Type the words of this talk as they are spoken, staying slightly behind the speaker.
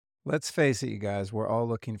Let's face it, you guys, we're all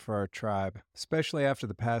looking for our tribe, especially after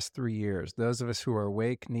the past 3 years. Those of us who are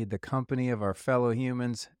awake need the company of our fellow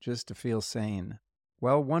humans just to feel sane.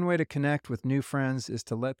 Well, one way to connect with new friends is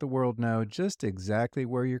to let the world know just exactly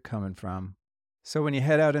where you're coming from. So when you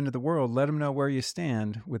head out into the world, let them know where you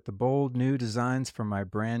stand with the bold new designs from my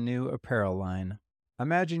brand new apparel line.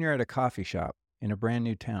 Imagine you're at a coffee shop in a brand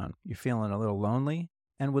new town. You're feeling a little lonely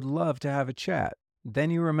and would love to have a chat.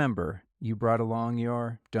 Then you remember you brought along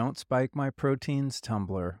your Don't Spike My Proteins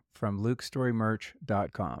tumbler from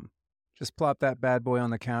lukestorymerch.com. Just plop that bad boy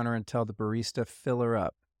on the counter and tell the barista fill her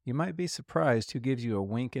up. You might be surprised who gives you a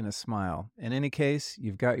wink and a smile. In any case,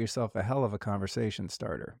 you've got yourself a hell of a conversation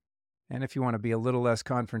starter. And if you want to be a little less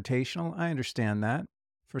confrontational, I understand that.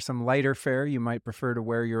 For some lighter fare, you might prefer to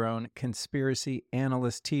wear your own conspiracy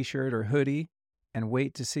analyst t-shirt or hoodie and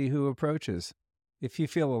wait to see who approaches. If you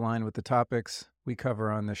feel aligned with the topics we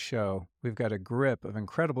cover on this show, we've got a grip of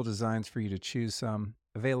incredible designs for you to choose some,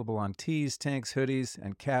 available on tees, tanks, hoodies,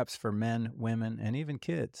 and caps for men, women, and even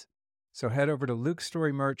kids. So head over to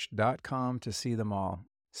lukestorymerch.com to see them all.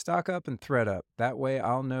 Stock up and thread up. That way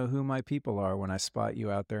I'll know who my people are when I spot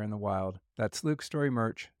you out there in the wild. That's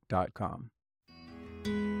lukestorymerch.com.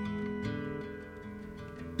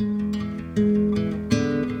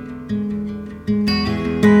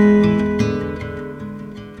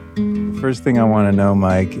 First thing I want to know,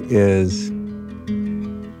 Mike, is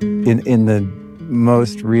in the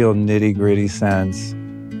most real nitty-gritty sense,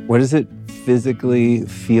 what does it physically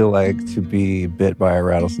feel like to be bit by a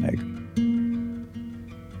rattlesnake?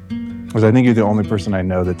 Because I think you're the only person I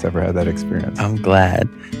know that's ever had that experience. I'm glad.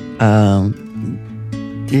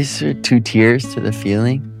 These are two tiers to the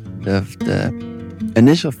feeling. The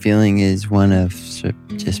initial feeling is one of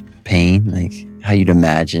just pain, like how you'd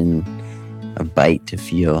imagine a bite to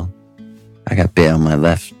feel. I got bit on my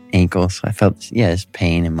left ankle, so I felt, this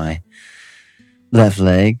pain in my left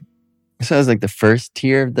leg. So it was like the first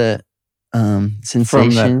tier of the sensations. From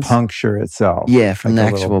that puncture itself. Yeah, from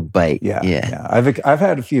like the actual bite. Yeah. I've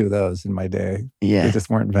had a few of those in my day. Yeah. They just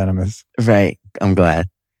weren't venomous. Right. I'm glad.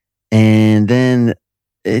 And then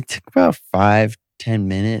it took about 5-10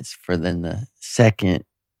 minutes for then the second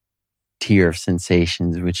tier of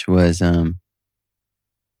sensations, which was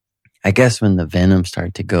I guess when the venom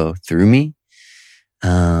started to go through me,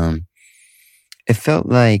 it felt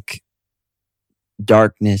like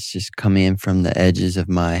darkness just coming in from the edges of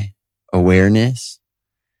my awareness,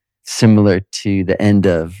 similar to the end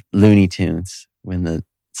of Looney Tunes when the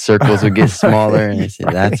circles would get smaller and I said,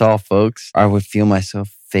 right. That's all, folks. I would feel myself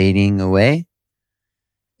fading away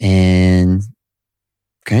and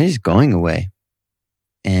kind of just going away.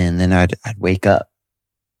 And then I'd wake up.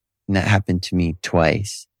 And that happened to me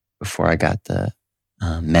twice before I got the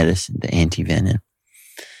medicine, the anti-venom.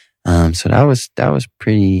 So that was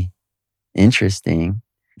pretty interesting.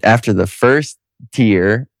 After the first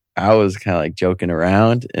tier, I was kind of like joking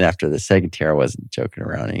around. And after the second tier, I wasn't joking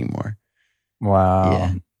around anymore. Wow.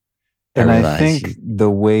 Yeah. And I think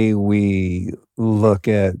the way we look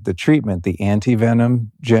at the treatment, the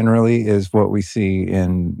anti-venom generally is what we see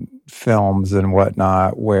in films and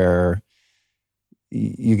whatnot, where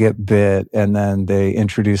you get bit and then they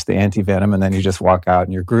introduce the anti-venom and then you just walk out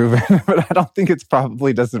and you're grooving. But I don't think it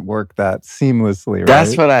probably doesn't work that seamlessly, right?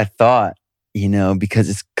 That's what I thought, because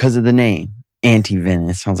it's because of the name, anti-venom.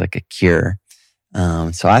 It sounds like a cure.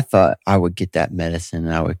 So I thought I would get that medicine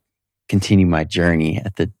and I would continue my journey.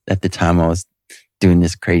 At the time I was doing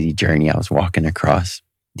this crazy journey, I was walking across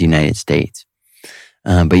the United States.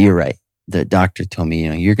 But you're right. The doctor told me,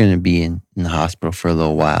 you're going to be in the hospital for a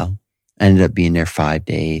little while. I ended up being there 5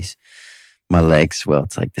 days. My legs swelled.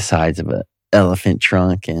 It's like the size of an elephant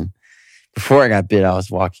trunk. And before I got bit, I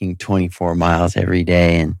was walking 24 miles every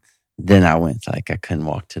day. And then I went I couldn't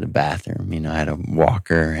walk to the bathroom. I had a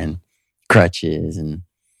walker and crutches. And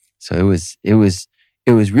so it was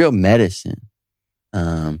real medicine.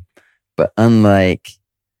 But unlike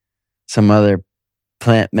some other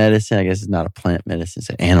plant medicine, I guess it's not a plant medicine,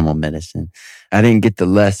 it's an animal medicine. I didn't get the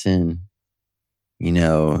lesson,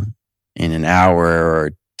 in an hour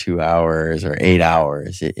or 2 hours or 8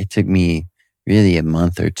 hours. It took me really a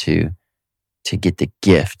month or two to get the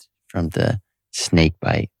gift from the snake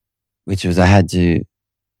bite, which was I had to,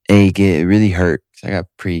 it really hurt because I got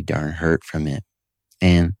pretty darn hurt from it.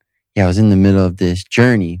 And I was in the middle of this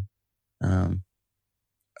journey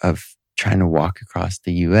of trying to walk across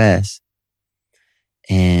the U.S.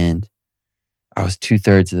 And I was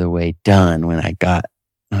 2/3 of the way done when I got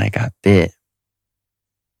bit.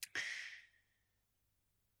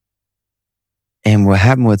 And what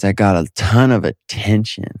happened was I got a ton of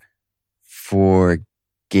attention for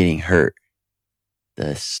getting hurt.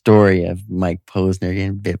 the story of Mike Posner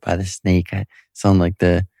getting bit by the snake. I sound like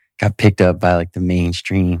got picked up by like the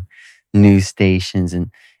mainstream news stations,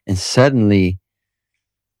 and suddenly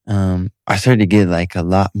I started to get like a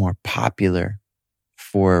lot more popular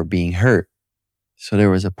for being hurt. So there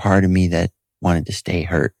was a part of me that wanted to stay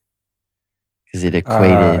hurt because it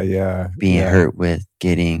equated being hurt with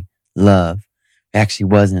getting love. It actually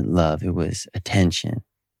wasn't love. It was attention.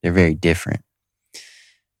 They're very different.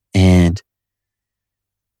 And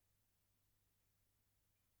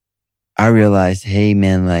I realized, hey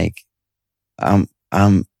man, like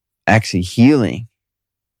I'm actually healing.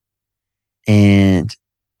 And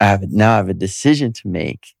I have a decision to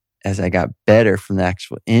make. As I got better from the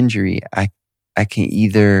actual injury, I can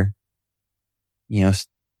either, just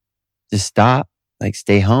stop, like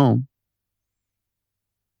stay home,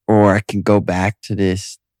 or I can go back to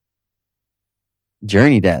this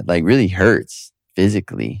journey that like really hurts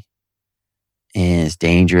physically and it's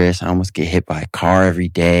dangerous. I almost get hit by a car every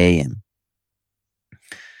day.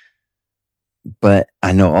 But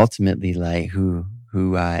I know ultimately like who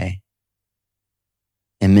I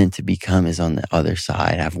am meant to become is on the other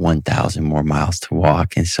side. I have 1,000 more miles to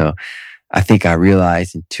walk. And so I think I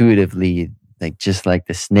realized intuitively, like just like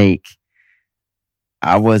the snake,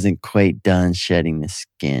 I wasn't quite done shedding the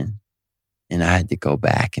skin, and I had to go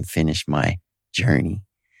back and finish my journey.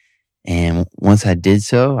 And once I did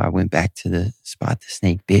so, I went back to the spot the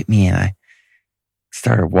snake bit me, and I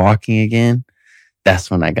started walking again. That's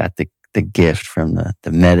when I got the gift from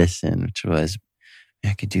the medicine, which was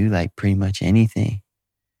I could do like pretty much anything.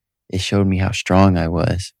 It showed me how strong I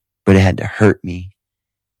was, but it had to hurt me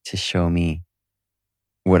to show me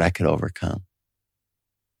what I could overcome.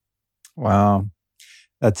 Wow.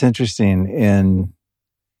 That's interesting in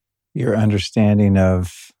your understanding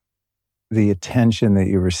of the attention that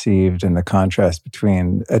you received and the contrast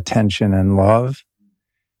between attention and love,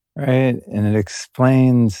 right? And it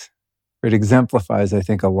exemplifies, I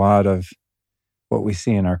think, a lot of what we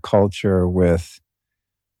see in our culture with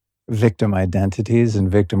victim identities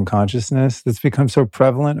and victim consciousness that's become so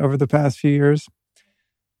prevalent over the past few years.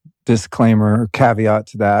 Disclaimer, caveat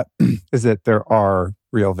to that is that there are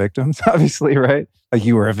real victims, obviously, right? Like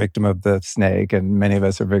you were a victim of the snake, and many of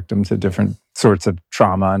us are victims of different sorts of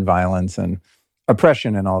trauma and violence and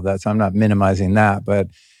oppression and all of that. So I'm not minimizing that, but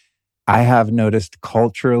I have noticed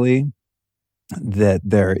culturally that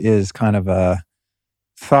there is kind of a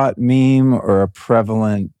thought meme or a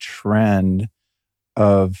prevalent trend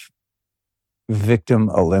of victim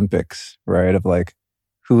Olympics, right? Of like,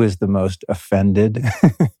 who is the most offended?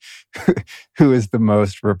 Who is the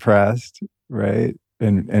most repressed, right?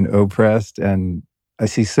 And oppressed. And I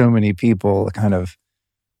see so many people kind of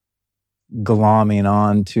glomming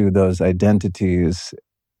on to those identities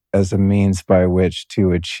as a means by which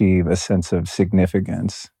to achieve a sense of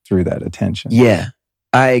significance through that attention. Yeah,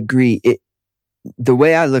 I agree. The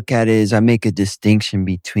way I look at it is I make a distinction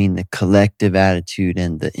between the collective attitude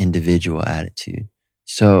and the individual attitude.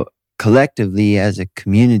 So collectively, as a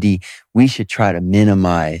community, we should try to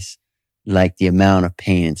minimize like the amount of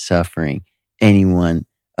pain and suffering any one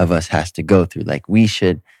of us has to go through. Like we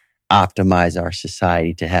should optimize our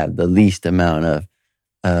society to have the least amount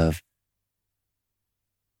of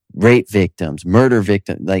rape victims, murder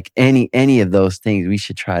victims, like any of those things. We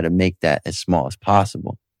should try to make that as small as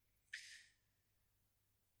possible.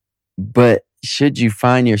 But should you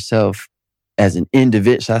find yourself as an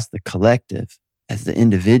individual, so that's the collective, as the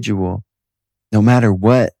individual, no matter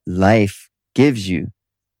what life gives you,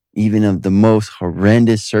 even of the most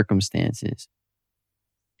horrendous circumstances,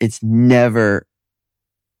 it's never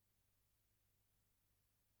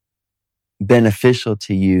beneficial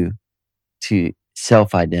to you to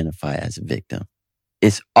self-identify as a victim.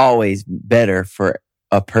 It's always better for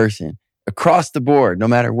a person across the board, no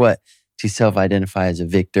matter what, to self-identify as a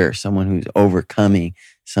victor, someone who's overcoming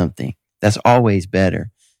something. That's always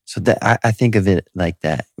better. So that I think of it like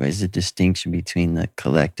that. There's a distinction between the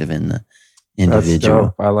collective and the individual.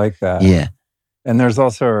 That's dope. I like that. Yeah. And there's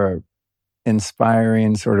also a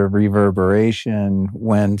inspiring sort of reverberation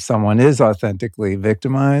when someone is authentically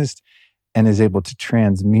victimized and is able to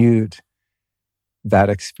transmute that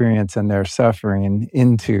experience and their suffering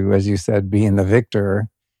into, as you said, being the victor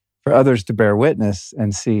for others to bear witness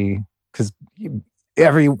and see, because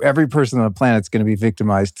every person on the planet is going to be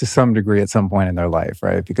victimized to some degree at some point in their life,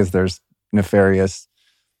 right? Because there's nefarious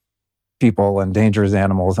people and dangerous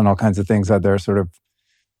animals and all kinds of things out there sort of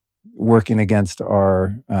working against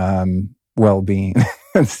our well-being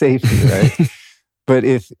and safety, right? But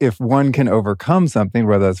if one can overcome something,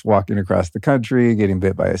 whether it's walking across the country, getting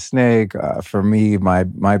bit by a snake, for me,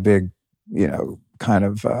 my big, kind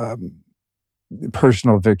of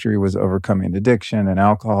personal victory was overcoming addiction and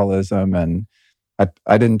alcoholism. And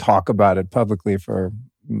I didn't talk about it publicly for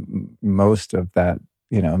most of that,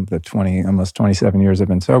 the almost 27 years I've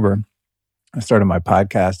been sober. I started my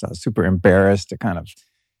podcast. I was super embarrassed to kind of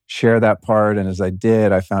share that part. And as I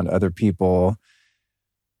did, I found other people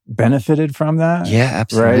benefited from that. Yeah,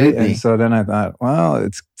 absolutely. Right. And so then I thought, well,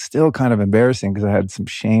 it's still kind of embarrassing because I had some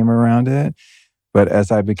shame around it. But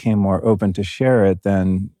as I became more open to share it,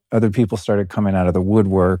 then other people started coming out of the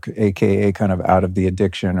woodwork, AKA kind of out of the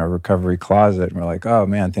addiction or recovery closet. And we're like, oh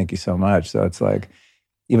man, thank you so much. So it's like,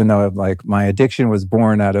 even though like my addiction was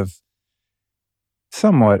born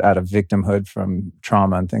somewhat out of victimhood from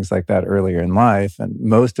trauma and things like that earlier in life. And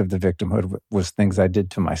most of the victimhood was things I did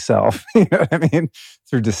to myself, you know what I mean?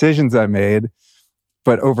 Through decisions I made.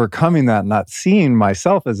 But overcoming that, not seeing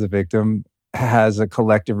myself as a victim, has a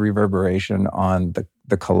collective reverberation on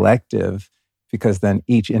the collective, because then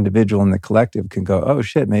each individual in the collective can go, oh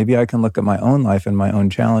shit, maybe I can look at my own life and my own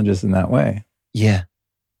challenges in that way. Yeah.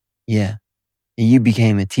 Yeah. And you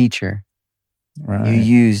became a teacher. Right. You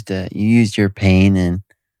used your pain, and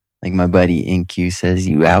like my buddy NQ says,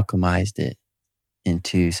 you alchemized it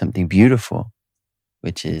into something beautiful,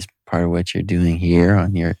 which is part of what you're doing here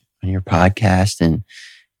on your podcast.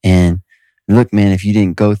 And look, man, if you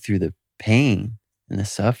didn't go through the pain and the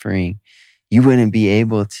suffering, you wouldn't be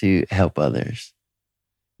able to help others.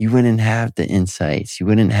 You wouldn't have the insights. You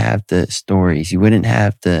wouldn't have the stories. You wouldn't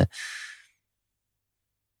have the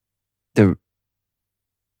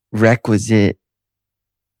requisite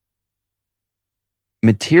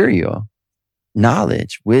material,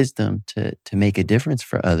 knowledge, wisdom to make a difference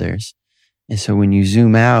for others. And so when you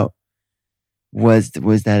zoom out, was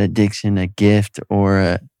that addiction a gift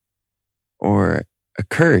or a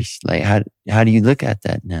curse? Like how do you look at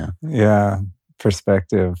that now? Yeah,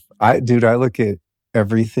 perspective. I look at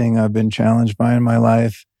everything I've been challenged by in my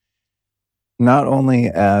life not only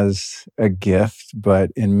as a gift, but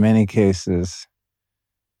in many cases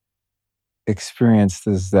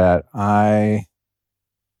experiences that I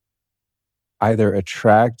either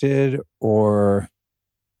attracted or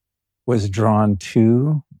was drawn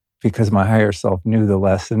to because my higher self knew the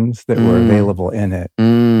lessons that were available in it.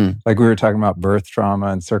 Like we were talking about birth trauma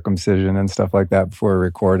and circumcision and stuff like that before we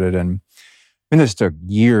recorded. And this took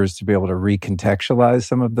years to be able to recontextualize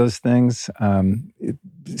some of those things,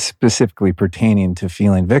 specifically pertaining to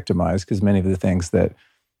feeling victimized, because many of the things that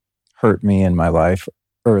hurt me in my life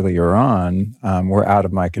earlier on were out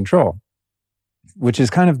of my control, which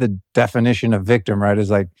is kind of the definition of victim, right?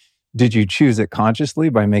 Is like, did you choose it consciously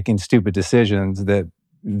by making stupid decisions that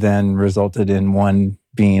then resulted in one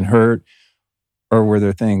being hurt? Or were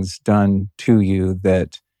there things done to you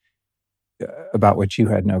that about which you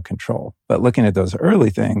had no control? But looking at those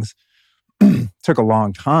early things took a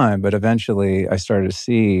long time, but eventually I started to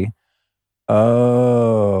see,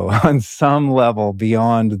 on some level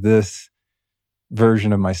beyond this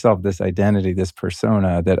version of myself, this identity, this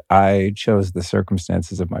persona, that I chose the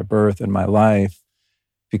circumstances of my birth and my life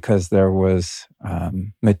because there was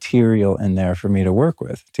material in there for me to work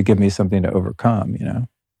with, to give me something to overcome,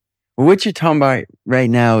 Well, what you're talking about right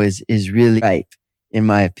now is really right, in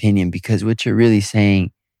my opinion, because what you're really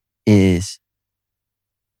saying is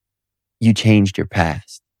you changed your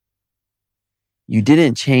past. You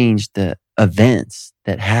didn't change the events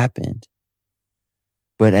that happened,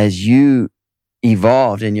 but as you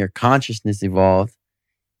evolved and your consciousness evolved,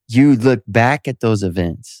 you look back at those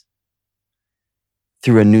events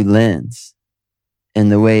through a new lens,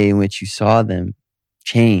 and the way in which you saw them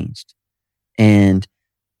changed. And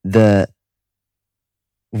the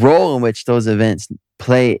role in which those events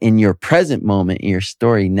play in your present moment, in your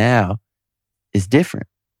story now, is different.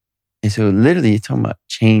 And so literally you're talking about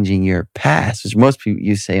changing your past, which most people,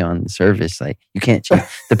 you say on the surface, like, you can't change,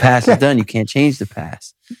 the past is done, you can't change the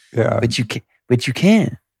past. Yeah. But you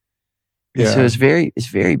can. Yeah. So it's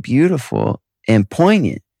very beautiful and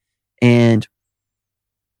poignant. And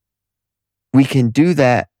we can do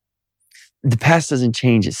that. The past doesn't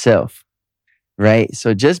change itself, right?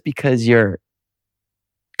 So just because your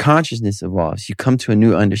consciousness evolves, you come to a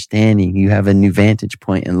new understanding, you have a new vantage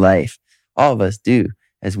point in life. All of us do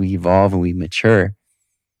as we evolve and we mature.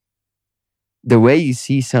 The way you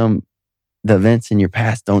see the events in your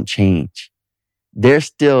past don't change. They're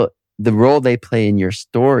still, the role they play in your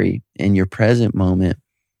story, in your present moment,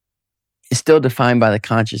 is still defined by the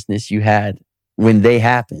consciousness you had when they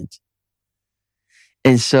happened.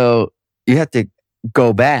 And so you have to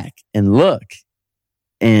go back and look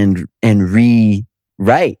and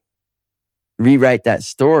rewrite that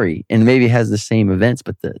story. And maybe it has the same events,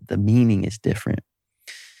 but the meaning is different.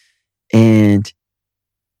 And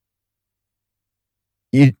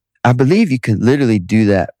I believe you could literally do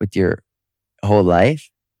that with your whole life.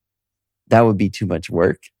 That would be too much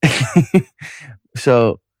work.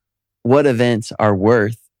 So what events are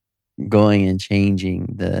worth going and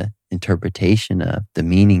changing the interpretation of, the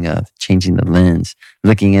meaning of, changing the lens,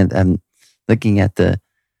 looking at the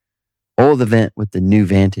old event with the new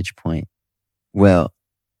vantage point? Well,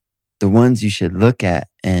 the ones you should look at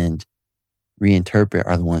and reinterpret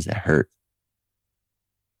are the ones that hurt.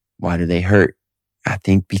 Why do they hurt? I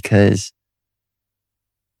think because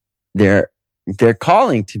they're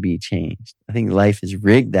calling to be changed. I think life is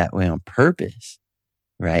rigged that way on purpose,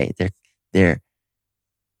 right? They're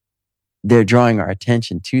drawing our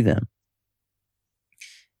attention to them.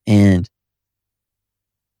 And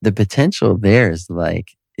the potential there is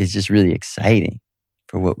just really exciting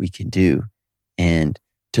for what we can do. And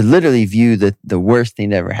to literally view the worst thing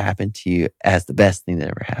that ever happened to you as the best thing that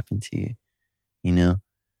ever happened to you. You know,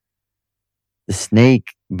 the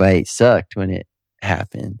snake bite sucked when it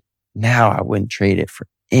happened. Now I wouldn't trade it for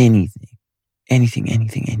anything.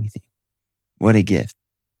 Anything. What a gift.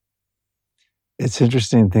 It's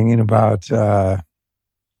interesting thinking about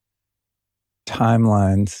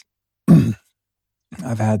timelines.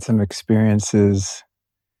 I've had some experiences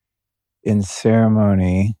in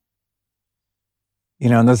ceremony,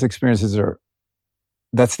 and those experiences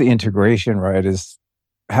that's the integration, right? Is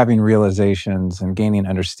having realizations and gaining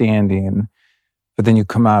understanding. But then you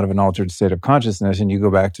come out of an altered state of consciousness and you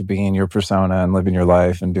go back to being your persona and living your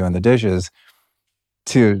life and doing the dishes.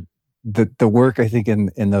 To the work, I think,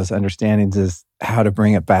 in those understandings is how to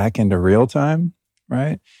bring it back into real time,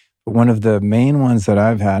 right? But one of the main ones that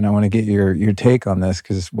I've had, and I want to get your take on this,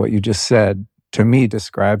 because what you just said to me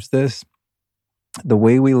describes this. The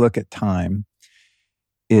way we look at time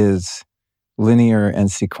is linear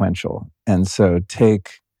and sequential. And so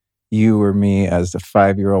take you or me as a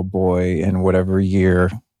 5-year-old boy in whatever year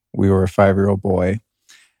we were a 5-year-old boy,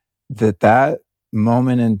 that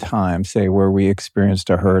moment in time, say where we experienced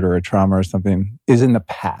a hurt or a trauma or something, is in the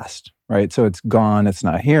past, right? So it's gone, it's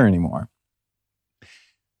not here anymore.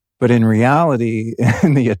 But in reality,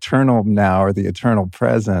 in the eternal now or the eternal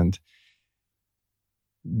present,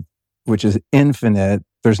 which is infinite,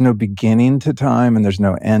 there's no beginning to time and there's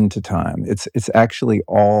no end to time. It's actually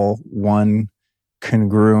all one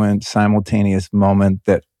congruent, simultaneous moment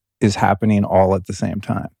that is happening all at the same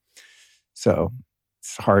time. So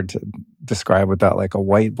it's hard to describe without like a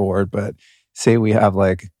whiteboard, but say we have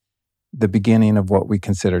like the beginning of what we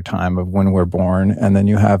consider time of when we're born, and then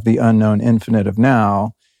you have the unknown infinite of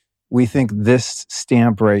now. We think this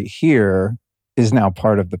stamp right here is now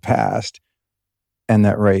part of the past, and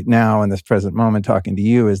that right now in this present moment talking to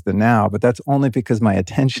you is the now, but that's only because my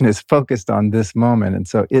attention is focused on this moment. And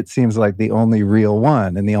so it seems like the only real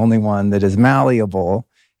one and the only one that is malleable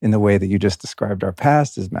in the way that you just described our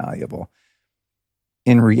past is malleable.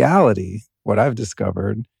 In reality, what I've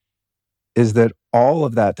discovered is that all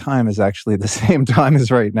of that time is actually the same time as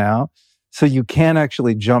right now. So you can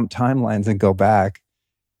actually jump timelines and go back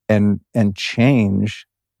and change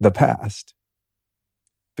the past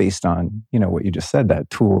based on, what you just said, that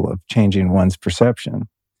tool of changing one's perception.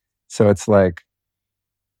 So it's like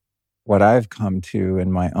what I've come to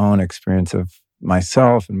in my own experience of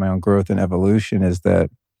myself and my own growth and evolution is that,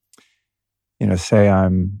 say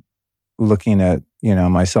I'm looking at,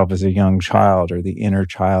 myself as a young child, or the inner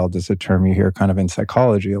child is a term you hear kind of in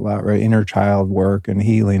psychology a lot, right? Inner child work and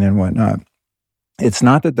healing and whatnot. It's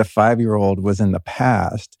not that the 5-year-old was in the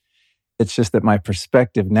past. It's just that my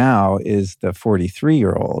perspective now is the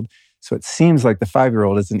 43-year-old. So it seems like the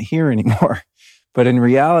 5-year-old isn't here anymore. But in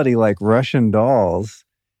reality, like Russian dolls,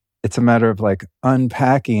 it's a matter of like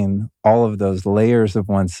unpacking all of those layers of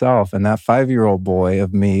oneself. And that 5-year-old boy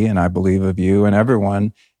of me, and I believe of you and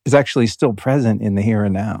everyone, is actually still present in the here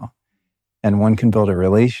and now. And one can build a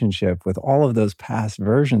relationship with all of those past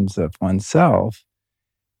versions of oneself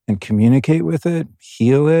and communicate with it,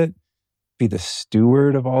 heal it, be the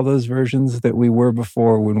steward of all those versions that we were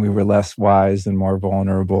before when we were less wise and more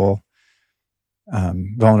vulnerable.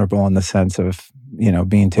 Vulnerable in the sense of,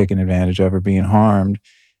 being taken advantage of or being harmed.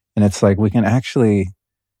 And it's like we can actually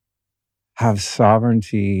have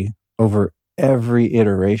sovereignty over every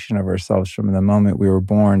iteration of ourselves from the moment we were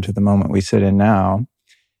born to the moment we sit in now,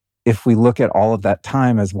 if we look at all of that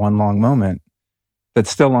time as one long moment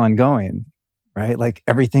that's still ongoing, right? Like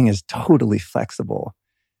everything is totally flexible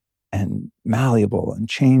and malleable and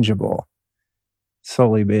changeable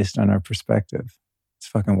solely based on our perspective. It's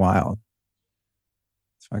fucking wild.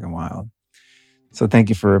 It's fucking wild. So thank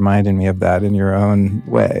you for reminding me of that in your own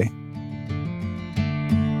way.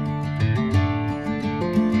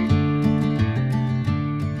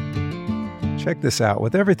 Check this out.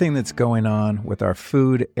 With everything that's going on with our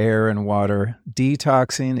food, air, and water,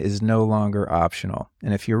 detoxing is no longer optional.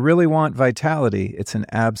 And if you really want vitality, it's an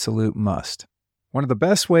absolute must. One of the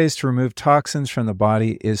best ways to remove toxins from the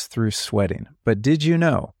body is through sweating. But did you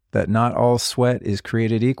know that not all sweat is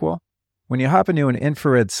created equal? When you hop into an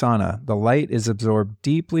infrared sauna, the light is absorbed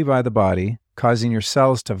deeply by the body, causing your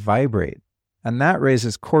cells to vibrate. And that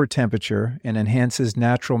raises core temperature and enhances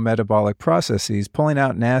natural metabolic processes, pulling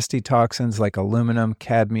out nasty toxins like aluminum,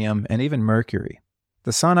 cadmium, and even mercury.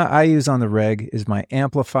 The sauna I use on the reg is my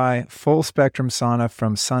Amplify Full Spectrum Sauna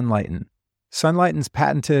from Sunlighten. Sunlighten's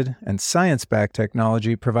patented and science-backed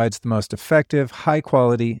technology provides the most effective,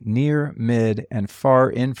 high-quality, near, mid, and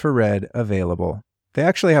far infrared available. They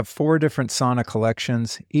actually have 4 different sauna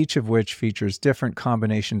collections, each of which features different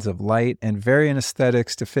combinations of light and varying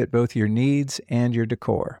aesthetics to fit both your needs and your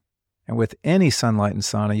decor. And with any Sunlighten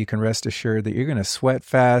sauna, you can rest assured that you're going to sweat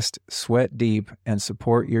fast, sweat deep, and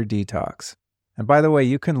support your detox. And by the way,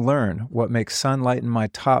 you can learn what makes Sunlighten my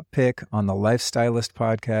top pick on the Lifestylist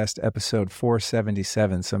podcast, episode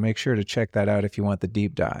 477, so make sure to check that out if you want the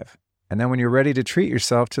deep dive. And then when you're ready to treat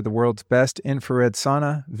yourself to the world's best infrared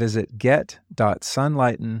sauna, visit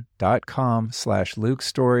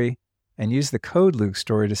get.sunlighten.com/LukeStory and use the code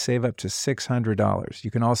LukeStory to save up to $600.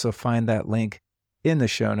 You can also find that link in the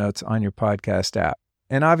show notes on your podcast app.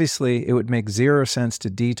 And obviously, it would make 0 sense to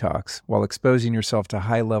detox while exposing yourself to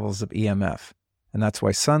high levels of EMF. And that's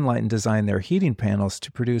why Sunlighten designed their heating panels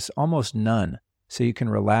to produce almost none, so you can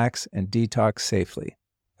relax and detox safely.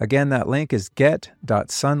 Again, that link is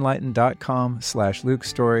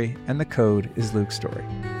get.sunlighten.com/LukeStory, and the code is LukeStory.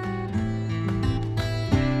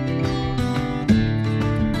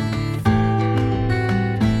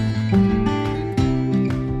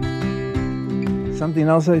 Something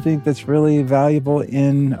else I think that's really valuable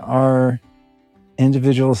in our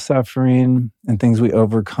individual suffering and things we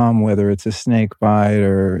overcome, whether it's a snake bite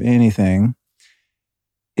or anything,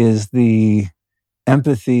 is the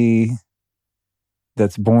empathy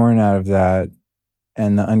that's born out of that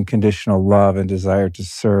and the unconditional love and desire to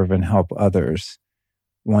serve and help others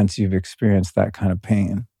once you've experienced that kind of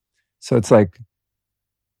pain. So it's like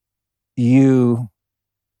you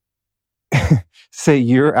say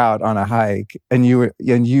you're out on a hike and you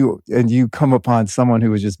come upon someone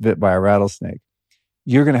who was just bit by a rattlesnake.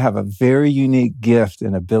 You're going to have a very unique gift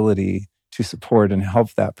and ability to support and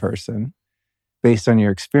help that person based on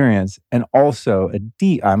your experience, and also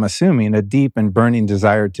I'm assuming a deep and burning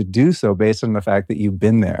desire to do so based on the fact that you've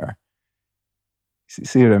been there.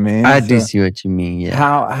 See what I mean? I do see what you mean, yeah.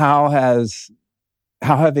 How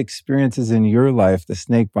have experiences in your life, the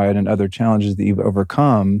snake bite and other challenges that you've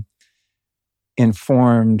overcome,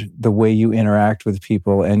 informed the way you interact with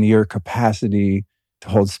people and your capacity to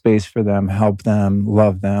hold space for them, help them,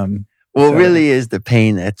 love them? Well, it really is the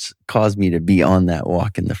pain that's caused me to be on that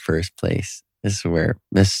walk in the first place. This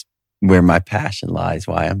is where my passion lies,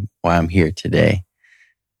 why I'm here today.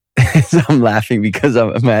 So I'm laughing because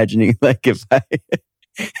I'm imagining like if I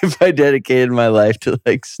dedicated my life to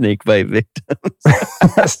like snake bite victims.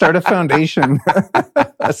 Start a foundation,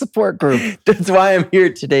 a support group. That's why I'm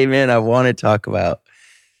here today, man. I want to talk about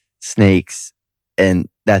snakes, and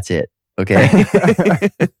that's it. Okay.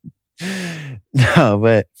 No,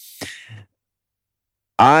 but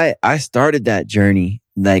I started that journey.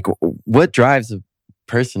 Like, what drives a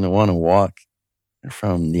person to want to walk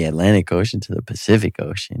from the Atlantic Ocean to the Pacific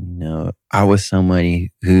Ocean? You know, I was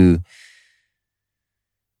somebody who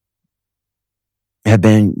had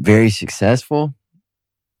been very successful.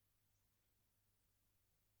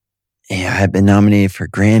 Yeah, I had been nominated for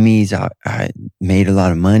Grammys. I made a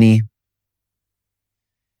lot of money.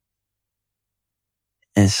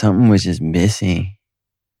 And something was just missing.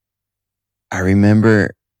 I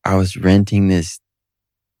remember I was renting this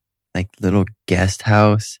like little guest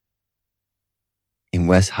house in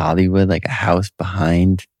West Hollywood, like a house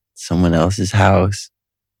behind someone else's house,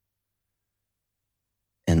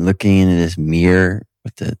 and looking into this mirror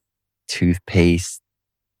with the toothpaste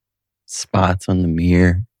spots on the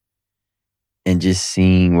mirror and just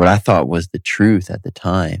seeing what I thought was the truth at the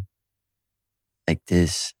time. Like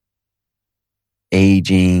this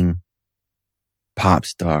aging pop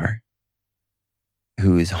star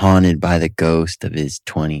who is haunted by the ghost of his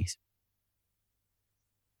 20s.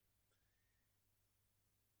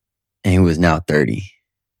 And he was now 30.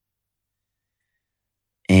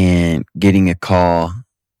 And getting a call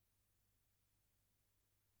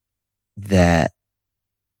that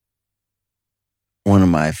one of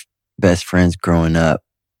my best friends growing up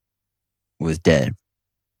was dead.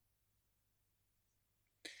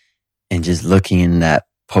 And just looking in that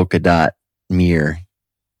polka dot mirror,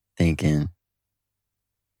 thinking,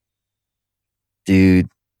 dude,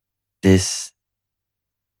 this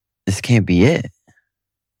can't be it.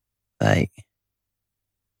 Like,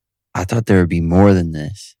 I thought there would be more than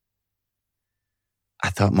this. I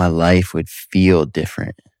thought my life would feel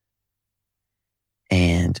different.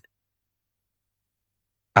 And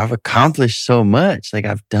I've accomplished so much. Like,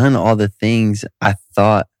 I've done all the things I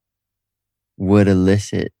thought would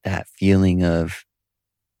elicit that feeling of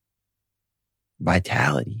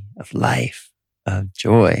vitality, of life, of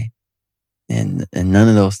joy. And none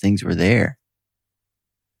of those things were there.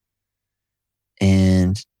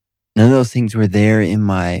 And none of those things were there in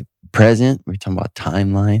my present. We're talking about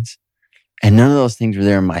timelines. And none of those things were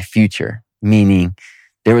there in my future, meaning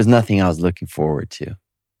there was nothing I was looking forward to.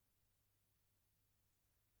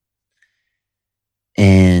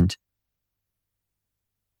 And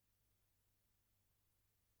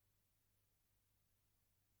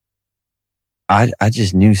I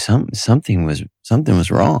just knew something was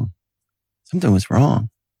wrong. Something was wrong.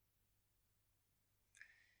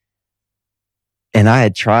 And I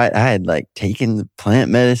had like taken the plant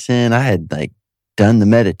medicine. I had like done the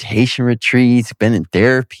meditation retreats, been in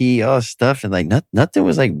therapy, all this stuff. And like nothing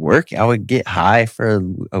was like working. I would get high for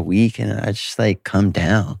a week and I'd just like come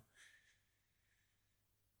down.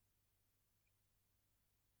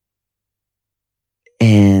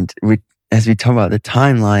 And as we talk about the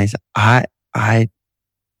timelines, I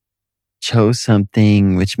chose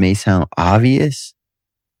something which may sound obvious,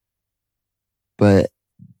 but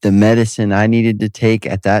the medicine I needed to take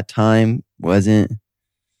at that time wasn't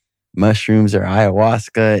mushrooms or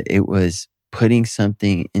ayahuasca. It was putting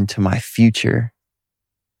something into my future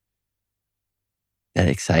that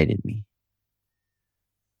excited me,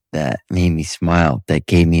 that made me smile, that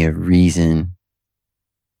gave me a reason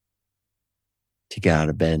to get out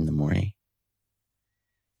of bed in the morning.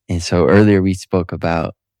 And so earlier we spoke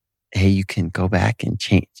about, hey, you can go back and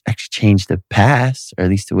change the past, or at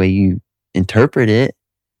least the way you interpret it,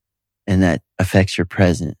 and that affects your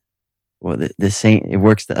present. Well, the same, it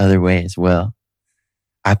works the other way as well.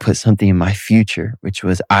 I put something in my future, which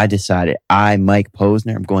was I decided Mike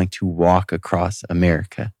Posner, I'm going to walk across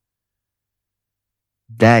America.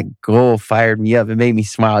 That goal fired me up. It made me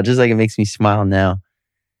smile, just like it makes me smile now.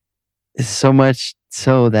 It's so much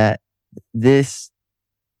so that this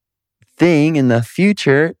thing in the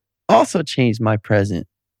future also changed my present.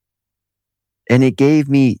 And it gave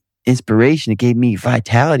me inspiration. It gave me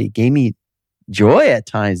vitality. It gave me joy at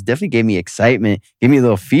times. Definitely gave me excitement. Gave me a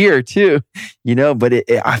little fear too, but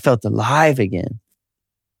I felt alive again.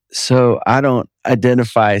 So I don't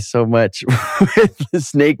identify so much with the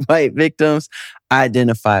snake bite victims. I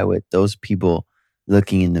identify with those people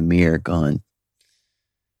looking in the mirror going,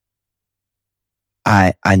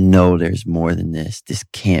 I know there's more than this. This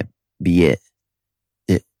can't be it.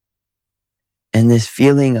 And this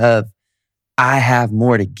feeling of, I have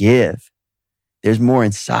more to give. There's more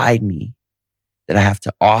inside me that I have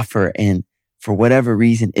to offer. And for whatever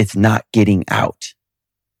reason, it's not getting out.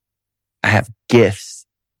 I have gifts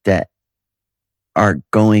that are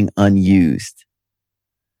going unused.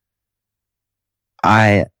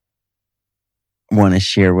 I want to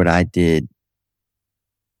share what I did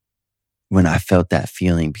when I felt that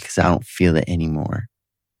feeling, because I don't feel it anymore.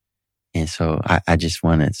 And so I just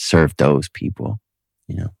want to serve those people,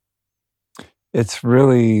 It's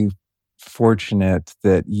really fortunate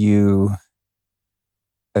that you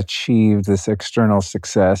achieved this external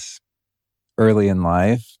success early in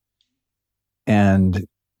life and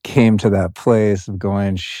came to that place of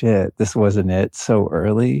going, shit, this wasn't it so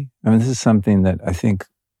early. I mean, this is something that I think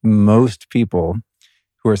most people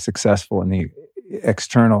who are successful in the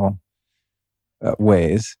external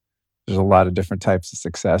ways, there's a lot of different types of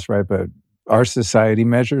success, right? But our society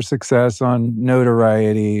measures success on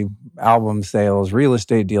notoriety, album sales, real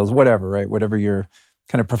estate deals, whatever, right? Whatever your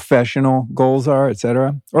kind of professional goals are, et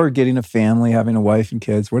cetera, or getting a family, having a wife and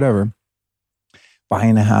kids, whatever,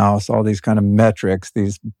 buying a house, all these kind of metrics,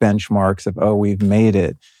 these benchmarks of, oh, we've made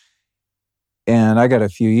it. And I got a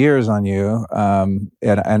few years on you, and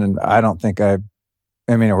I don't think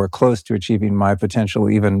we're close to achieving my potential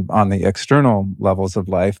even on the external levels of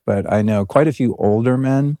life, but I know quite a few older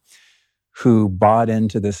men who bought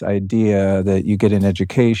into this idea that you get an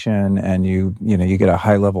education and you get a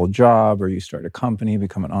high level job, or you start a company,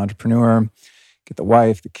 become an entrepreneur, get the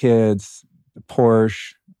wife, the kids, the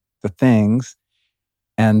Porsche, the things,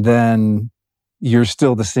 and then you're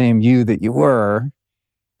still the same you that you were,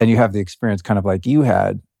 and you have the experience kind of like you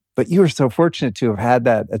had. But you were so fortunate to have had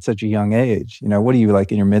that at such a young age. What are you,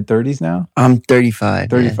 like in your mid-30s now? I'm 35.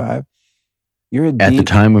 35. You're at the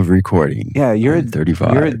time of recording. Yeah, you're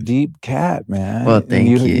 35. You're a deep cat, man. Well, thank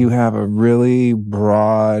you. You have a really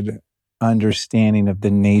broad understanding of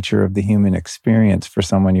the nature of the human experience for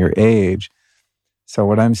someone your age. So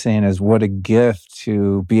what I'm saying is, what a gift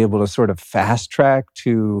to be able to sort of fast track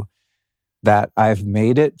to that I've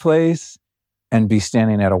made it place and be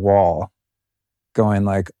standing at a wall going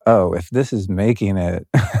like, oh, if this is making it,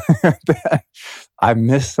 I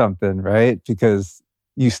missed something, right? Because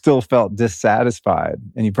you still felt dissatisfied,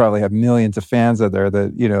 and you probably have millions of fans out there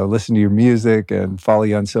that, you know, listen to your music and follow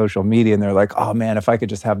you on social media, and they're like, oh man, if I could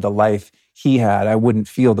just have the life he had, I wouldn't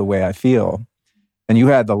feel the way I feel. And you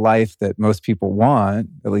had the life that most people want,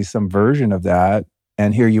 at least some version of that.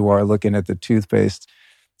 And here you are looking at the toothpaste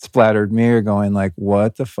splattered mirror going like,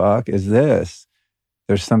 what the fuck is this?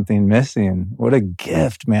 There's something missing. What a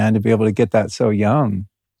gift, man, to be able to get that so young.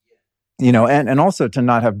 You know, and also to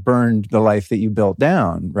not have burned the life that you built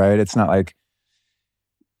down, right? It's not like,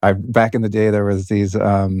 back in the day, there was these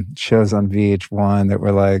shows on VH1 that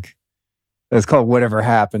were like, it was called Whatever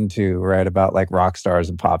Happened To, right? About like rock stars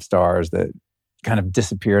and pop stars that kind of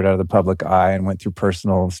disappeared out of the public eye and went through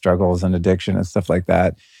personal struggles and addiction and stuff like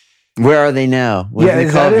that. Where are they now? Yeah,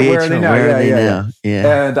 is that it? Where are they now? Where are they now?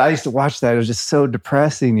 Yeah. And I used to watch that. It was just so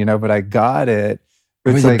depressing, you know, but I got it.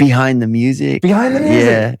 Was it behind the music? Behind the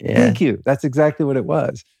music. Yeah. Thank you. That's exactly what it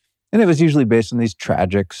was. And it was usually based on these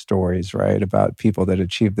tragic stories, right? About people that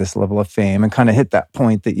achieved this level of fame and kind of hit that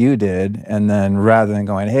point that you did. And then rather than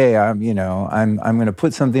going, hey, I'm going to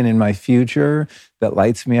put something in my future that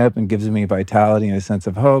lights me up and gives me vitality and a sense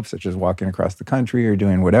of hope, such as walking across the country or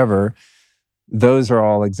doing whatever. Those are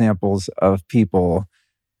all examples of people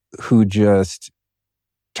who just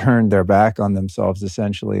turned their back on themselves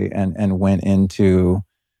essentially and went into,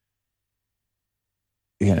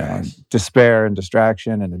 you know, despair and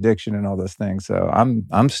distraction and addiction and all those things. So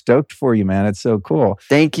I'm stoked for you, man. It's so cool.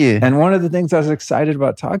 Thank you. And one of the things I was excited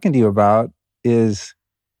about talking to you about is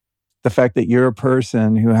the fact that you're a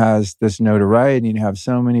person who has this notoriety and you have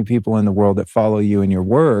so many people in the world that follow you and your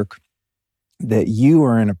work, that you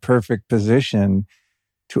are in a perfect position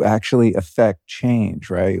to actually affect change,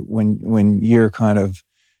 right? When you're kind of,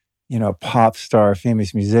 you know, a pop star,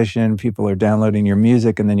 famous musician, people are downloading your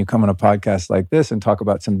music, and then you come on a podcast like this and talk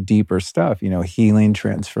about some deeper stuff, you know, healing,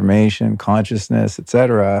 transformation, consciousness,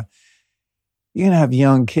 etc. You're going to have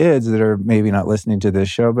young kids that are maybe not listening to this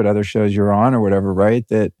show, but other shows you're on or whatever, right?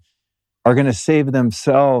 That are going to save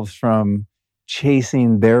themselves from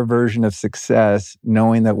chasing their version of success,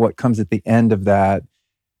 knowing that what comes at the end of that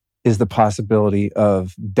is the possibility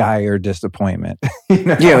of dire disappointment. You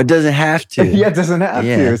know? Yeah, it doesn't have to. Yeah, it doesn't have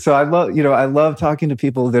to. So I love talking to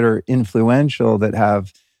people that are influential, that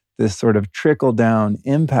have this sort of trickle down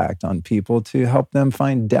impact on people to help them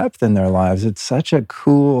find depth in their lives. It's such a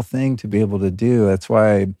cool thing to be able to do. That's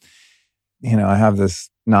why, you know, I have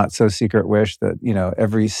this not so secret wish that, you know,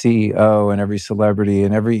 every CEO and every celebrity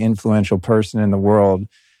and every influential person in the world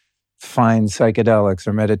find psychedelics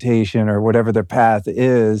or meditation or whatever their path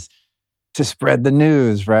is to spread the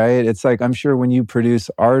news, right? It's like, I'm sure when you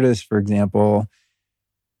produce artists, for example,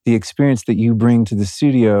 the experience that you bring to the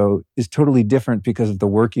studio is totally different because of the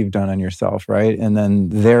work you've done on yourself, right? And then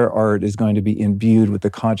their art is going to be imbued with the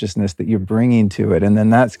consciousness that you're bringing to it. And then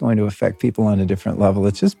that's going to affect people on a different level.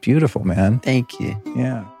 It's just beautiful, man. Thank you.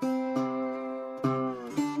 Yeah.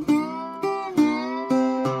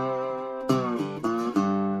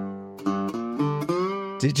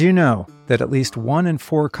 Did you know that at least 1 in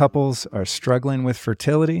 4 couples are struggling with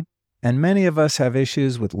fertility? And many of us have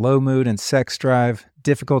issues with low mood and sex drive,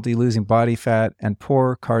 difficulty losing body fat, and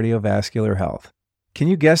poor cardiovascular health. Can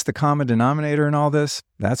you guess the common denominator in all this?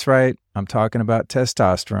 That's right, I'm talking about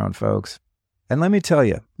testosterone, folks. And let me tell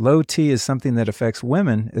you, low T is something that affects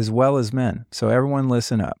women as well as men, so everyone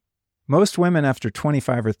listen up. Most women after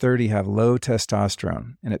 25 or 30 have low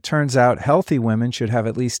testosterone, and it turns out healthy women should have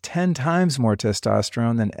at least 10 times more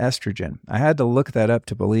testosterone than estrogen. I had to look that up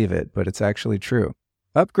to believe it, but it's actually true.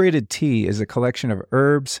 Upgraded T is a collection of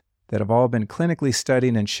herbs that have all been clinically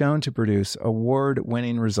studied and shown to produce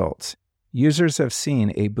award-winning results. Users have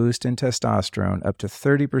seen a boost in testosterone up to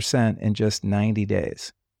 30% in just 90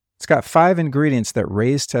 days. It's got 5 ingredients that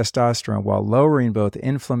raise testosterone while lowering both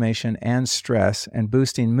inflammation and stress and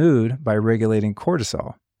boosting mood by regulating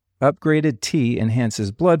cortisol. Upgraded T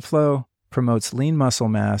enhances blood flow, promotes lean muscle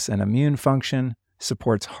mass and immune function,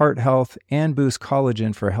 supports heart health, and boosts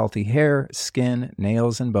collagen for healthy hair, skin,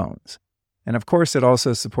 nails, and bones. And of course, it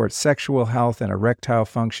also supports sexual health and erectile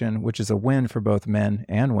function, which is a win for both men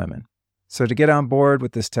and women. So to get on board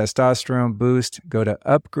with this testosterone boost, go to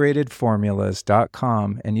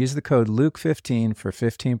upgradedformulas.com and use the code Luke15 for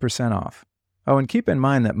 15% off. Oh, and keep in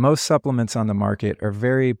mind that most supplements on the market are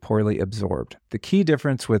very poorly absorbed. The key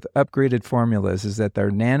difference with upgraded formulas is that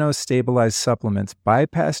their nano-stabilized supplements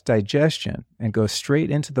bypass digestion and go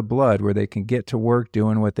straight into the blood where they can get to work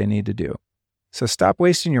doing what they need to do. So stop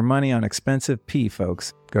wasting your money on expensive pee,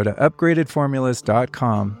 folks. Go to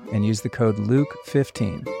upgradedformulas.com and use the code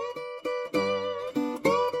LUKE15.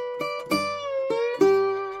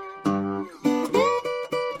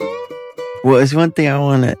 Well, it's one thing I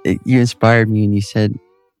want to, you inspired me and you said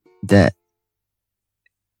that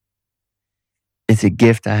it's a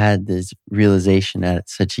gift I had this realization at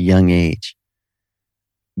such a young age.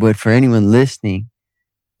 But for anyone listening,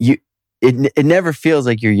 it never feels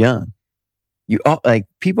like you're young.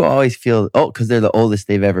 People always feel, because they're the oldest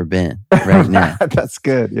they've ever been right now. That's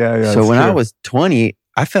good. Yeah. So when I was 20,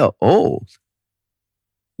 I felt old,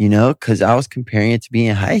 because I was comparing it to being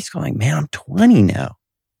in high school. Like, man, I'm 20 now.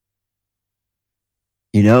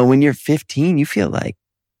 When you're 15, you feel like,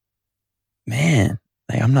 man,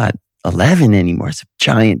 like I'm not 11 anymore. It's a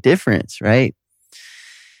giant difference, right?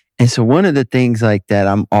 And so one of the things like that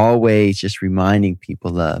I'm always just reminding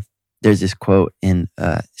people of, there's this quote in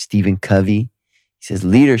Stephen Covey. He says,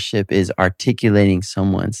 leadership is articulating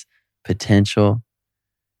someone's potential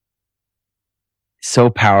so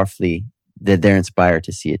powerfully that they're inspired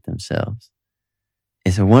to see it themselves.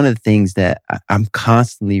 And so one of the things that I'm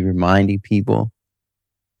constantly reminding people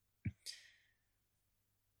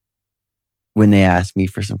when they ask me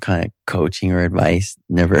for some kind of coaching or advice,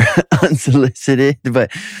 never unsolicited,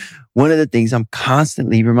 but one of the things I'm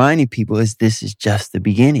constantly reminding people is this is just the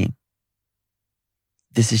beginning.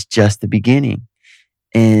 This is just the beginning.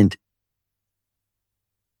 And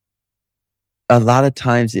a lot of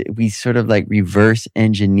times we sort of like reverse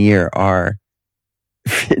engineer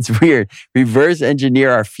it's weird, reverse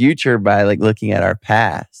engineer our future by like looking at our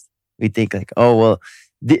past. We think like, oh, well,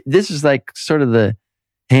 this is like sort of the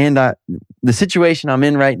situation I'm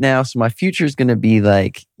in right now. So my future is going to be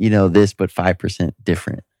like, this, but 5%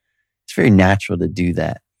 different. It's very natural to do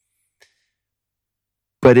that.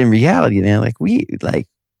 But in reality, man,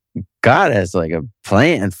 God has like a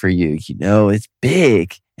plan for you, it's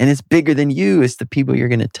big and it's bigger than you. It's the people you're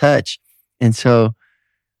going to touch. And so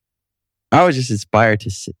I was just inspired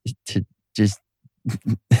to just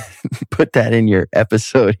put that in your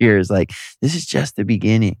episode here is like, this is just the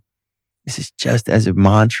beginning. This is just as a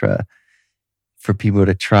mantra for people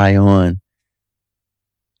to try on.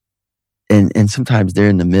 And sometimes they're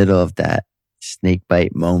in the middle of that snake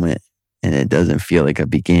bite moment and it doesn't feel like a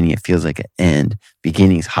beginning. It feels like an end.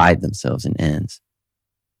 Beginnings hide themselves in ends.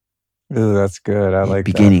 Ooh, that's good. I like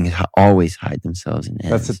beginnings always hide themselves in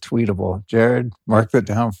ends. That's a tweetable. Jared, mark that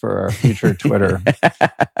down for our future Twitter,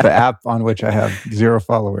 the app on which I have 0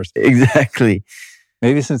 followers. Exactly.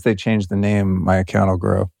 Maybe since they changed the name, my account will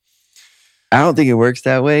grow. I don't think it works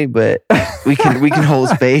that way, but we can hold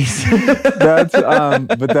space. That's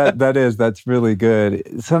that's really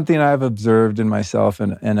good. Something I've observed in myself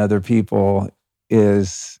and other people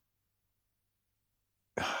is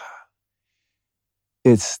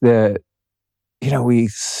it's that we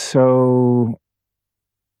so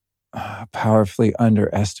powerfully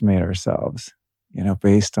underestimate ourselves,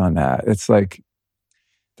 based on that. It's like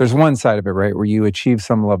there's one side of it, right, where you achieve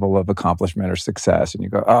some level of accomplishment or success and you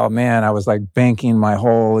go, oh man, I was like banking my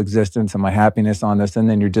whole existence and my happiness on this, and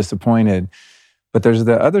then you're disappointed. But there's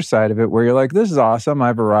the other side of it where you're like, this is awesome.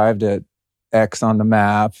 I've arrived at X on the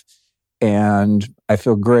map and I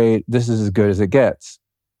feel great. This is as good as it gets.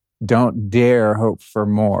 Don't dare hope for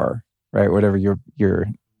more, right? Whatever your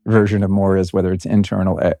version of more is, whether it's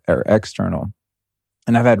internal or external.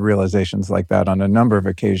 And I've had realizations like that on a number of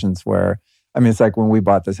occasions where, it's like when we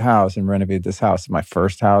bought this house and renovated this house, my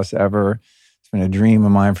first house ever. It's been a dream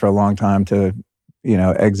of mine for a long time to,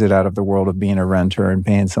 exit out of the world of being a renter and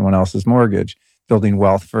paying someone else's mortgage, building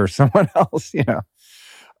wealth for someone else,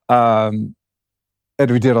 And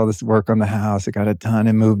we did all this work on the house. It got it done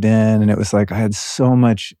and moved in. And it was like I had so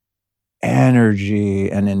much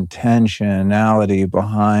energy and intentionality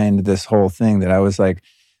behind this whole thing that I was like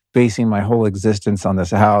basing my whole existence on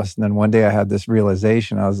this house. And then one day I had this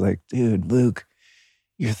realization. I was like, dude, Luke,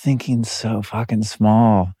 you're thinking so fucking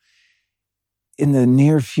small. In the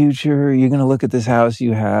near future, you're going to look at this house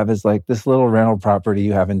you have as like this little rental property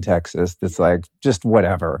you have in Texas that's like just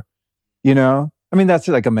whatever, that's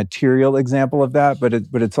like a material example of that, but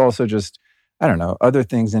it's also just, I don't know, other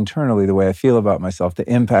things internally, the way I feel about myself,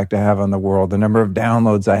 the impact I have on the world, the number of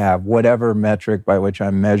downloads I have, whatever metric by which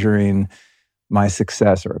I'm measuring my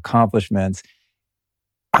success or accomplishments,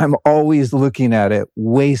 I'm always looking at it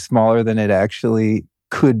way smaller than it actually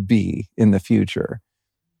could be in the future.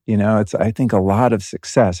 I think a lot of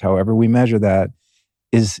success, however we measure that,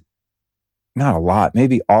 is not a lot.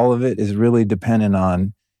 Maybe all of it is really dependent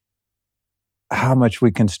on how much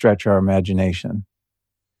we can stretch our imagination,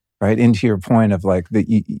 right? Into your point of like that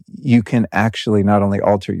you can actually not only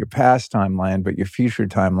alter your past timeline, but your future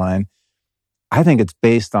timeline. I think it's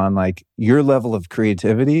based on like your level of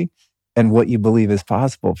creativity and what you believe is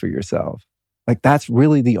possible for yourself. Like that's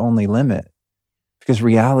really the only limit, because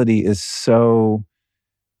reality is so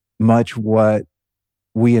much what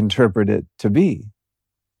we interpret it to be.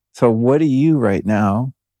 So what do you right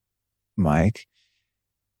now, Mike,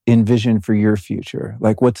 envision for your future?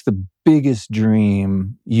 Like what's the biggest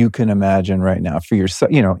dream you can imagine right now for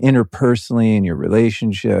yourself, interpersonally in your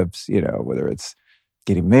relationships, whether it's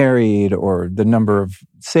getting married or the number of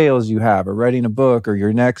sales you have or writing a book or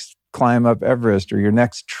your next climb up Everest or your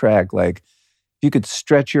next trek. Like if you could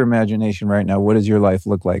stretch your imagination right now, what does your life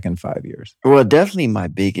look like in 5 years? Well, definitely my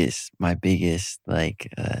biggest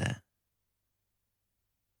like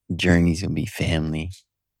journey's gonna be family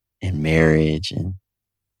and marriage, and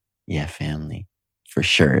family for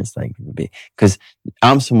sure. It's like because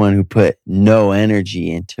I'm someone who put no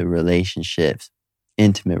energy into relationships,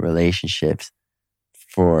 intimate relationships,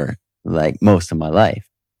 for like most of my life.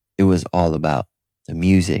 It was all about the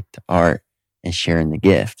music, the art, and sharing the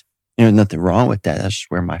gift. There's nothing wrong with that. That's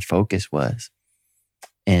just where my focus was.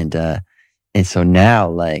 And so now,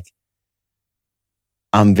 like,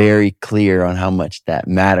 I'm very clear on how much that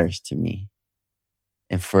matters to me.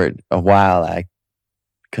 And for a while, I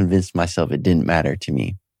convinced myself it didn't matter to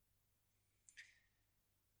me.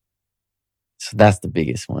 So that's the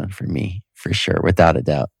biggest one for me, for sure, without a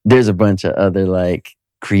doubt. There's a bunch of other like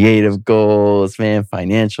creative goals, man,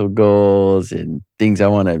 financial goals, and things I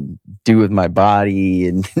want to do with my body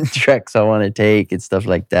and treks I want to take and stuff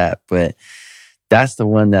like that. But that's the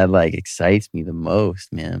one that like excites me the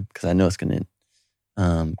most, man, because I know it's going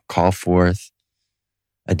to call forth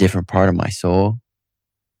a different part of my soul.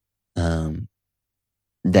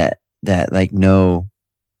 That like no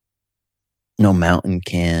mountain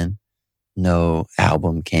can, no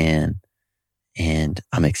album can. And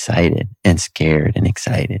I'm excited and scared and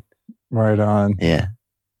excited. Right on. Yeah.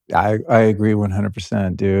 I agree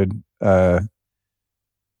 100%, dude. A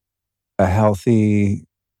healthy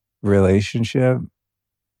relationship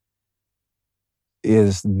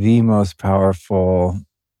is the most powerful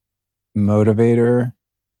motivator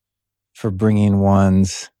for bringing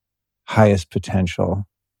one's highest potential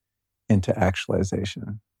into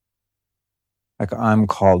actualization. Like I'm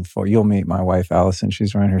called for, you'll meet my wife, Allison.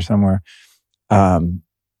 She's around here somewhere.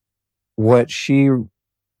 What she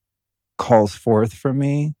calls forth from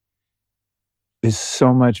me is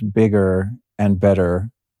so much bigger and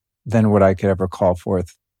better than what I could ever call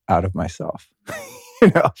forth out of myself.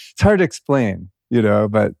 It's hard to explain,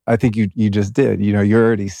 but I think you just did. You're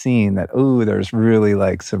already seeing that, there's really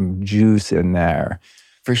like some juice in there.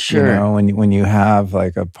 For sure. When you have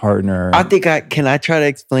like a partner. I think can I try to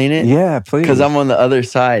explain it? Yeah, please. Because I'm on the other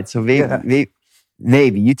side. So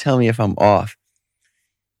maybe you tell me if I'm off.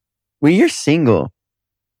 When you're single,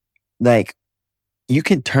 like you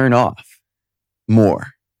can turn off more.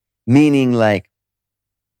 Meaning like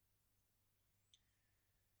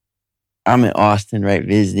I'm in Austin, right,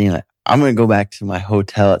 visiting. Like I'm going to go back to my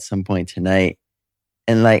hotel at some point tonight.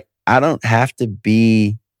 And like I don't have to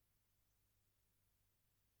be,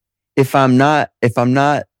 if I'm not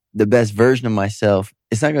the best version of myself,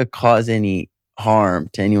 it's not going to cause any harm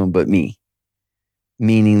to anyone but me.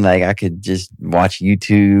 Meaning like I could just watch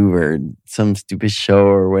YouTube or some stupid show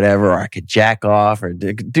or whatever, or I could jack off or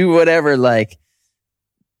do whatever,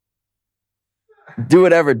 do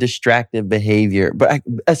whatever distractive behavior. But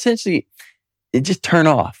essentially, it just turn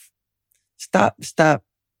off. Stop. It's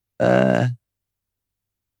a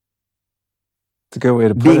good way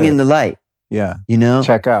to put being it. in the light. Yeah.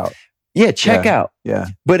 Check out. Yeah, check out. Yeah.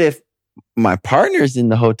 But if my partner's in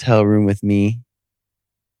the hotel room with me,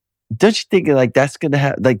 don't you think like that's going to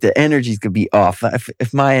have, like the energy's going to be off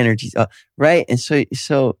if my energy's off, right? And so it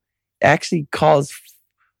actually calls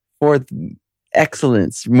forth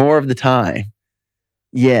excellence more of the time.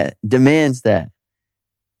 Yeah, demands that.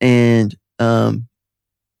 And I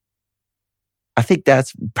think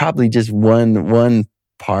that's probably just one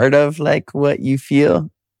part of like what you feel.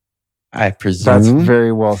 I presume. That's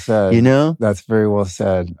very well said. That's very well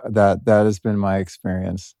said. That has been my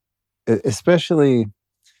experience, especially.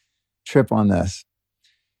 Trip on this.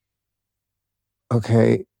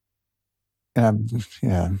 Okay. And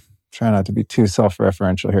I'm trying not to be too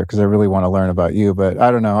self-referential here because I really want to learn about you, but I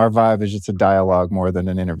don't know. Our vibe is just a dialogue more than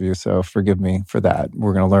an interview. So forgive me for that.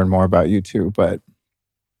 We're going to learn more about you too. But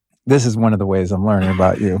this is one of the ways I'm learning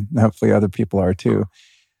about you. Hopefully other people are too.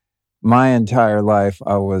 My entire life,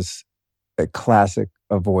 I was a classic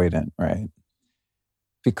avoidant, right?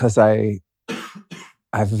 Because I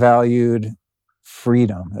valued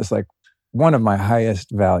freedom as like one of my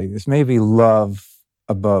highest values, maybe love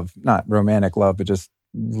above, not romantic love, but just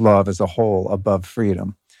love as a whole above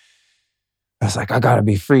freedom. I was like, I gotta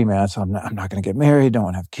be free, man. So I'm not gonna get married, don't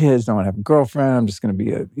wanna have kids, don't wanna have a girlfriend. I'm just gonna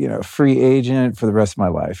be a free agent for the rest of my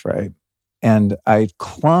life, right? And I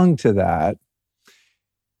clung to that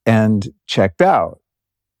and checked out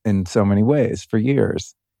in so many ways for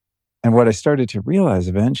years. And what I started to realize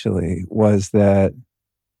eventually was that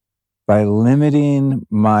by limiting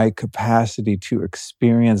my capacity to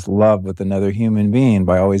experience love with another human being,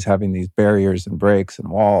 by always having these barriers and breaks and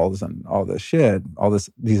walls and all this shit,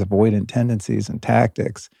 these avoidant tendencies and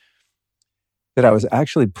tactics, that I was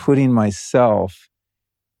actually putting myself,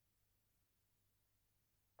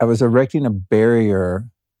 I was erecting a barrier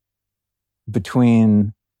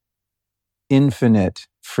between infinite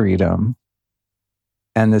freedom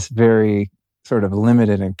and this very sort of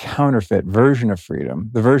limited and counterfeit version of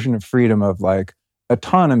freedom, the version of freedom of like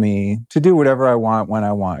autonomy to do whatever I want when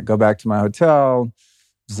I want, go back to my hotel,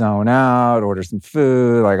 zone out, order some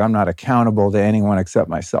food. Like I'm not accountable to anyone except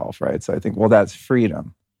myself, right? So I think, well, that's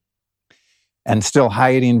freedom. And still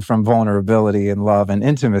hiding from vulnerability and love and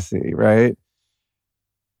intimacy, right?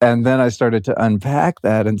 And then I started to unpack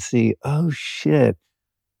that and see, oh shit,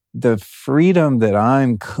 the freedom that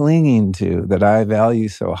I'm clinging to, that I value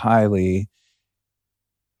so highly,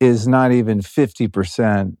 is not even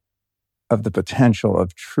 50% of the potential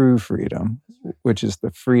of true freedom, which is the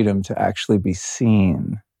freedom to actually be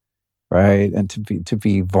seen, right? And to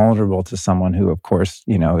be vulnerable to someone who, of course,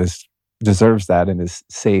 deserves that and is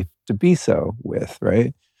safe to be so with,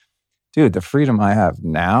 right? Dude, the freedom I have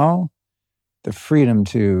now, the freedom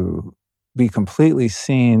to be completely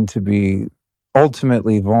seen, to be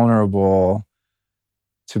ultimately vulnerable,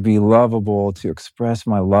 to be lovable, to express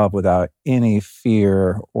my love without any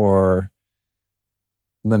fear or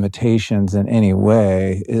limitations in any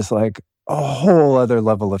way, is like a whole other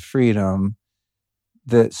level of freedom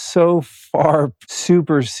that so far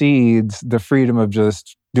supersedes the freedom of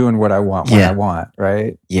just doing what I want when I want,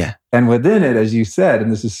 right? Yeah. And within it, as you said, and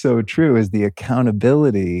this is so true, is the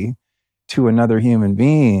accountability to another human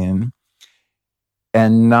being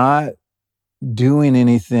and not doing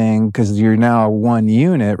anything because you're now one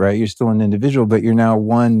unit, right? You're still an individual, but you're now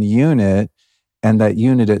one unit. And that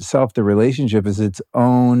unit itself, the relationship, is its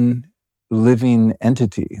own living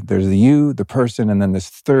entity. There's the you, the person, and then this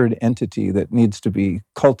third entity that needs to be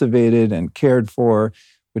cultivated and cared for,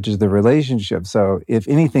 which is the relationship. So if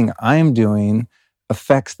anything I'm doing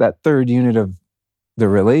affects that third unit of the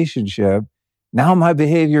relationship, now my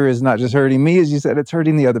behavior is not just hurting me, as you said, it's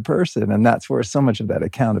hurting the other person. And that's where so much of that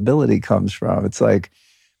accountability comes from. It's like,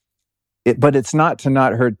 but it's not to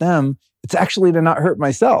not hurt them. It's actually to not hurt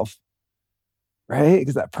myself, right?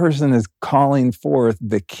 Because that person is calling forth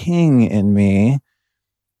the king in me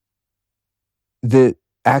that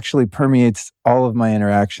actually permeates all of my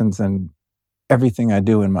interactions and everything I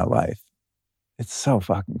do in my life. It's so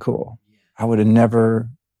fucking cool. I would have never,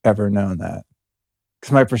 ever known that.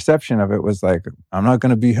 Because my perception of it was like, I'm not going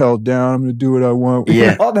to be held down. I'm going to do what I want.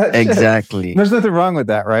 Yeah, all that exactly. Shit. There's nothing wrong with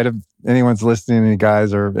that, right? If anyone's listening, you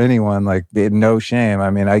guys or anyone, like, no shame. I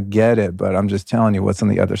mean, I get it, but I'm just telling you what's on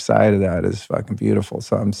the other side of that is fucking beautiful.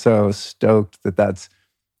 So I'm so stoked that that's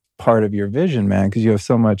part of your vision, man, because you have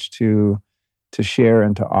so much to share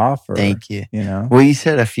and to offer. Thank you. You know? Well, you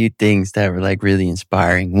said a few things that were like really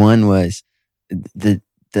inspiring. One was the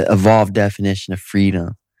evolved definition of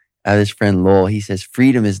freedom. I have this friend Lowell, he says,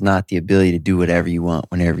 freedom is not the ability to do whatever you want,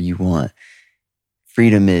 whenever you want.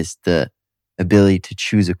 Freedom is the ability to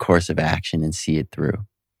choose a course of action and see it through.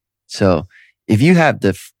 So if you have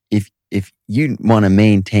if you want to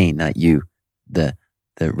maintain, not you, the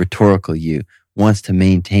rhetorical you, wants to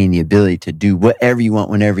maintain the ability to do whatever you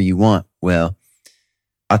want, whenever you want, well,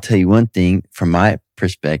 I'll tell you one thing from my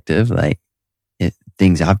perspective, like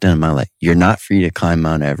things I've done in my life, you're not free to climb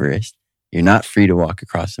Mount Everest. You're not free to walk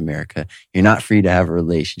across America. You're not free to have a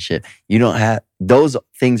relationship. You don't have, those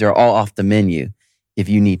things are all off the menu if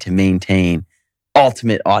you need to maintain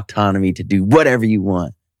ultimate autonomy to do whatever you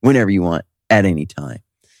want, whenever you want, at any time.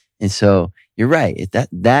 And so you're right.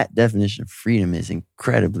 That definition of freedom is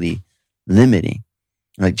incredibly limiting.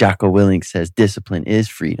 Like Jocko Willink says, discipline is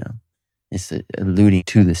freedom. It's alluding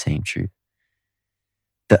to the same truth.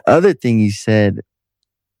 The other thing you said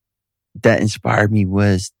that inspired me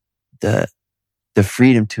was the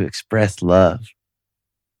freedom to express love.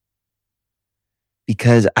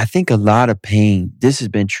 Because I think a lot of pain, this has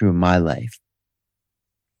been true in my life,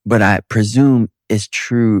 but I presume it's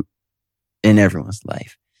true in everyone's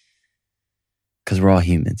life because we're all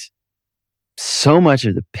humans. So much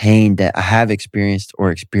of the pain that I have experienced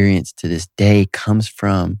or experienced to this day comes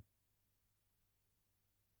from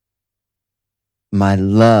my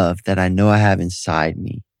love that I know I have inside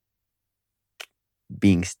me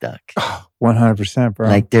being stuck. 100%, bro.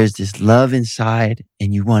 Like there's this love inside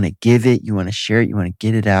and you want to give it, you want to share it, you want to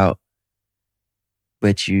get it out,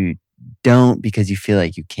 but you don't because you feel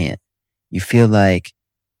like you can't. You feel like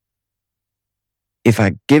if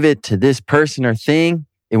I give it to this person or thing,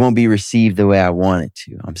 it won't be received the way I want it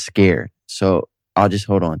to. I'm scared. So I'll just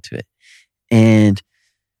hold on to it. And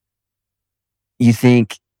you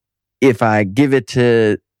think if I give it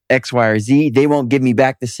to X, Y, or Z, they won't give me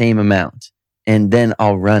back the same amount. And then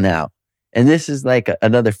I'll run out. And this is like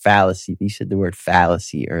another fallacy. You said the word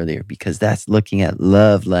fallacy earlier because that's looking at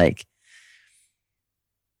love like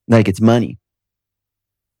it's money.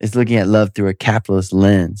 It's looking at love through a capitalist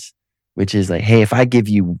lens, which is like, hey, if I give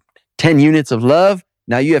you 10 units of love,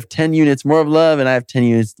 now you have 10 units more of love and I have 10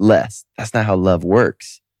 units less. That's not how love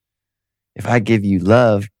works. If I give you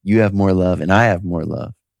love, you have more love and I have more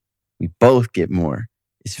love. We both get more.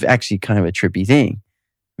 It's actually kind of a trippy thing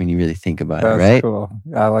when you really think about it, right? That's cool.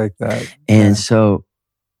 I like that. And so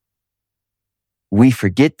we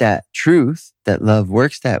forget that truth, that love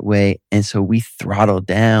works that way. And so we throttle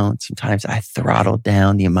down. Sometimes I throttle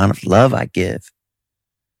down the amount of love I give.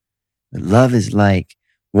 But love is like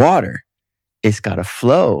water. It's got to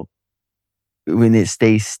flow. When it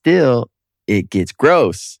stays still, it gets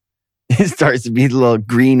gross. It starts to be a little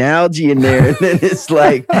green algae in there. And then it's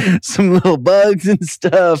like some little bugs and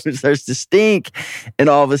stuff. It starts to stink. And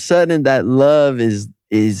all of a sudden that love is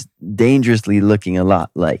dangerously looking a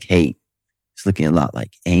lot like hate. It's looking a lot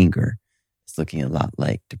like anger. It's looking a lot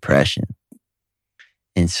like depression.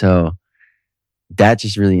 And so that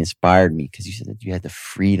just really inspired me because you said that you had the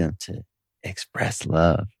freedom to express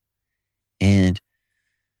love. And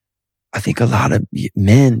I think a lot of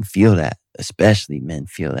men feel that, especially men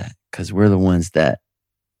feel that because we're the ones that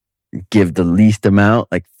give the least amount,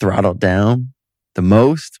 like throttle down the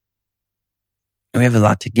most. And we have a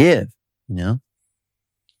lot to give, you know?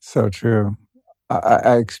 So true.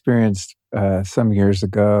 I experienced some years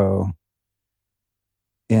ago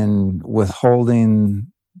in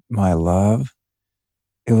withholding my love.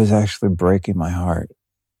 It was actually breaking my heart.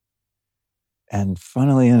 And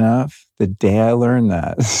funnily enough, the day I learned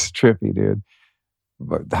that, it's trippy, dude.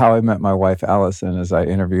 But how I met my wife, Allison, is I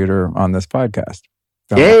interviewed her on this podcast.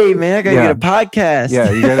 Hey, man, I gotta get a podcast. Yeah,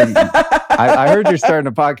 you gotta. I heard you're starting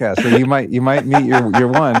a podcast, so you might meet your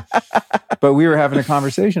one. But we were having a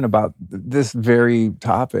conversation about this very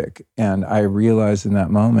topic, and I realized in that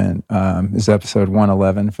moment, is episode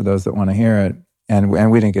 111 for those that want to hear it, and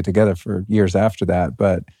we didn't get together for years after that,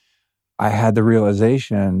 but I had the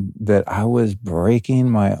realization that I was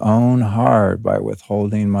breaking my own heart by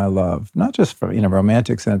withholding my love, not just from in a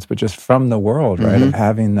romantic sense, but just from the world, right? Mm-hmm. Of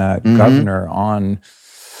having that governor on,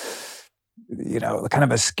 kind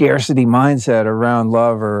of a scarcity mindset around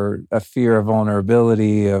love or a fear of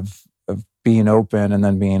vulnerability, of being open and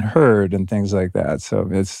then being heard and things like that. So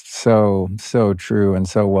it's so true and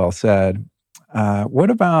so well said.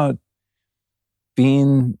 What about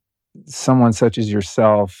being someone such as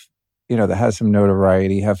yourself, that has some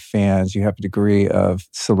notoriety, have fans, you have a degree of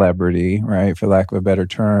celebrity, right? For lack of a better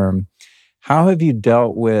term. How have you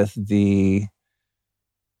dealt with the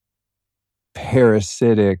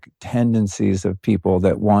parasitic tendencies of people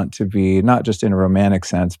that want to be, not just in a romantic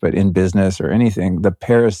sense, but in business or anything, the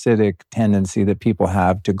parasitic tendency that people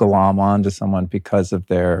have to glom onto someone because of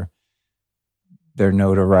their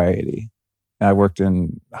notoriety? I worked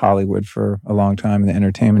in Hollywood for a long time in the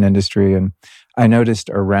entertainment industry, and I noticed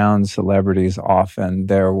around celebrities often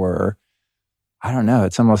there were, I don't know,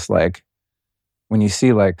 it's almost like when you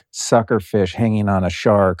see like sucker fish hanging on a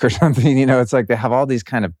shark or something, it's like they have all these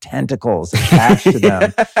kind of tentacles attached to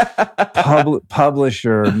them.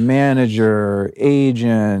 Publisher, manager,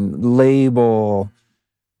 agent, label,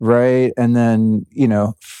 right? And then,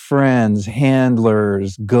 friends,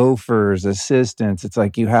 handlers, gophers, assistants. It's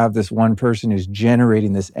like you have this one person who's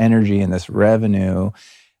generating this energy and this revenue,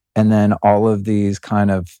 and then all of these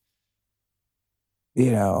kind of,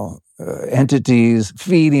 entities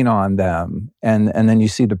feeding on them. And then you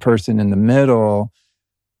see the person in the middle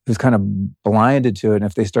who's kind of blinded to it. And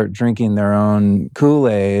if they start drinking their own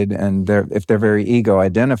Kool-Aid and if they're very ego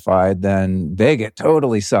identified, then they get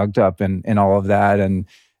totally sucked up in all of that. And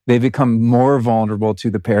they become more vulnerable to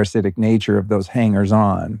the parasitic nature of those hangers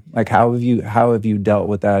on. Like, how have you dealt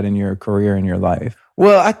with that in your career and your life?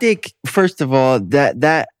 Well, I think first of all,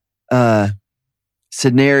 that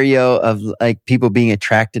scenario of like people being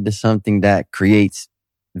attracted to something that creates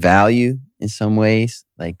value in some ways,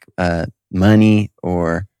 like money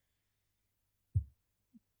or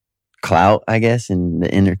clout, I guess, in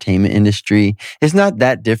the entertainment industry, it's not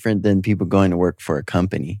that different than people going to work for a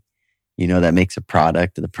company, that makes a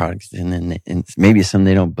product, and the products, and then maybe something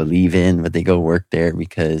they don't believe in, but they go work there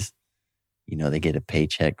because, they get a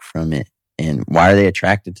paycheck from it. And why are they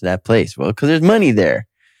attracted to that place? Well, because there's money there,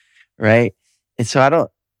 right? And so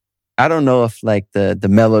I don't know if like the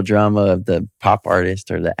melodrama of the pop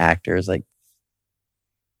artist or the actor is like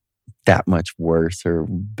that much worse or,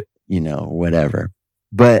 whatever.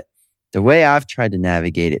 But the way I've tried to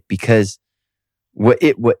navigate it, because what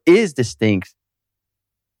is distinct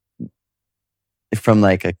from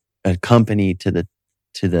like a company to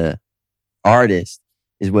the artist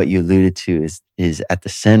is what you alluded to is at the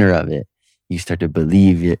center of it. You start to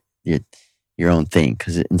believe your own thing,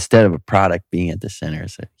 because instead of a product being at the center,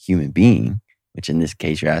 it's a human being, which in this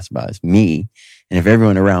case you're asked about is me. And if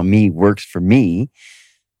everyone around me works for me,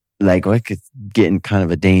 like I could get in kind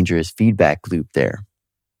of a dangerous feedback loop there.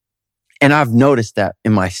 And I've noticed that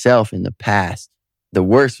in myself in the past. The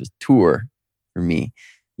worst was tour for me,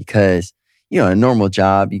 because, a normal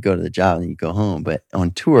job, you go to the job and you go home. But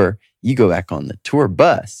on tour, you go back on the tour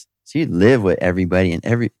bus. So you live with everybody, and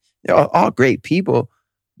they're all great people.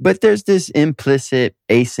 But there's this implicit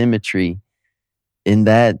asymmetry in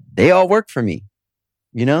that they all work for me.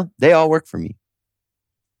 They all work for me.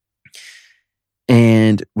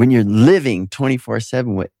 And when you're living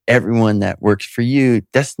 24/7 with everyone that works for you,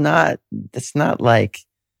 that's not like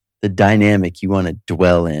the dynamic you want to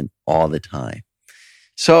dwell in all the time.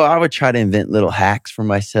 So I would try to invent little hacks for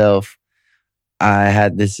myself. I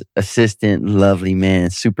had this assistant, lovely man,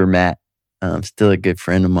 Super Matt, still a good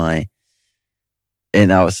friend of mine.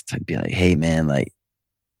 And I was be like, hey man, like,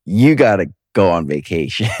 you got to go on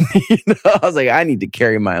vacation. I was like, I need to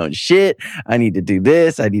carry my own shit. I need to do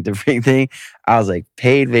this. I need to bring things. I was like,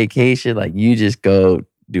 paid vacation. Like, you just go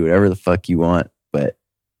do whatever the fuck you want, but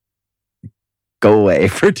go away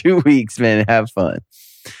for 2 weeks, man, and have fun.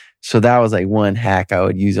 So that was like one hack I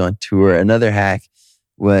would use on tour. Another hack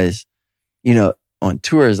was, on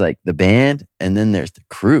tour is like the band, and then there's the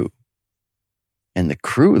crew. And the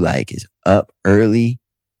crew like is up early,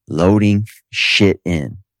 loading shit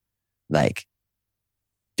in, like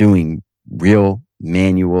doing real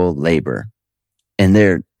manual labor. And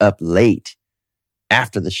they're up late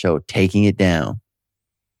after the show, taking it down.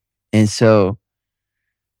 And so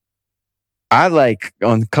I like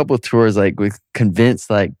on a couple of tours, like would convince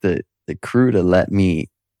like the crew to let me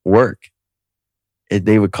work.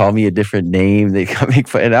 They would call me a different name. They come make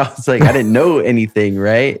fun. And I was like, I didn't know anything,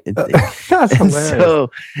 right? That's and hilarious.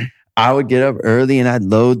 so I would get up early and I'd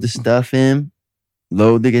load the stuff in,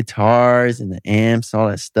 load the guitars and the amps, all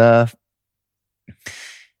that stuff.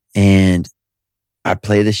 And I'd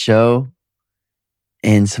play the show.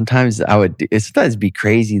 And sometimes sometimes be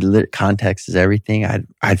crazy. Context is everything. I'd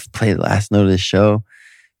play the last note of the show,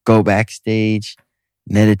 go backstage,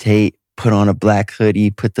 meditate, put on a black hoodie,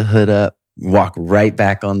 put the hood up, walk right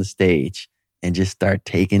back on the stage and just start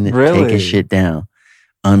taking shit down,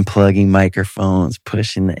 unplugging microphones,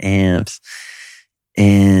 pushing the amps,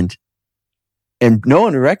 and no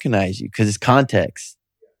one will recognize you because it's context.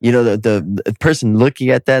 The person looking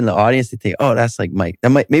at that in the audience, they think, oh, that's like Mike.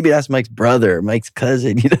 Maybe that's Mike's brother, or Mike's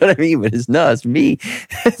cousin. You know what I mean? But it's me.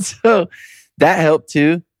 So that helped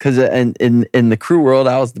too, because in the crew world,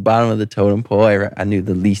 I was the bottom of the totem pole. I knew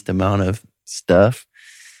the least amount of stuff.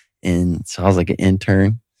 And so I was like an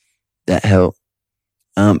intern. That helped.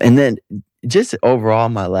 And then just overall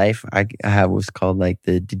in my life, I have what's called like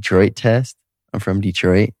the Detroit test. I'm from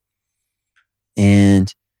Detroit.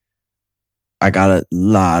 And I got a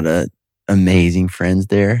lot of amazing friends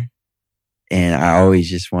there. And I always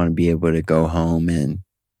just want to be able to go home and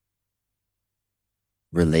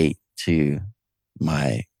relate to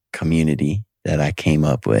my community that I came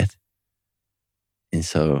up with. And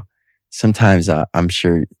so sometimes I'm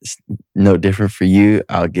sure it's no different for you.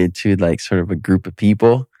 I'll get to like sort of a group of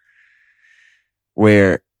people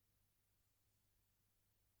where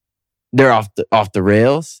they're off the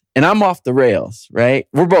rails, and I'm off the rails, right?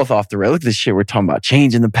 We're both off the rails. Look at this shit we're talking about,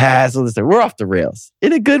 changing the past, all this stuff. We're off the rails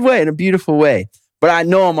in a good way, in a beautiful way. But I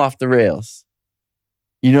know I'm off the rails.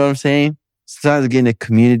 You know what I'm saying? Sometimes I get in a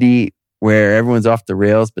community where everyone's off the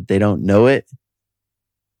rails, but they don't know it.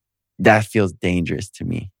 That feels dangerous to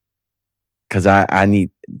me. Because I need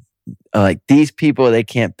like these people, they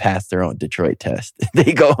can't pass their own Detroit test.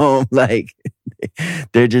 They go home like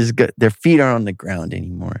they're just good. Their feet aren't on the ground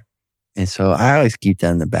anymore. And so I always keep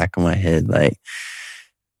that in the back of my head. Like,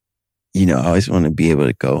 you know, I always want to be able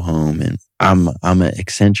to go home, and I'm an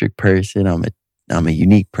eccentric person. I'm a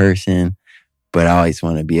unique person, but I always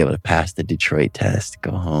want to be able to pass the Detroit test,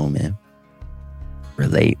 go home and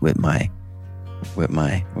relate with my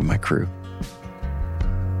crew.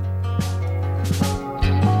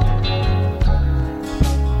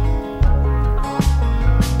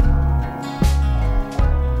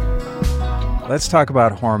 Let's talk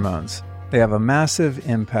about hormones. They have a massive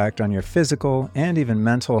impact on your physical and even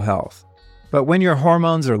mental health. But when your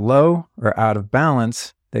hormones are low or out of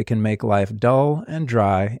balance, they can make life dull and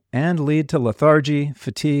dry and lead to lethargy,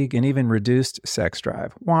 fatigue, and even reduced sex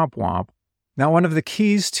drive. Womp womp. Now, one of the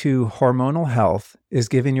keys to hormonal health is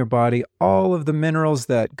giving your body all of the minerals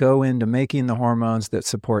that go into making the hormones that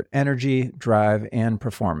support energy, drive, and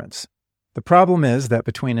performance. The problem is that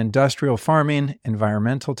between industrial farming,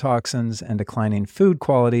 environmental toxins, and declining food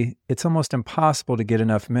quality, it's almost impossible to get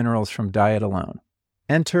enough minerals from diet alone.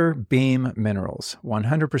 Enter Beam Minerals,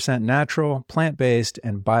 100% natural, plant-based,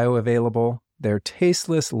 and bioavailable. Their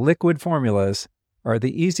tasteless liquid formulas are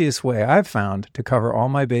the easiest way I've found to cover all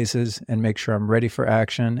my bases and make sure I'm ready for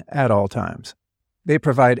action at all times. They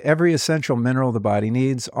provide every essential mineral the body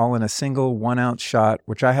needs, all in a single 1-ounce shot,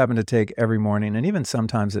 which I happen to take every morning and even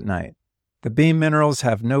sometimes at night. The Beam Minerals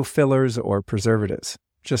have no fillers or preservatives,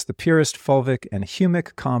 just the purest fulvic and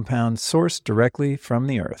humic compounds sourced directly from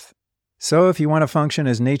the earth. So if you want to function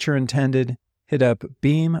as nature intended, hit up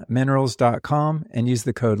beamminerals.com and use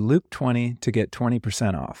the code Luke20 to get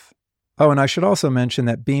 20% off. Oh, and I should also mention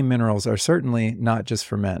that Beam Minerals are certainly not just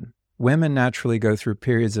for men. Women naturally go through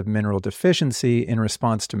periods of mineral deficiency in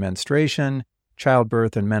response to menstruation,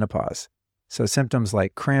 childbirth, and menopause. So symptoms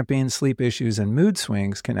like cramping, sleep issues, and mood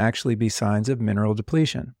swings can actually be signs of mineral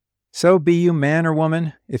depletion. So be you man or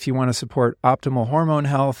woman, if you want to support optimal hormone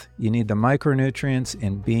health, you need the micronutrients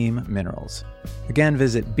in Beam Minerals. Again,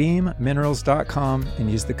 visit beamminerals.com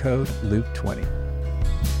and use the code Luke20.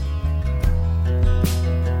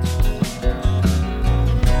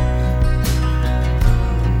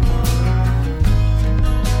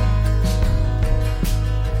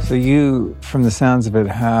 So you, from the sounds of it,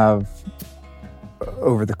 have,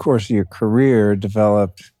 over the course of your career,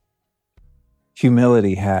 developed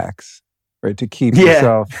humility hacks, right? To keep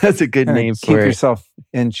yourself, that's a good name for it. Keep yourself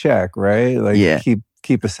in check, right? Like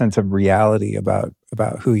keep a sense of reality about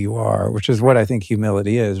who you are, which is what I think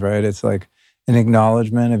humility is, right? It's like an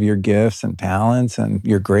acknowledgement of your gifts and talents and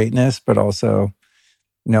your greatness, but also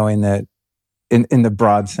knowing that in the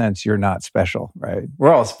broad sense, you're not special, right?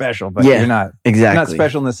 We're all special, but you're not exactly. You're not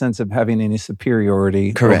special in the sense of having any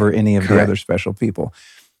superiority over any of the other special people.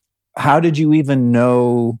 How did you even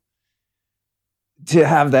know to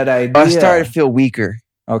have that idea? I started to feel weaker.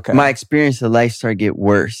 Okay. My experience of life started to get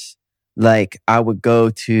worse. Like I would go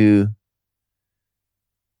to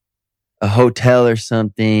a hotel or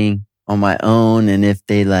something on my own, and if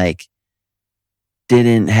they like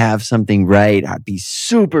didn't have something right, I'd be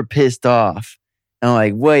super pissed off. I'm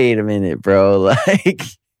like, wait a minute, bro. Like,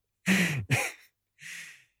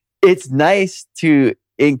 it's nice to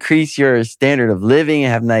increase your standard of living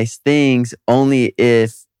and have nice things only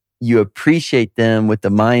if you appreciate them with the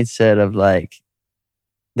mindset of like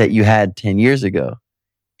that you had 10 years ago.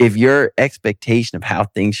 If your expectation of how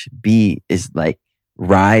things should be is like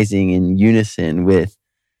rising in unison with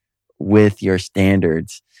your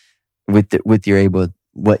with what you're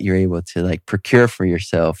able to like procure for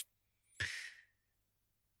yourself,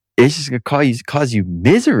 it's just going to cause you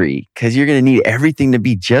misery because you're going to need everything to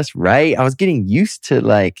be just right. I was getting used to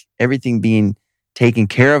like everything being taken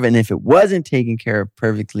care of. And if it wasn't taken care of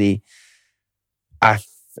perfectly, I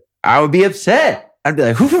would be upset. I'd be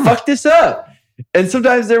like, who fucked this up? And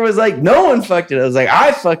sometimes there was like, no one fucked it up. I was like,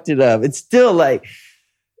 I fucked it up. It's still like,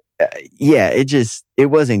 it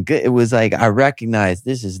wasn't good. It was like, I recognized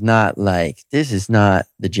this is not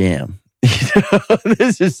the jam.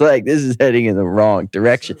 This is heading in the wrong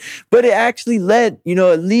direction. But it actually it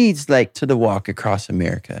leads like to the walk across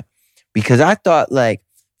America. Because I thought like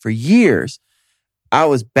for years, I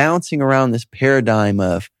was bouncing around this paradigm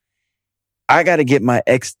of, I got to get my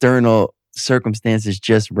external circumstances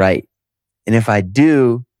just right. And if I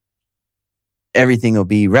do, everything will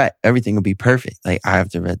be right. Everything will be perfect. Like I have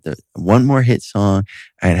to read one more hit song.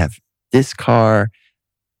 I'd have this car.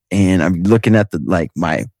 And I'm looking at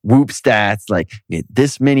my Whoop stats, like get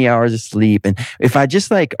this many hours of sleep. And if I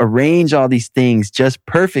just like arrange all these things just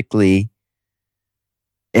perfectly,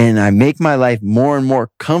 and I make my life more and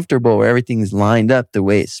more comfortable where everything's lined up the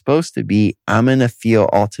way it's supposed to be, I'm going to feel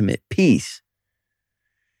ultimate peace.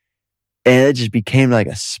 And it just became like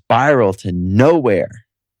a spiral to nowhere.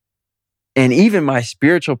 And even my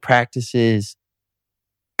spiritual practices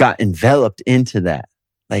got enveloped into that.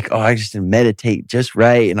 Like, I just meditate just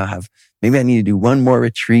right. And maybe I need to do one more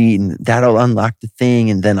retreat and that'll unlock the thing.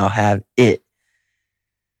 And then I'll have it.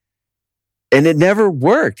 And it never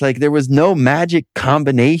worked. Like there was no magic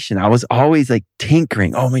combination. I was always like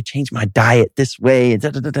tinkering. I'm going to change my diet this way. And,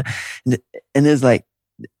 and it's like,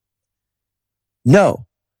 no.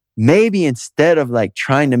 Maybe instead of like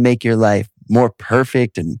trying to make your life more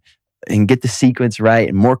perfect and get the sequence right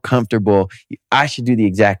and more comfortable, I should do the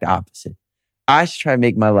exact opposite. I should try to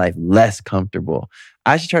make my life less comfortable.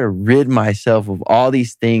 I should try to rid myself of all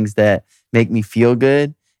these things that make me feel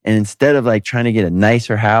good. And instead of like trying to get a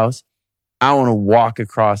nicer house, I want to walk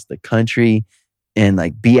across the country and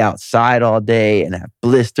like be outside all day and have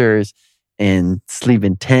blisters and sleep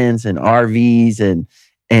in tents and RVs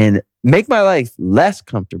and make my life less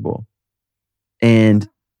comfortable. And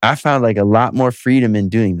I found like a lot more freedom in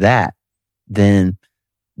doing that than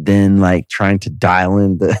like trying to dial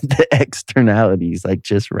in the externalities like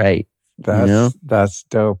just right. That's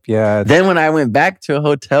dope. Yeah. Then when I went back to a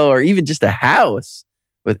hotel or even just a house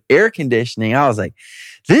with air conditioning, I was like,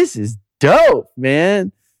 this is dope,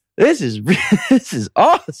 man. This is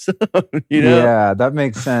awesome. Yeah, that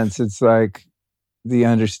makes sense. It's like the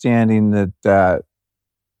understanding that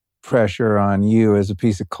pressure on you as a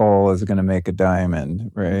piece of coal is going to make a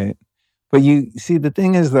diamond, right? But you see, the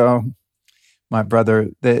thing is though, my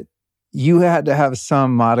brother, that you had to have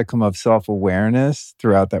some modicum of self-awareness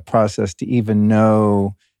throughout that process to even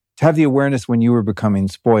know, to have the awareness when you were becoming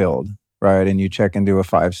spoiled, right? And you check into a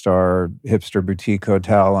 5-star hipster boutique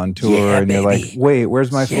hotel on tour and you're like, wait,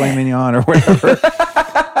 where's my filet mignon or whatever?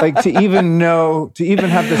 Like to even know, to even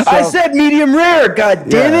have the I said medium rare, God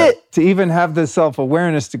damn it. To even have the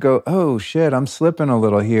self-awareness to go, oh shit, I'm slipping a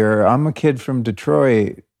little here. I'm a kid from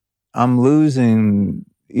Detroit. I'm losing,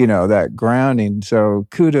 that grounding. So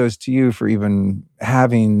kudos to you for even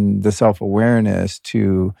having the self-awareness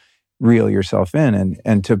to reel yourself in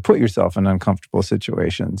and to put yourself in uncomfortable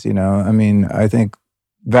situations. I mean, I think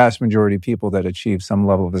vast majority of people that achieve some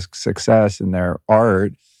level of success in their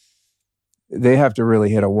art, they have to really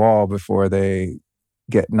hit a wall before they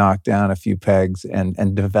get knocked down a few pegs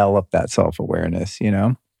and develop that self-awareness,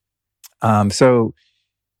 So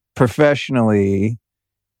professionally,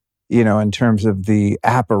 in terms of the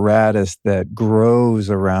apparatus that grows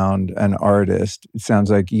around an artist, it sounds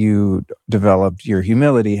like you developed your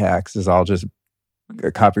humility hacks, as I'll just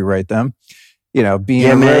copyright them.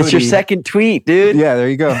 Being man, it's your second tweet, dude. Yeah, there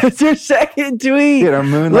you go. It's your second tweet.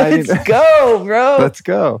 Moonlighting. Let's go, bro. Let's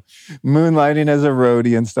go. Moonlighting as a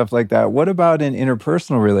roadie and stuff like that. What about in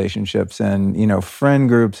interpersonal relationships and, friend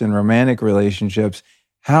groups and romantic relationships?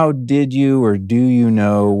 How did you or do you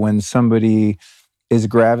know when somebody is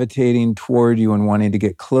gravitating toward you and wanting to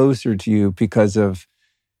get closer to you because of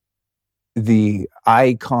the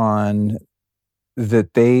icon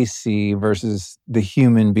that they see versus the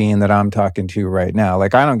human being that I'm talking to right now?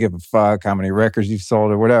 Like, I don't give a fuck how many records you've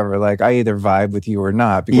sold or whatever. Like, I either vibe with you or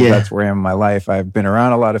not because that's where I am in my life. I've been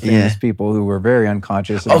around a lot of famous people who were very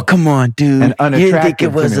unconscious. Oh, come on, dude. And unattractive. You didn't think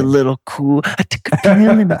it was a little cool? I took a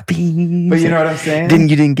pill and a beans. But you know what I'm saying? You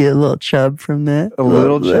didn't get a little chub from that? A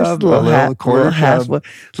little chub? A little quarter chub?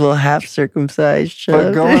 Little half circumcised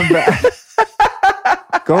chub? But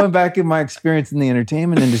going back in my experience in the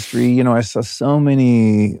entertainment industry, I saw so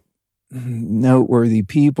many noteworthy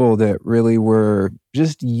people that really were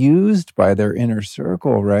just used by their inner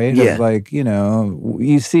circle, right? Yeah. Of like,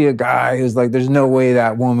 you see a guy who's like, there's no way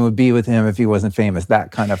that woman would be with him if he wasn't famous.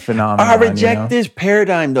 That kind of phenomenon. I reject this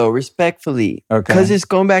paradigm, though, respectfully. Okay. Because it's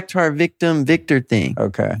going back to our victim-victor thing.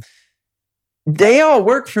 Okay. They all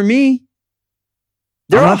work for me.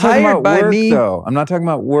 They're all hired by me. Though. I'm not talking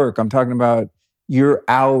about work. I'm talking about you're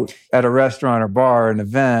out at a restaurant or bar, an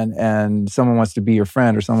event, and someone wants to be your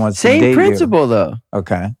friend or someone wants to date you. Same principle, though.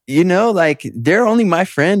 Okay. Like, they're only my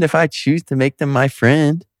friend if I choose to make them my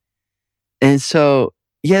friend. And so,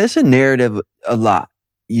 there's a narrative a lot,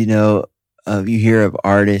 you hear of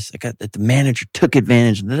artists, like the manager took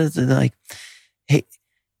advantage. Like, hey,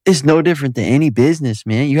 it's no different than any business,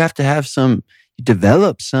 man. You have to have you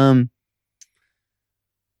develop some,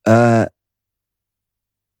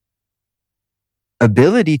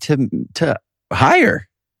 ability to hire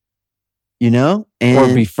And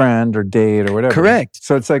or befriend or date or whatever. Correct.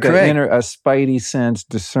 So it's like a spidey sense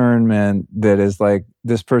discernment that is like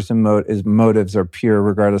this person his motives are pure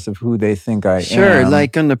regardless of who they think I am. Sure.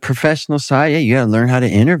 Like on the professional side, you got to learn how to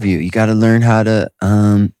interview. You got to learn how to,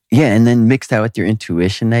 and then mix that with your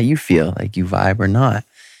intuition that you feel like you vibe or not.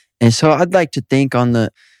 And so I'd like to think on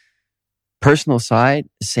the personal side,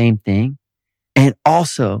 the same thing. And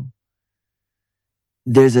also,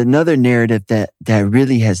 there's another narrative that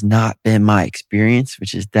really has not been my experience,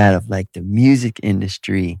 which is that of like the music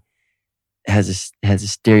industry has a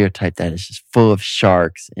stereotype that is just full of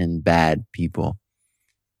sharks and bad people.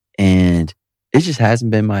 And it just hasn't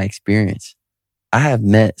been my experience. I have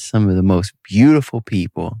met some of the most beautiful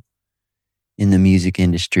people in the music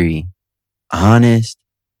industry, honest,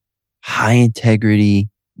 high integrity,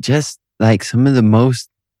 just like some of the most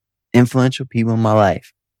influential people in my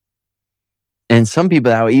life. And some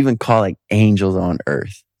people that I would even call like angels on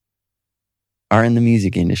earth are in the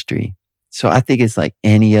music industry. So I think it's like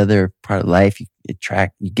any other part of life. You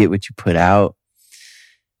get what you put out.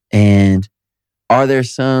 And are there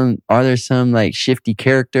some like shifty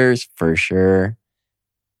characters? For sure.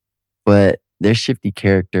 But there's shifty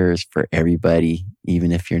characters for everybody,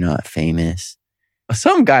 even if you're not famous.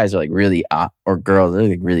 Some guys are like really, or girls, they're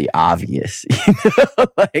like really obvious.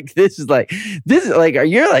 Like this is like,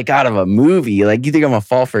 you're like out of a movie. Like you think I'm gonna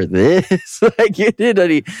fall for this? Like you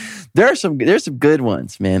did. There's some good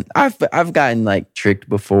ones, man. I've gotten like tricked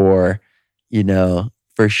before,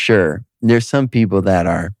 for sure. There's some people that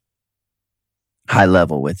are high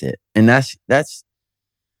level with it, and that's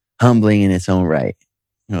humbling in its own right.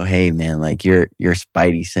 Hey man, like your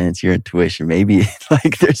spidey sense, your intuition, maybe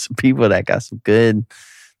like there's some people that got some good,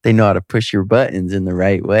 they know how to push your buttons in the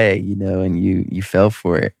right way, and you fell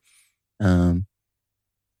for it.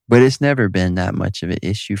 But it's never been that much of an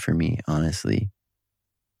issue for me, honestly.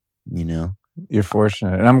 You're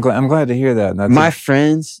fortunate. And I'm glad to hear that. My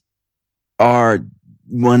friends are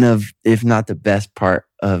one of, if not the best part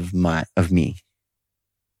of me.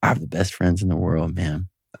 I have the best friends in the world, man.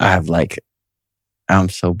 I'm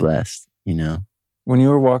so blessed, When you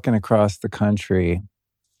were walking across the country,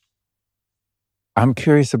 I'm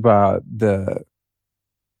curious about the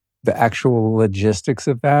actual logistics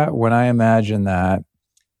of that. When I imagine that,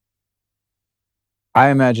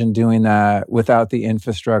 I imagine doing that without the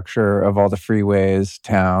infrastructure of all the freeways,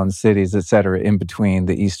 towns, cities, et cetera, in between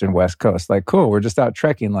the East and West Coast. Like, cool, we're just out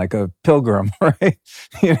trekking like a pilgrim, right?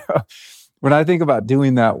 When I think about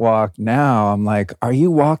doing that walk now, I'm like, are you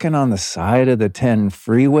walking on the side of the 10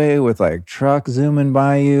 freeway with like trucks zooming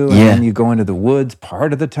by you? And then you go into the woods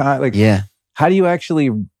part of the time? Like, how do you actually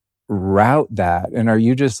route that? And are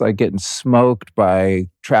you just like getting smoked by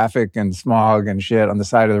traffic and smog and shit on the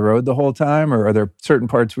side of the road the whole time? Or are there certain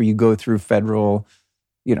parts where you go through federal,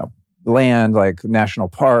 land, like national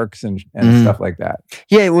parks and stuff like that?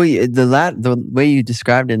 Yeah, well, the way you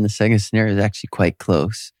described it in the second scenario is actually quite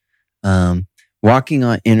close. Walking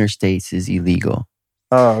on interstates is illegal.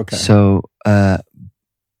 Oh, okay. So,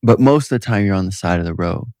 but most of the time you're on the side of the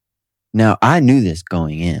road. Now, I knew this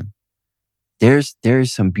going in. There's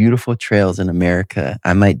some beautiful trails in America.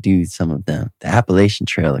 I might do some of them. The Appalachian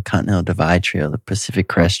Trail, the Continental Divide Trail, the Pacific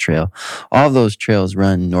Crest Trail. All those trails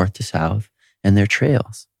run north to south, and they're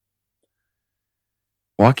trails.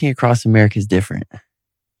 Walking across America is different.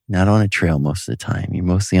 Not on a trail most of the time. You're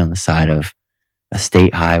mostly on the side of a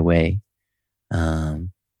state highway.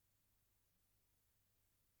 And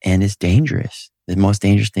it's dangerous. The most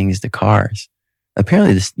dangerous thing is the cars.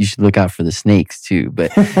 Apparently, you should look out for the snakes too.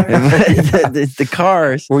 But the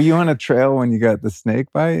cars. Were you on a trail when you got the snake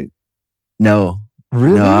bite? No.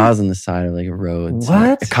 Really? No, I was on the side of like a road.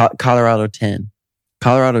 What? Colorado 10.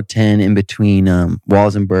 Colorado 10 in between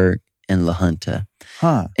Walsenburg and La Junta.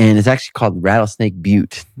 Huh. And it's actually called Rattlesnake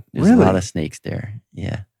Butte. There's Really? a lot of snakes there.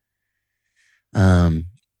 Yeah.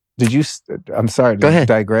 Did you, I'm sorry Go to ahead.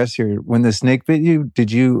 digress here. When the snake bit you,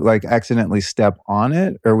 did you like accidentally step on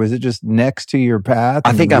it or was it just next to your path?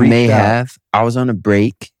 I think I may have. I was on a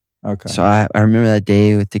break. Okay. So I remember that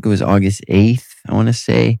day. I think it was August 8th, I want to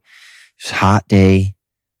say. It was a hot day.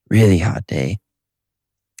 Really hot day.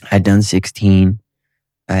 I'd done 16.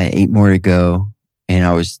 I had 8 more to go. And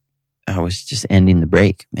I was just ending the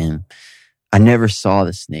break, man. I never saw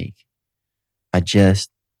the snake. I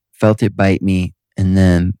just felt it bite me. And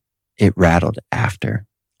then it rattled after.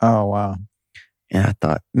 Oh, wow. And I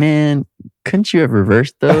thought, man, couldn't you have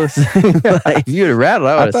reversed those? Like, if you would have rattled,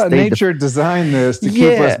 I thought nature designed this to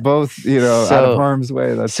keep us both, out of harm's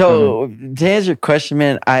way. That's so funny. To answer your question,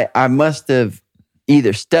 man, I must have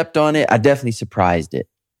either stepped on it. I definitely surprised it,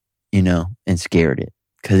 and scared it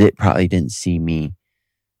because it probably didn't see me.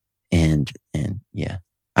 And yeah,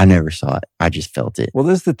 I never saw it. I just felt it. Well,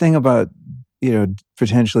 this is the thing about,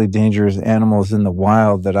 potentially dangerous animals in the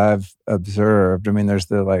wild that I've observed. I mean, there's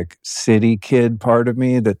the like city kid part of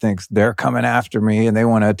me that thinks they're coming after me and they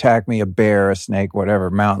want to attack me, a bear, a snake,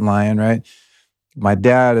 whatever, mountain lion, right? My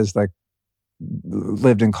dad is like,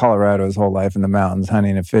 lived in Colorado his whole life in the mountains,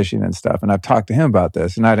 hunting and fishing and stuff. And I've talked to him about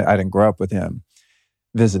this, and I didn't grow up with him,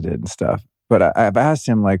 visited and stuff. But I've asked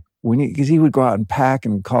him, like, because he would go out and pack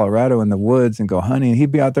in Colorado in the woods and go hunting.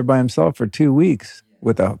 He'd be out there by himself for 2 weeks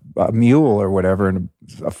with a mule or whatever and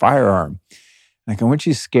a firearm. Like, aren't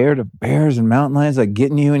you scared of bears and mountain lions, like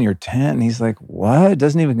getting you in your tent? And he's like, what? It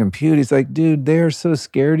doesn't even compute. He's like, dude, they're so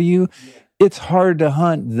scared of you. It's hard to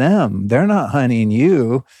hunt them. They're not hunting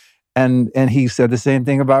you. And he said the same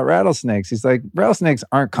thing about rattlesnakes. He's like, rattlesnakes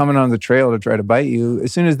aren't coming on the trail to try to bite you.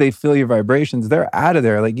 As soon as they feel your vibrations, they're out of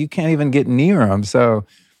there. Like, you can't even get near them. So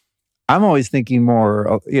I'm always thinking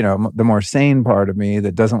more, the more sane part of me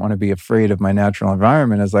that doesn't want to be afraid of my natural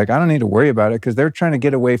environment is like, I don't need to worry about it because they're trying to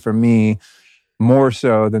get away from me more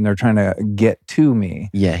so than they're trying to get to me.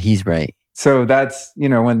 Yeah, he's right. So that's,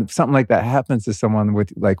 when something like that happens to someone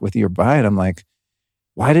with your bite, I'm like,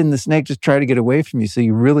 why didn't the snake just try to get away from you? So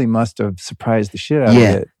you really must have surprised the shit out of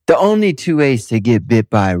it. The only two ways to get bit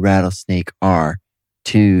by a rattlesnake are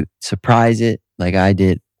to surprise it like I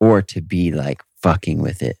did, or to be like fucking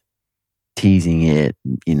with it, teasing it,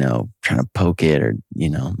 trying to poke it or,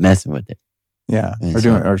 messing with it. Yeah. And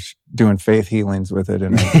Or doing faith healings with it.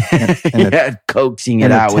 Coaxing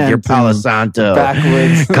it out with your Palo Santo.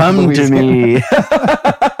 Backwards. Come to me.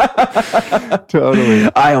 Totally.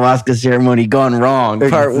 Ayahuasca ceremony gone wrong.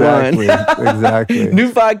 Part one. Exactly.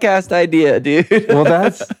 New podcast idea, dude. Well,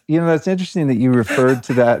 that's interesting that you referred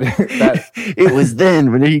to that. It was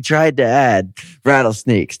then when he tried to add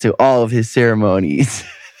rattlesnakes to all of his ceremonies.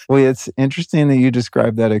 Well, it's interesting that you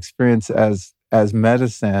described that experience as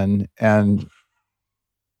medicine, and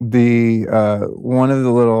the one of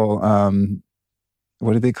the little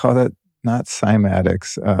what do they call that? Not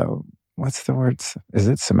cymatics. What's the word? Is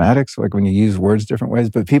it semantics? Like when you use words different ways,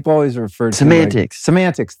 but people always refer to semantics.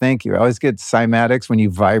 Semantics. Thank you. I always get cymatics when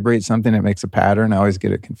you vibrate something, it makes a pattern. I always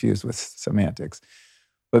get it confused with semantics.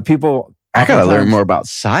 But people, I gotta learn more about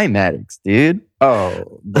cymatics, dude.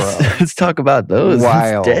 Oh, bro. Let's talk about those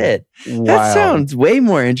Wild. instead. Wild. That sounds way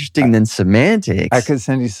more interesting than semantics. I could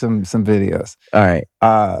send you some videos. All right.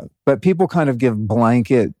 But people kind of give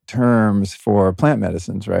blanket terms for plant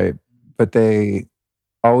medicines, right? But they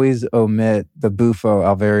always omit the Bufo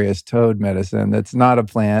alvarius toad medicine that's not a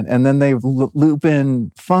plant. And then they loop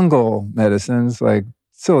in fungal medicines like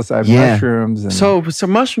psilocybin mushrooms. And, so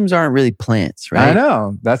mushrooms aren't really plants, right? I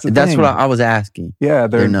know. That's what I was asking. Yeah,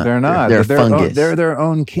 they're not. They're fungus. They're their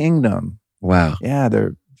own kingdom. Wow. Yeah,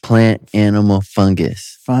 they're plant, animal,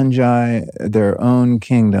 fungus. Fungi, their own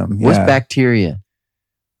kingdom. What's bacteria?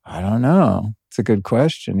 I don't know. It's a good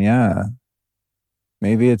question. Yeah.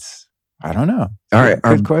 Maybe it's, I don't know. All right.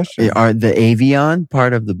 Good question. Are the avian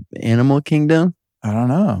part of the animal kingdom? I don't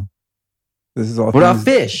know. This is all what about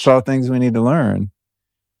fish? It's all things we need to learn.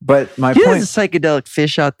 But my point... There's a psychedelic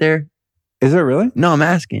fish out there. Is there really? No, I'm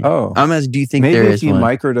asking. Oh. I'm asking, do you think maybe there is one?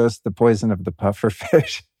 Maybe if you microdose the poison of the puffer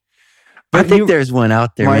fish. I think there's one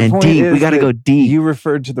out there, man. Deep. We got to go deep. You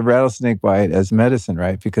referred to the rattlesnake bite as medicine,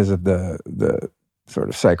 right? Because of the sort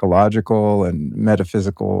of psychological and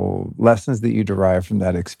metaphysical lessons that you derive from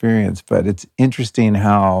that experience. But it's interesting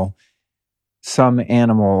how some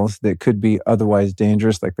animals that could be otherwise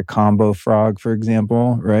dangerous, like the combo frog, for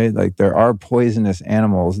example, right? Like there are poisonous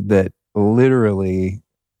animals that literally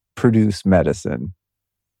produce medicine.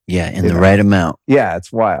 Yeah, in the right amount. Yeah,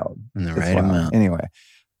 it's wild. In the right amount. Anyway,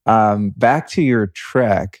 back to your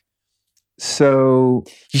trek. So...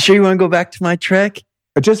 You sure you want to go back to my trek?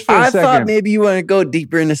 Just for a second. I thought maybe you want to go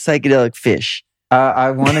deeper into psychedelic fish.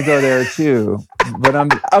 I want to go there too, but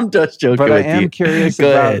I'm just joking. But I with am you. curious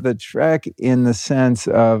about the trek in the sense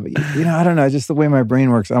of, I don't know, just the way my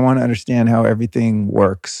brain works. I want to understand how everything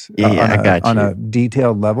works on a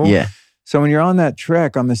detailed level. Yeah. So when you're on that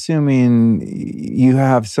trek, I'm assuming you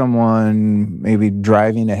have someone maybe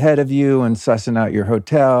driving ahead of you and sussing out your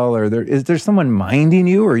hotel, or is there someone minding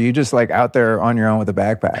you, or are you just like out there on your own with a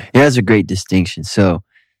backpack? Yeah, that's a great distinction. So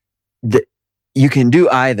you can do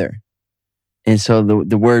either. And so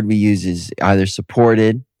the word we use is either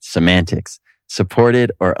supported, semantics,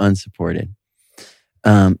 supported or unsupported.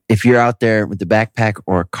 If you're out there with the backpack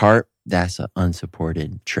or a cart, that's an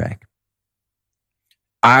unsupported trek.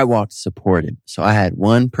 I walked supported. So I had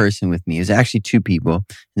one person with me. It was actually two people,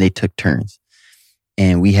 and they took turns.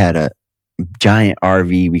 And we had a giant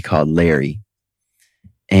RV we called Larry.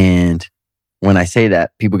 And when I say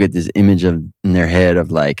that, people get this image in their head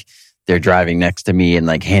of like they're driving next to me and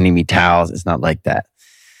like handing me towels. It's not like that.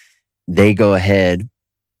 They go ahead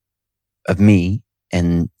of me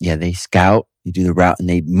and they scout, they do the route,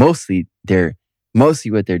 and mostly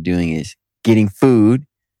what they're doing is getting food,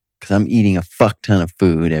 because I'm eating a fuck ton of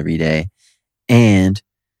food every day, and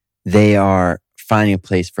they are finding a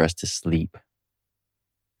place for us to sleep.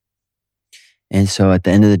 And so at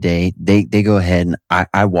the end of the day, they go ahead and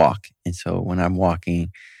I walk. And so when I'm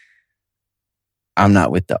walking, I'm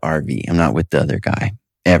not with the RV. I'm not with the other guy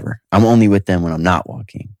ever. I'm only with them when I'm not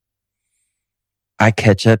walking. I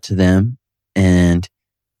catch up to them and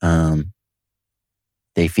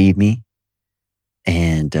they feed me,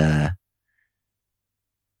 and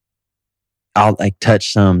I'll like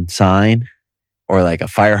touch some sign or like a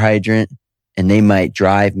fire hydrant, and they might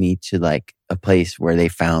drive me to like a place where they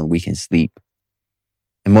found we can sleep.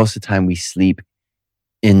 And most of the time we sleep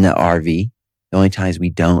in the RV. The only times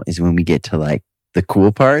we don't is when we get to like the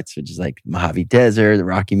cool parts, which is like Mojave Desert, the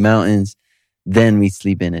Rocky Mountains. Then we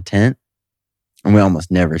sleep in a tent, and we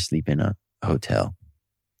almost never sleep in a hotel.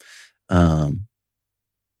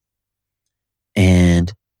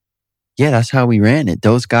 And yeah, that's how we ran it.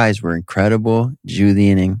 Those guys were incredible.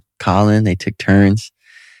 Julian and Colin, they took turns,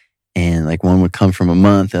 and like one would come from a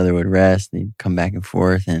month, the other would rest. They'd come back and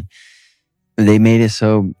forth, and they made it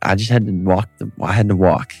so I just had to walk. I had to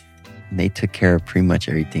walk. And they took care of pretty much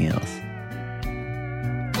everything else.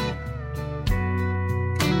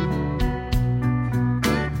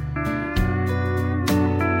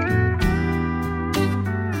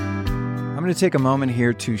 I'm going to take a moment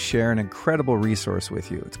here to share an incredible resource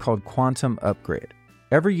with you. It's called Quantum Upgrade.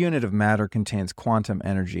 Every unit of matter contains quantum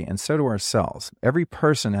energy, and so do our cells. Every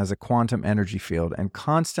person has a quantum energy field and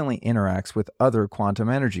constantly interacts with other quantum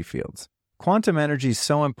energy fields. Quantum energy is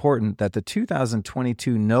so important that the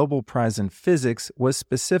 2022 Nobel Prize in Physics was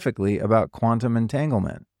specifically about quantum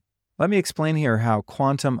entanglement. Let me explain here how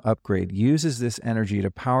Quantum Upgrade uses this energy to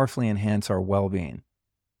powerfully enhance our well-being.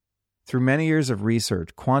 Through many years of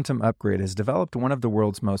research, Quantum Upgrade has developed one of the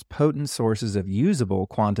world's most potent sources of usable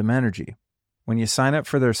quantum energy. When you sign up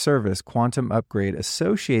for their service, Quantum Upgrade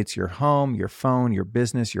associates your home, your phone, your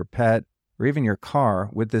business, your pet, or even your car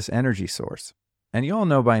with this energy source. And you all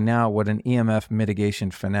know by now what an EMF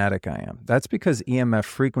mitigation fanatic I am. That's because EMF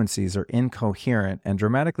frequencies are incoherent and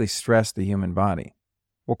dramatically stress the human body.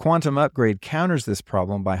 Well, Quantum Upgrade counters this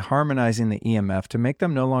problem by harmonizing the EMF to make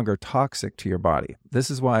them no longer toxic to your body.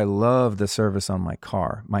 This is why I love the service on my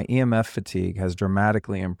car. My EMF fatigue has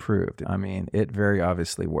dramatically improved. I mean, it very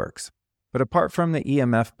obviously works. But apart from the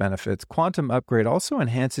EMF benefits, Quantum Upgrade also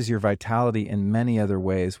enhances your vitality in many other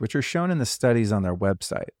ways, which are shown in the studies on their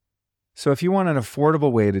website. So if you want an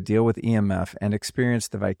affordable way to deal with EMF and experience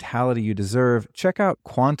the vitality you deserve, check out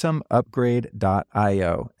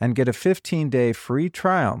quantumupgrade.io and get a 15-day free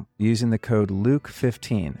trial using the code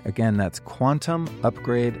LUKE15. Again, that's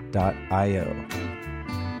quantumupgrade.io.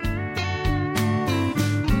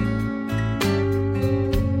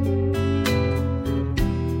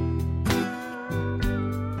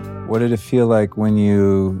 What did it feel like when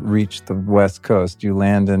you reached the West Coast? You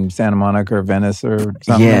land in Santa Monica or Venice or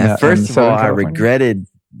something? Yeah, first of all, I regretted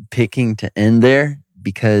picking to end there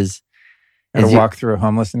because... Had to walk through a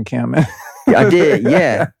homeless encampment? I did,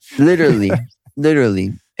 yeah. Literally.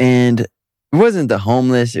 And it wasn't the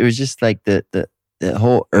homeless. It was just like the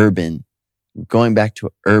whole urban, going back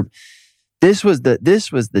to urban. This was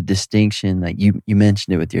the distinction. Like you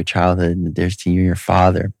mentioned it with your childhood and there's to you and your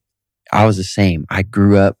father. I was the same. I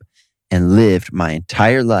grew up and lived my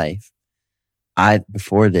entire life,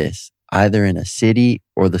 before this, either in a city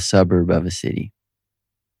or the suburb of a city.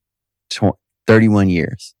 31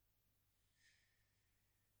 years.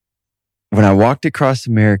 When I walked across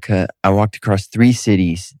America, I walked across 3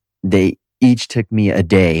 cities. They each took me a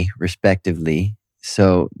day, respectively.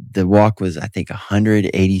 So the walk was, I think,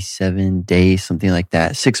 187 days, something like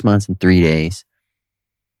that. 6 months and 3 days.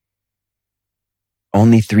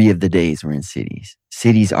 Only 3 of the days were in cities.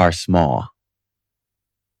 Cities are small,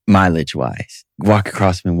 mileage-wise. Walk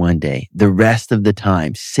across them in 1 day. The rest of the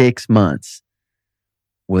time, 6 months,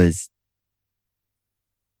 was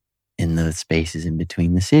in the spaces in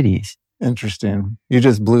between the cities. Interesting. You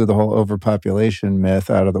just blew the whole overpopulation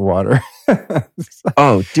myth out of the water.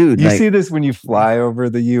 Oh, dude. You see this when you fly over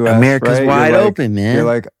the U.S., America's right? wide open, man. You're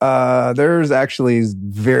like, there's actually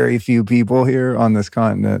very few people here on this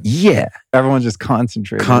continent. Yeah. Everyone's just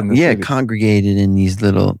concentrated in the cities. Congregated in these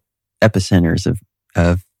little epicenters of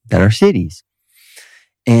that are cities.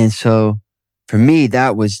 And so for me,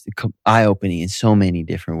 that was eye-opening in so many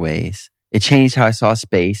different ways. It changed how I saw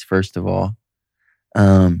space, first of all.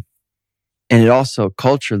 And it also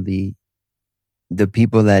culturally, the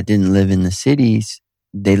people that didn't live in the cities,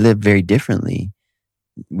 they lived very differently.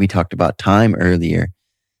 We talked about time earlier.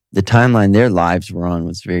 The timeline their lives were on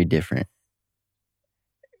was very different.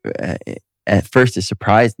 At first, it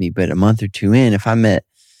surprised me, but a month or two in, if I met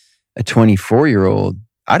a 24-year-old,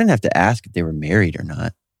 I didn't have to ask if they were married or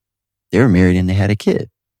not. They were married and they had a kid.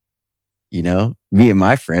 You know, me and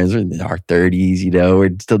my friends are in our 30s, you know,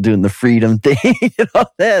 we're still doing the freedom thing and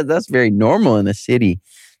all that. That's very normal in a city,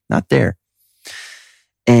 not there.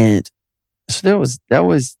 And so that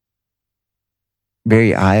was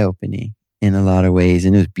very eye-opening in a lot of ways,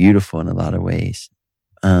 and it was beautiful in a lot of ways.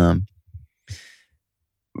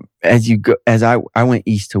 As I went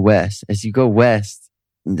east to west, as you go west,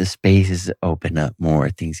 the spaces open up more,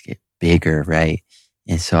 things get bigger, right?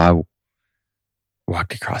 And so I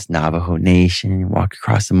walked across Navajo Nation, walked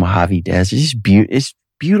across the Mojave Desert. It's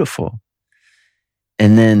beautiful.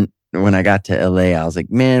 And then when I got to LA, I was like,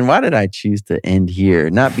 man, why did I choose to end here?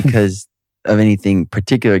 Not because of anything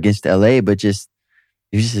particular against LA, but just,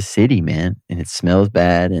 it was just a city, man. And it smells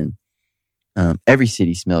bad. And every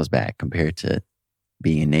city smells bad compared to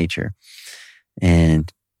being in nature. And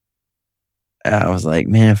I was like,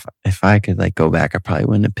 man, if I could like go back, I probably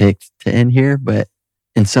wouldn't have picked to end here. But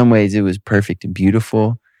in some ways it was perfect and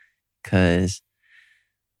beautiful because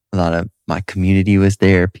a lot of my community was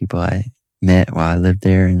there, people I met while I lived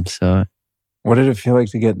there. And so, what did it feel like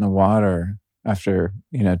to get in the water after,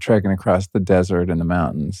 trekking across the desert and the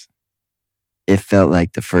mountains? It felt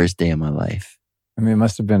like the first day of my life. I mean, it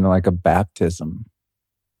must have been like a baptism.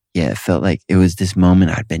 Yeah, it felt like it was this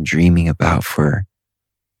moment I'd been dreaming about for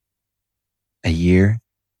a year.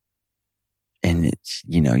 And it's,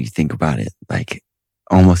 you think about it like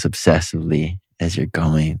almost obsessively as you're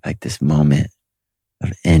going, like this moment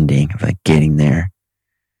of ending, of like getting there.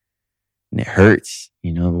 And it hurts,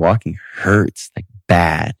 walking hurts like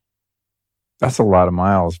bad. That's a lot of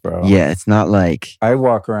miles, bro. Yeah, it's not like... I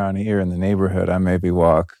walk around here in the neighborhood. I maybe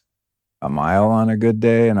walk a mile on a good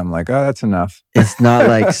day, and I'm like, oh, that's enough. It's not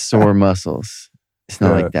like sore muscles. It's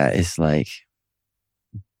not like that. It's like...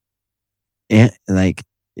 It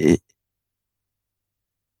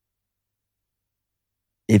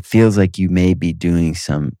feels like you may be doing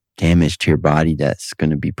some damage to your body that's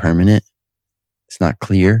going to be permanent. It's not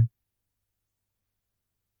clear.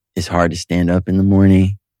 It's hard to stand up in the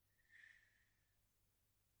morning.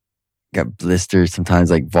 Got blisters,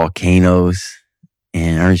 sometimes like volcanoes.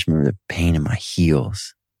 And I just remember the pain in my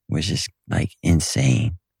heels was just like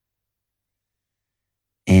insane.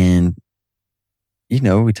 And, we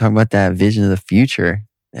talk about that vision of the future,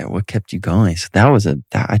 that what kept you going. So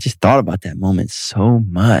I just thought about that moment so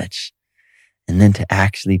much. And then to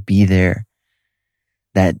actually be there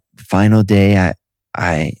that final day,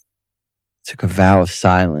 I took a vow of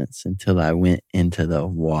silence until I went into the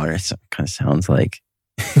water. So it kind of sounds like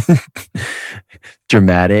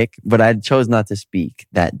dramatic, but I chose not to speak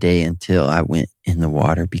that day until I went in the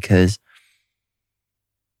water because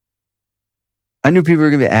I knew people were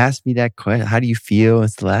going to ask me that question. How do you feel?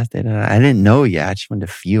 It's the last day. I didn't know yet. I just wanted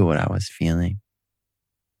to feel what I was feeling.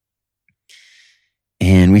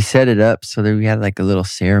 And we set it up so that we had like a little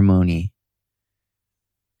ceremony.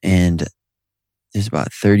 And there's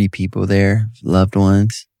about 30 people there, loved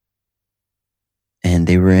ones. And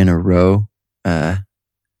they were in a row,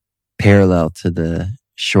 parallel to the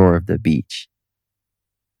shore of the beach.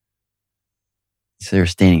 So they were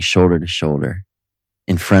standing shoulder to shoulder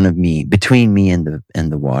in front of me, between me and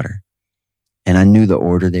the water. And I knew the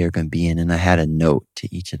order they were going to be in. And I had a note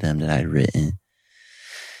to each of them that I'd written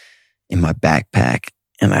in my backpack.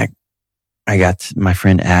 And I got my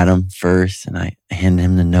friend Adam first, and I handed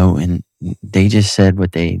him the note, and they just said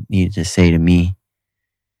what they needed to say to me.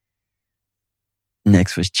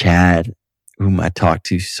 Next was Chad, whom I talked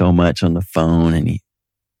to so much on the phone, and he,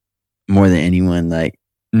 more than anyone, like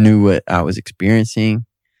knew what I was experiencing.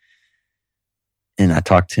 And I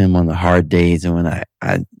talked to him on the hard days, and when I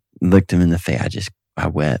looked him in the face, I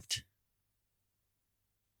wept.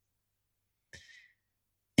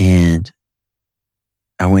 And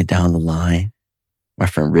I went down the line. My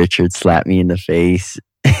friend Richard slapped me in the face.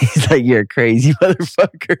 He's like, you're a crazy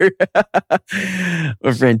motherfucker.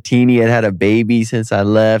 My friend Teeny had a baby since I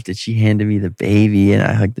left, and she handed me the baby, and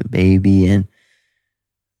I hugged the baby. And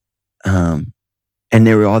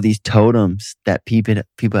there were all these totems that people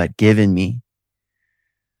had given me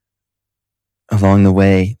along the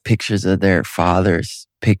way, pictures of their fathers,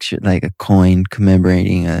 like a coin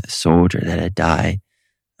commemorating a soldier that had died.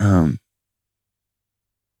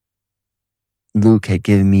 Luke had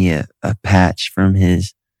given me a patch from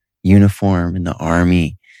his uniform in the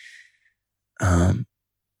army.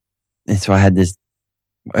 And so I had this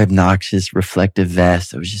obnoxious reflective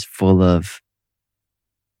vest that was just full of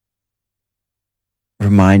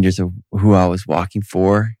reminders of who I was walking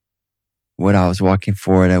for, what I was walking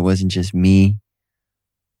for. That wasn't just me.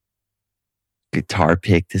 Guitar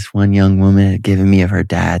pick this one young woman had given me of her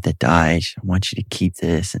dad that died. I want you to keep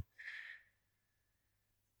this. And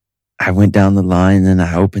I went down the line, and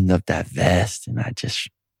I opened up that vest, and I just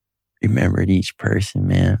remembered each person,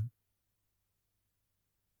 man.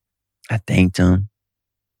 I thanked them.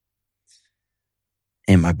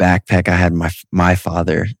 In my backpack, I had my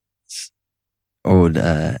father's old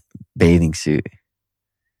bathing suit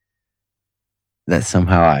that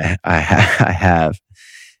somehow I have.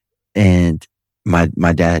 And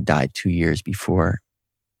my dad died 2 years before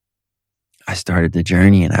I started the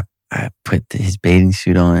journey, and I put his bathing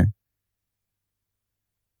suit on.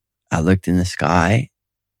 I looked in the sky,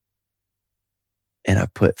 and I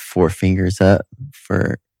put 4 fingers up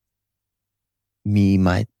for me,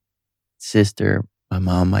 my sister, my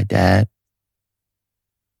mom, my dad.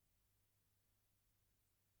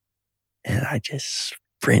 And I just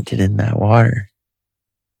sprinted in that water.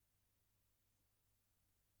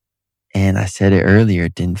 And I said it earlier,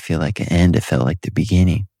 it didn't feel like an end. It felt like the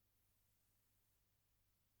beginning.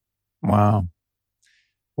 Wow.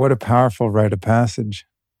 What a powerful rite of passage.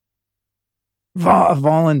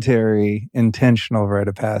 Voluntary, intentional rite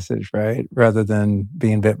of passage, right? Rather than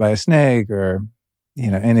being bit by a snake or,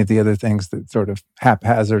 any of the other things that sort of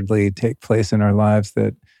haphazardly take place in our lives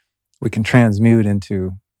that we can transmute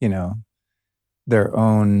into, their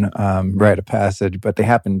own rite of passage, but they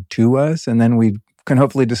happen to us. And then we can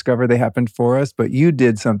hopefully discover they happened for us. But you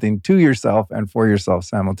did something to yourself and for yourself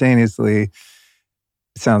simultaneously. It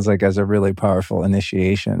sounds like as a really powerful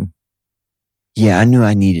initiation. Yeah, I knew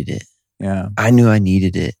I needed it. Yeah. I knew I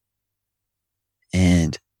needed it.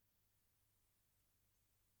 And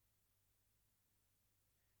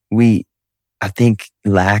we, I think,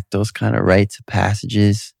 lack those kind of rites of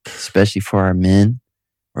passages, especially for our men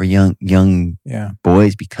or young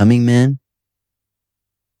boys becoming men.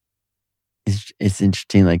 It's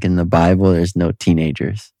interesting, like in the Bible, there's no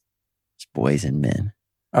teenagers. It's boys and men.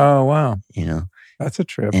 Oh, wow. That's a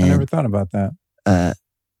trip. I never thought about that.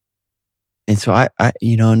 And so I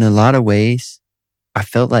in a lot of ways, I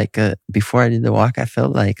felt like, before I did the walk, I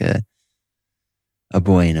felt like a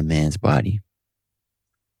boy in a man's body.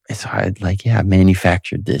 And so I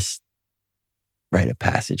manufactured this rite of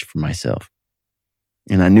passage for myself.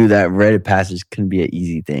 And I knew that rite of passage couldn't be an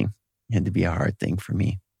easy thing. It had to be a hard thing for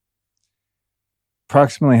me.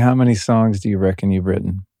 Approximately how many songs do you reckon you've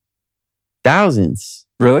written? Thousands.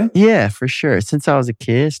 Really? Yeah, for sure. Since I was a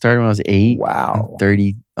kid, started when I was 8. Wow. I'm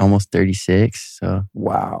 30, almost 36. So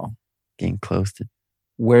wow. Getting close to.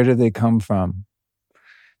 Where do they come from?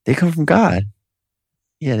 They come from God.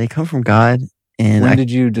 Yeah, they come from God. And when did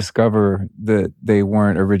you discover that they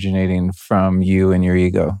weren't originating from you and your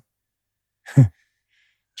ego? Which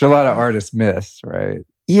a lot of artists miss, right?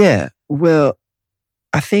 Yeah. Well,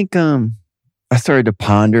 I think I started to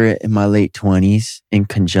ponder it in my late 20s in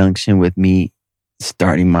conjunction with me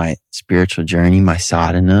starting my spiritual journey, my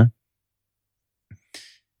sadhana.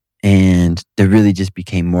 And they really just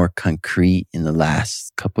became more concrete in the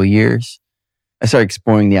last couple of years. I started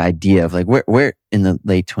exploring the idea of like, where in the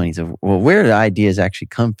late 20s of, well, where do the ideas actually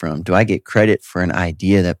come from? Do I get credit for an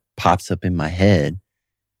idea that pops up in my head?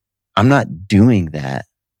 I'm not doing that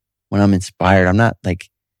when I'm inspired. I'm not like,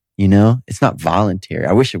 it's not voluntary.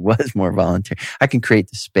 I wish it was more voluntary. I can create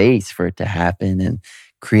the space for it to happen and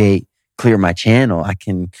clear my channel. I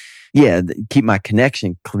can, keep my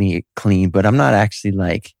connection clean, but I'm not actually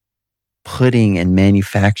like putting and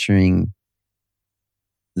manufacturing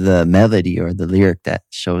the melody or the lyric that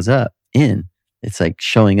shows up in. It's like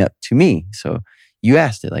showing up to me. So you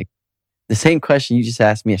asked it, like the same question you just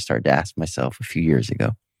asked me, I started to ask myself a few years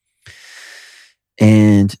ago.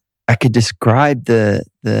 And I could describe the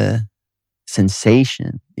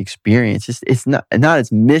sensation, experience. It's not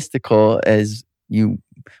as mystical as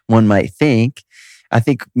one might think. I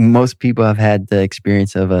think most people have had the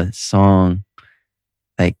experience of a song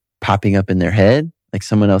like popping up in their head, like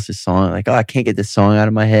someone else's song, like, oh, I can't get this song out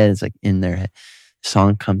of my head. It's like in their head. The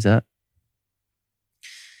song comes up.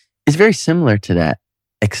 It's very similar to that,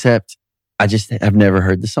 except I've never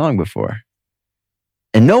heard the song before.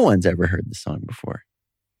 And no one's ever heard the song before.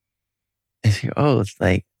 It's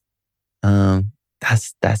like,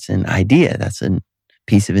 that's an idea. That's a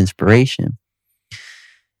piece of inspiration.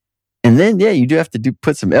 And then, you do have to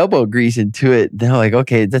put some elbow grease into it. They're like,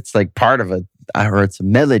 okay, that's like part of or it's a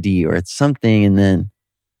melody or it's something. And then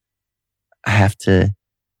I have to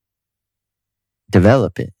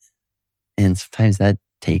develop it. And sometimes that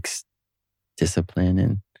takes discipline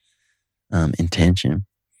and intention,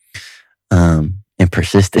 and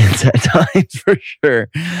persistence at times for sure.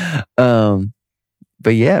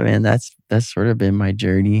 But yeah, man, that's sort of been my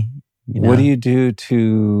journey. What do you do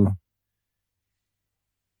to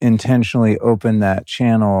intentionally open that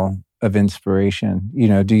channel of inspiration?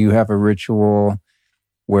 Do you have a ritual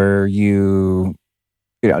where you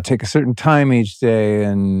take a certain time each day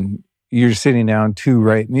and you're sitting down to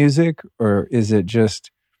write music? Or is it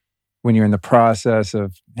just when you're in the process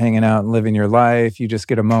of hanging out and living your life, you just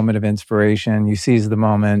get a moment of inspiration, you seize the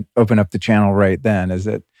moment, open up the channel right then?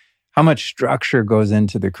 How much structure goes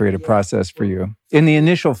into the creative process for you in the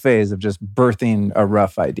initial phase of just birthing a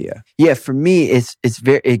rough idea? Yeah, for me,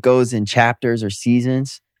 it goes in chapters or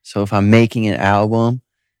seasons. So if I'm making an album,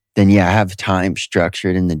 then yeah, I have time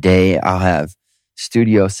structured in the day. I'll have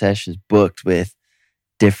studio sessions booked with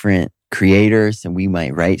different creators and we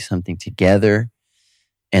might write something together.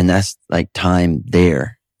 And that's like time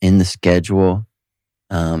there in the schedule.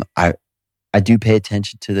 I do pay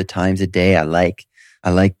attention to the times of day. I like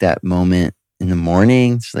that moment in the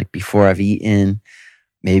mornings, like before I've eaten.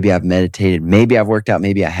 Maybe I've meditated. Maybe I've worked out.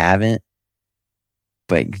 Maybe I haven't.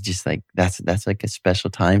 But just like that's like a special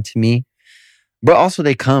time to me. But also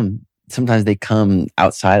sometimes they come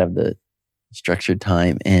outside of the structured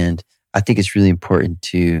time. And I think it's really important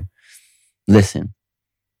to listen.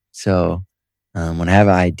 So when I have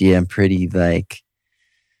an idea, I'm pretty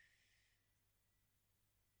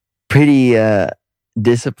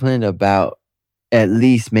disciplined about at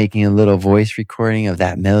least making a little voice recording of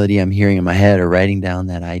that melody I'm hearing in my head or writing down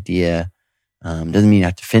that idea. Doesn't mean I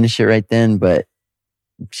have to finish it right then, but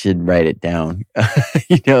should write it down,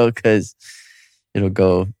 because it'll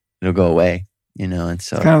go away, and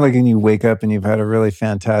so. It's kind of like when you wake up and you've had a really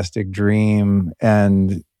fantastic dream,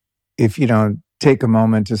 and if you don't take a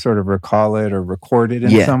moment to sort of recall it or record it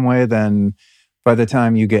in some way, then by the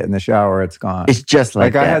time you get in the shower, it's gone. It's just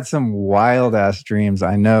like that. I had some wild ass dreams,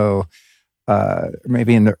 I know,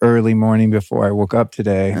 maybe in the early morning before I woke up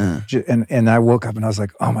today. And I woke up and I was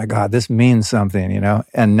like, oh my God, this means something,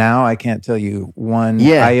 And now I can't tell you one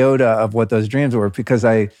iota of what those dreams were because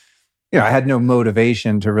I had no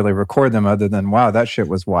motivation to really record them other than, wow, that shit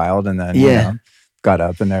was wild. And then, got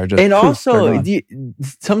up and they're just... And also,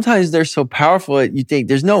 sometimes they're so powerful, you think,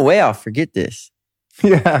 there's no way I'll forget this.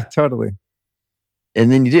 Yeah, totally.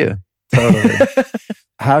 And then you do. Totally.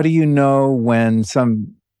 How do you know when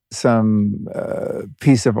some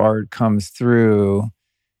piece of art comes through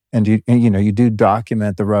and you do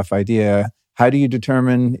document the rough idea? How do you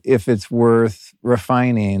determine if it's worth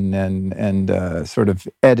refining and sort of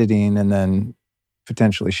editing and then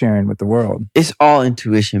potentially sharing with the world? It's all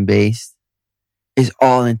intuition based.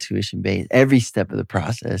 Every step of the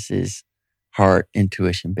process is heart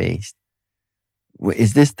intuition based.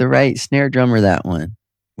 Is this the right snare drum or that one?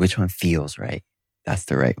 Which one feels right? That's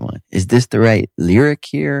the right one. Is this the right lyric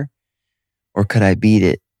here? Or could I beat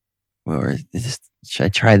it? Or should I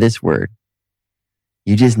try this word?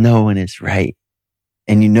 You just know when it's right.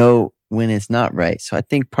 And you know when it's not right. So I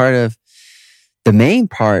think the main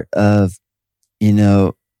part of,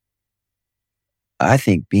 I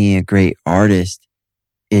think being a great artist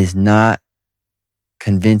is not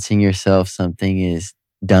convincing yourself something is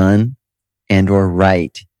done and or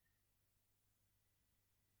right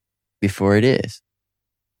before it is.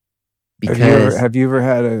 Because have you ever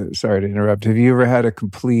had sorry to interrupt, have you ever had a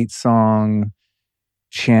complete song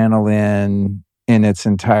channel in its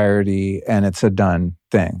entirety and it's a done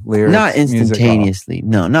thing? Lyrics, not instantaneously. Music,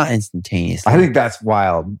 no, not instantaneously. I think that's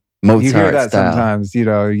wild. Mozart you hear that style. Sometimes,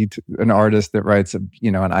 an artist that writes an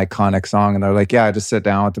iconic song and they're like, yeah, I just sit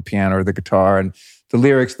down with the piano or the guitar and the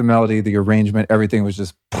lyrics, the melody, the arrangement, everything was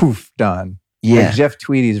just poof, done. Yeah. Like Jeff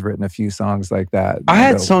Tweedy's written a few songs like that. I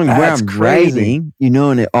had songs where I'm writing,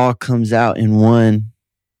 and it all comes out in one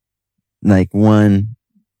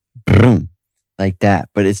boom, like that.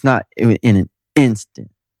 But it's not in an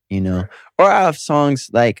instant, Or I have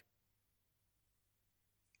songs like,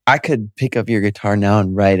 I could pick up your guitar now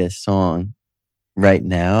and write a song right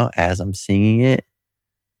now as I'm singing it.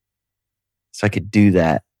 So I could do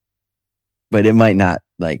that. But it might not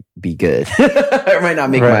be good. It might not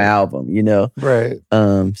make my album, Right.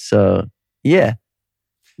 So yeah.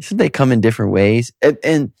 So they come in different ways.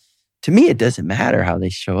 And to me, it doesn't matter how they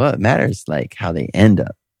show up. It matters how they end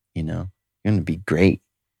up, You're going to be great.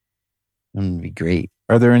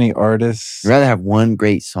 Are there any artists? I'd rather have one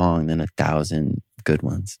great song than 1,000 good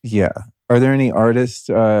ones. Yeah. Are there any artists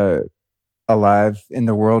alive in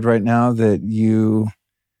the world right now that you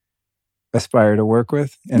aspire to work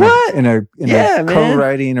with in a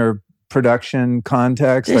co-writing or production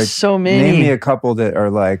context? There's Like, so many. name me a couple that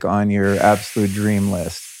are like on your absolute dream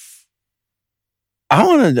list. I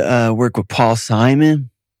want to work with Paul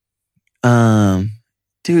Simon.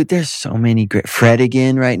 Dude, there's so many great. Fred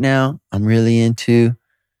again right now. I'm really into. I'm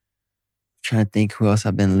trying to think who else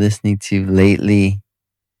I've been listening to lately.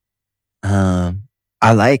 I've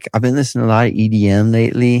been listening to a lot of EDM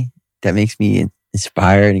lately. That makes me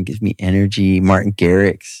inspired and gives me energy. Martin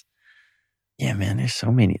Garrix. Yeah, man, there's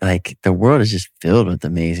so many. Like, the world is just filled with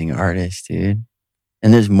amazing artists, dude.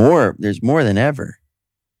 And there's more than ever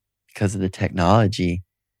because of the technology,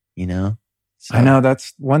 you know? So, I know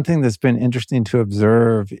that's one thing that's been interesting to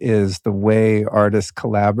observe is the way artists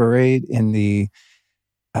collaborate in the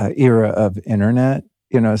era of internet,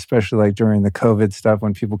 you know, especially like during the COVID stuff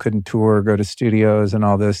when people couldn't tour, go to studios and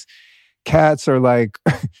all this. Cats are like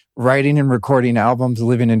writing and recording albums,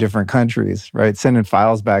 living in different countries, right? Sending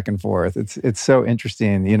files back and forth. It's so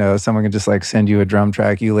interesting. You know, someone can just like send you a drum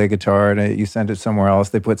track, you lay guitar, and you send it somewhere else.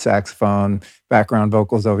 They put saxophone, background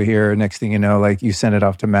vocals over here. Next thing you know, like you send it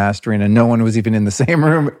off to mastering, and no one was even in the same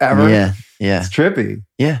room ever. yeah. It's trippy.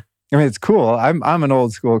 Yeah. I mean, it's cool. I'm an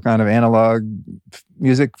old school kind of analog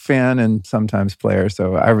music fan and sometimes player,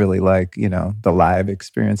 so I really like, you know, the live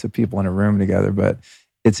experience of people in a room together. But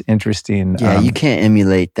it's interesting. Yeah, you can't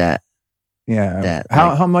emulate that. Yeah.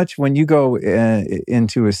 How much, when you go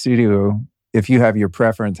into a studio, if you have your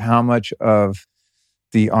preference, how much of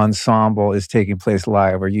the ensemble is taking place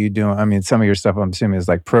live? Are you doing, I mean, some of your stuff I'm assuming is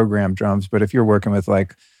like programmed drums, but if you're working with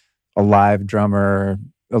like a live drummer,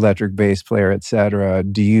 electric bass player, etc.,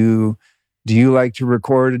 do you like to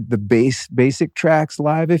record the basic tracks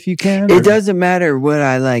live if you can? It doesn't matter what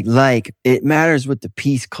I like. It matters what the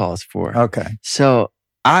piece calls for. Okay. So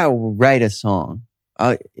I will write a song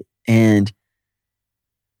and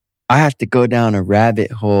I have to go down a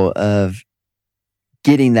rabbit hole of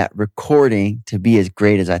getting that recording to be as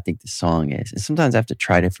great as I think the song is. And sometimes I have to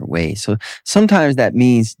try different ways. So sometimes that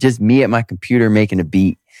means just me at my computer making a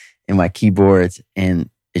beat and my keyboards, and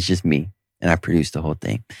it's just me and I produce the whole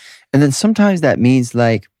thing. And then sometimes that means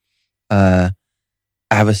like I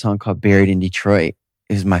have a song called Buried in Detroit.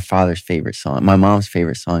 It was my father's favorite song, my mom's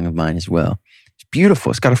favorite song of mine as well. Beautiful.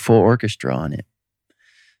 It's got a full orchestra on it.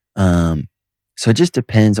 So it just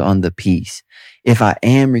depends on the piece. If I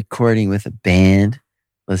am recording with a band,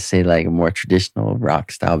 let's say like a more traditional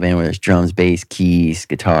rock style band where there's drums, bass, keys,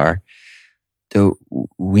 guitar, so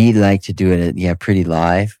we like to do it pretty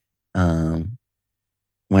live. When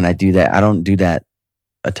I do that, I don't do that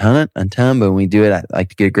a ton, but when we do it, I like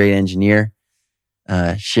to get a great engineer,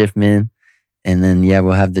 Shiftman, and then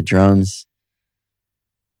we'll have the drums.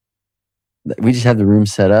 We just have the room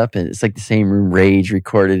set up and it's like the same room Rage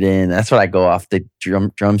recorded in. That's what I go off, the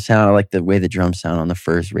drum sound. I like the way the drums sound on the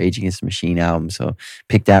first Rage Against the Machine album. So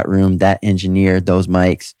pick that room, that engineer, those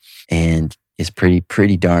mics, and it's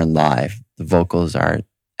pretty darn live. The vocals are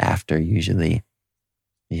after usually.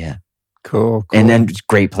 Yeah. Cool. And then just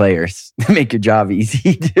great players make your job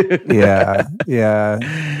easy, dude. Yeah.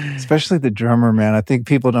 Especially the drummer, man. I think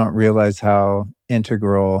people don't realize how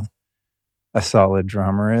integral a solid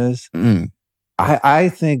drummer is. I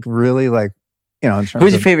think really, like, you know, in terms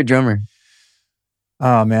who's your favorite drummer?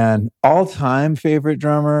 Oh man, all-time favorite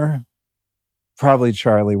drummer, probably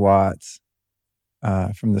Charlie Watts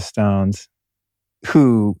from the Stones,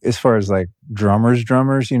 who, as far as like drummers,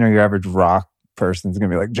 you know, your average rock person's gonna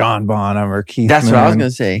be like John Bonham or Keith That's Moon, what I was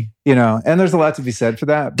gonna say. You know, and there's a lot to be said for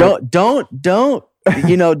that. Don't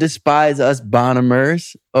you know, despise us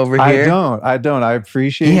Bonhamers over here. I don't. I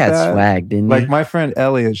appreciate that. He had swag, didn't he? Like my friend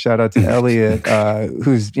Elliot, shout out to Elliot,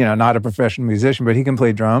 who's, you know, not a professional musician, but he can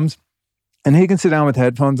play drums. And he can sit down with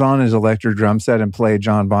headphones on his electric drum set and play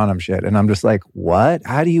John Bonham shit. And I'm just like, what?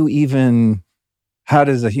 How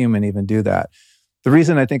does a human even do that? The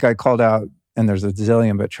reason I think I called out, and there's a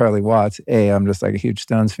zillion, but Charlie Watts, I'm just like a huge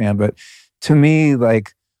Stones fan. But to me,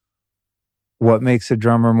 like, what makes a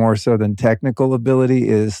drummer more so than technical ability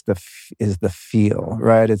is the feel,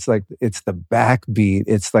 right? It's like, it's the backbeat.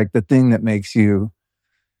 It's like the thing that makes you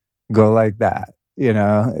go like that. You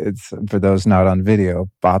know, it's, for those not on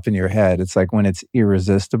video, bop in your head. It's like when it's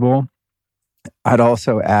irresistible. I'd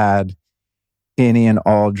also add any and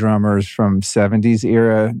all drummers from 70s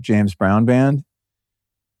era James Brown band.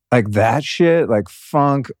 Like that shit, like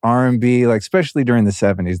funk, R&B, like especially during the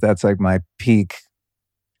 70s, that's like my peak,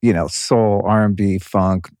 you know, soul, R&B,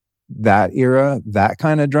 funk, that era, that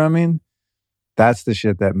kind of drumming, that's the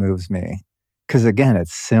shit that moves me. Because again,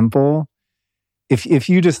 it's simple. If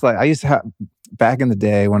you just like, I used to have, back in the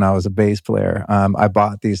day when I was a bass player, I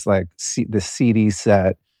bought these like the CD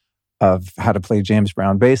set of how to play James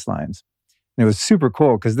Brown bass lines. And it was super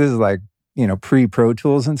cool because this is like, pre-Pro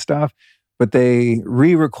Tools and stuff. But they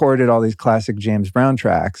re-recorded all these classic James Brown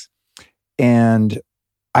tracks and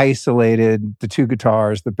isolated the two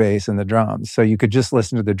guitars, the bass, and the drums. So you could just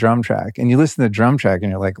listen to the drum track. And you listen to the drum track and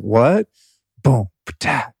you're like, what? Boom,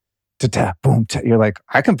 ta ta boom, ta. You're like,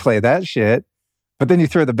 I can play that shit. But then you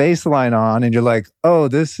throw the bass line on and you're like, oh,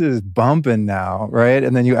 this is bumping now, right?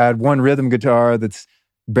 And then you add one rhythm guitar that's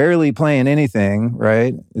barely playing anything,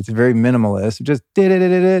 right? It's very minimalist. Just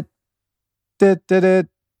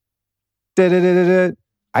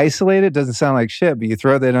isolated, doesn't sound like shit, but you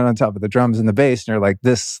throw that on top of the drums and the bass and you're like,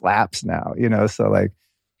 this slaps now, So like,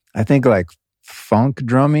 I think like funk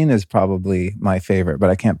drumming is probably my favorite,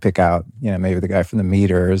 but I can't pick out, maybe the guy from the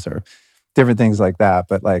Meters or different things like that.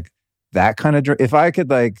 But like that kind of, if I could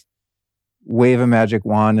like wave a magic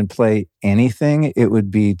wand and play anything, it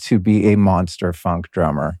would be to be a monster funk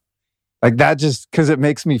drummer. Like that, just because it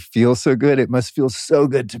makes me feel so good. It must feel so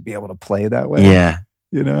good to be able to play that way. Yeah.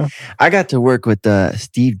 I got to work with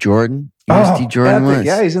Steve Jordan. You know Steve Jordan was?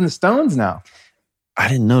 Yeah, he's in the Stones now. I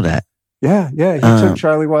didn't know that. Yeah. He took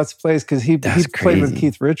Charlie Watts' place because he played with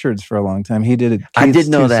Keith Richards for a long time. He did it. I did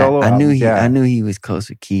know that. I albums. knew he was close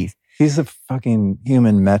with Keith. He's a fucking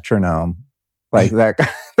human metronome. Like that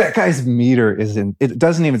guy's meter it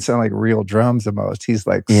doesn't even sound like real drums the most. He's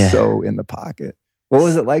like so in the pocket. What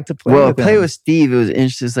was it like to play with him? Play with Steve, it was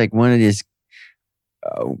interesting. It's like one of his,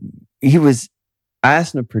 I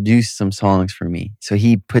asked him to produce some songs for me. So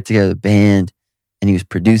he put together a band and he was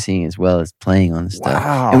producing as well as playing on the stuff.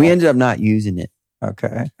 Wow. And we ended up not using it.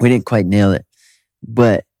 Okay. We didn't quite nail it.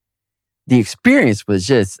 But the experience was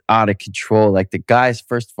just out of control. Like the guys,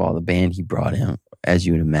 first of all, the band he brought in, as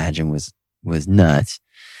you would imagine, was nuts.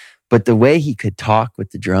 But the way he could talk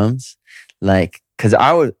with the drums, like, because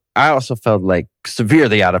I also felt like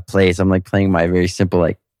severely out of place. I'm like playing my very simple,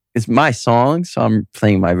 like, it's my song, so I'm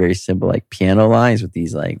playing my very simple, like, piano lines with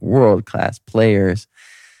these, like, world-class players.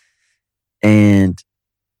 And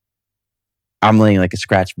I'm laying, like, a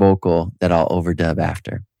scratch vocal that I'll overdub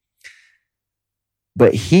after.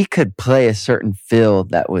 But he could play a certain fill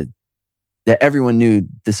that everyone knew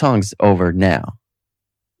the song's over now.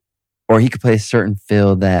 Or he could play a certain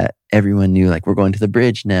fill that everyone knew, like, we're going to the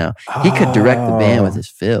bridge now. He could direct the band with his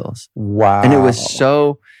fills. Wow. And it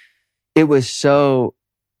was so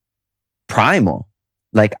primal.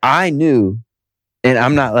 Like I knew, and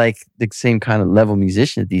I'm not like the same kind of level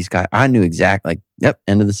musician as these guys. I knew exactly, like, yep,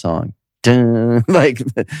 end of the song. Dun, like,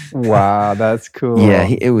 wow, that's cool. Yeah,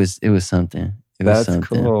 it was something. That's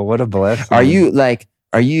cool. What a blessing. Are you,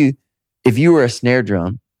 if you were a snare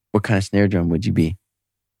drum, what kind of snare drum would you be?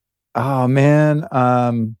 Oh man.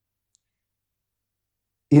 I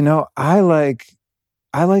like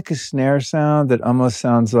a snare sound that almost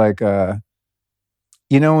sounds like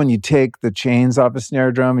when you take the chains off a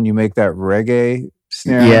snare drum and you make that reggae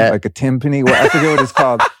snare, like a timpani. Well, I forget what it's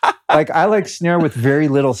called. Like I like snare with very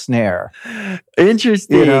little snare.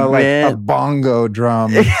 Interesting, like man. A bongo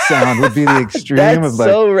drum sound would be the extreme. That's of like,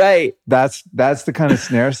 so right. That's the kind of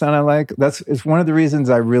snare sound I like. It's one of the reasons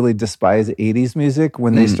I really despise 80s music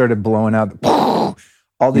when they started blowing out all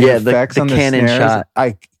the effects on the cannon snares. Shot.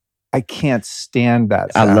 I can't stand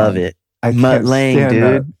that sound. I love it. Mutt Lange,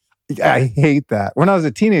 dude. I hate that. When I was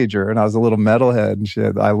a teenager and I was a little metalhead and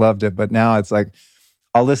shit, I loved it. But now it's like,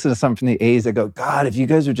 I'll listen to something from the 80s that go, God, if you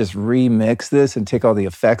guys would just remix this and take all the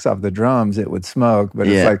effects off the drums, it would smoke. But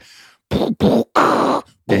it's like,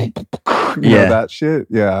 that shit.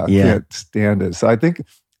 Yeah, I can't stand it. So I think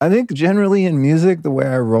generally in music, the way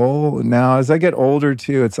I roll now, as I get older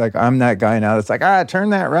too, it's like I'm that guy now that's like, turn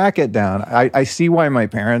that racket down. I see why my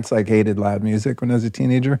parents like hated loud music when I was a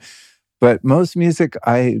teenager. But most music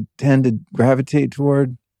I tend to gravitate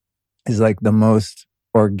toward is like the most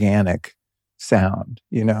organic sound,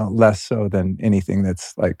 less so than anything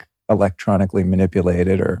that's like electronically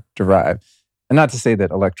manipulated or derived. And not to say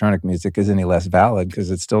that electronic music is any less valid,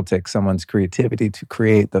 because it still takes someone's creativity to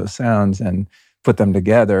create those sounds and put them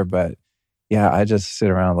together. But yeah, I just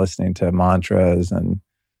sit around listening to mantras and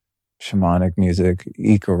shamanic music,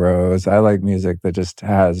 Ikaros. I like music that just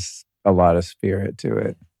has a lot of spirit to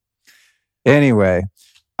it. Anyway,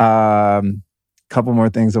 couple more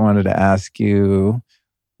things I wanted to ask you,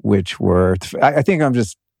 which were, I think I'm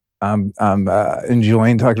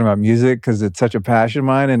enjoying talking about music because it's such a passion of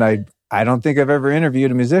mine, and I don't think I've ever interviewed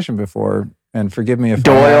a musician before. And forgive me if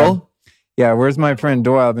Doyle. Yeah, where's my friend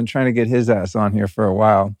Doyle? I've been trying to get his ass on here for a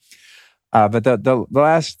while. But the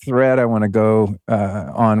last thread I want to go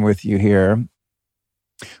on with you here.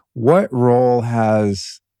 What role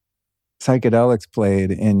has psychedelics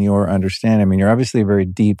played in your understanding? I mean, you're obviously a very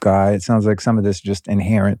deep guy. It sounds like some of this is just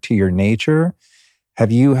inherent to your nature.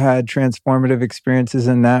 Have you had transformative experiences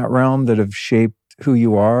in that realm that have shaped who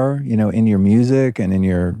you are, in your music and in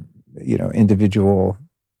your, individual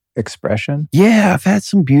expression? Yeah, I've had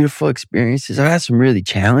some beautiful experiences. I've had some really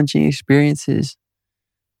challenging experiences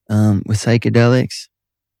with psychedelics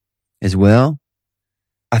as well.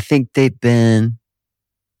 I think they've been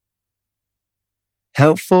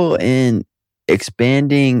helpful in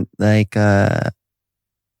expanding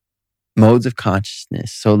modes of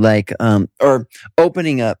consciousness. So or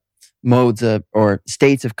opening up modes of or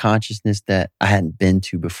states of consciousness that I hadn't been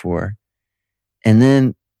to before. And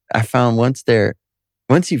then I found once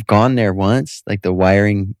you've gone there once, like the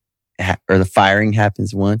wiring or the firing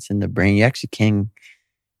happens once in the brain, you actually can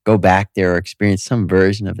go back there or experience some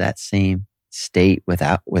version of that same state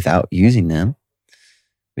without using them,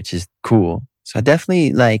 which is cool. So I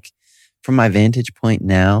definitely from my vantage point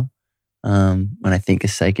now, when I think of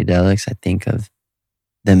psychedelics, I think of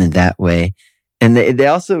them in that way. And they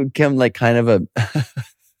also become kind of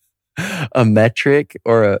a metric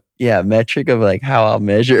or a metric of how I'll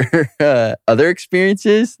measure other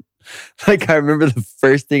experiences. I remember the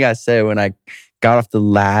first thing I said when I got off the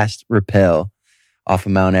last rappel off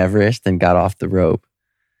of Mount Everest and got off the rope.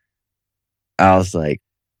 I was like,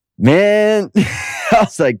 man,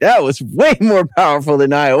 that was way more powerful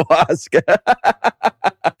than ayahuasca.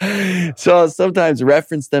 So I'll sometimes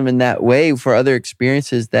reference them in that way for other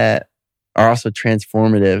experiences that are also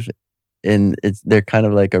transformative. And they're kind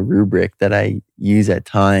of like a rubric that I use at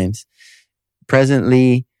times.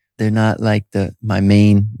 Presently, they're not my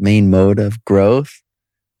main mode of growth.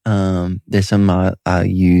 There's some I'll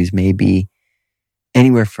use maybe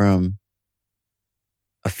anywhere from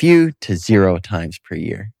a few to 0 times per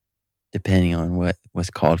year, depending on what was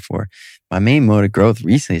called for. My main mode of growth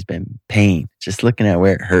recently has been pain, just looking at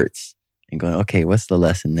where it hurts and going, okay, what's the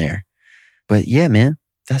lesson there? But yeah, man,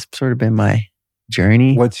 that's sort of been my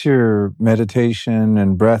journey. What's your meditation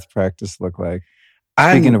and breath practice look like?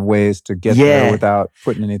 Speaking of ways to get there without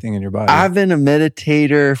putting anything in your body. I've been a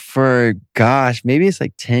meditator for, maybe it's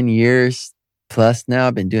 10 years plus now.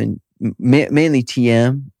 I've been doing mainly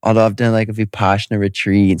TM, although I've done a Vipassana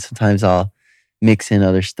retreat, and sometimes I'll mix in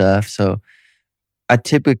other stuff. So I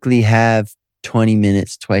typically have 20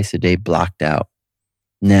 minutes twice a day blocked out.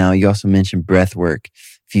 Now, you also mentioned breath work.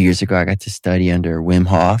 A few years ago, I got to study under Wim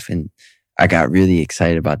Hof, and I got really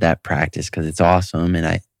excited about that practice because it's awesome. And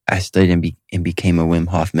I studied and became a Wim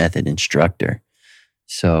Hof method instructor.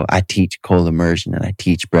 So I teach cold immersion and I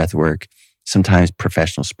teach breath work. Sometimes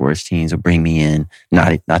professional sports teams will bring me in,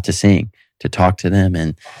 not to sing, to talk to them,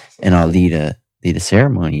 and I'll lead a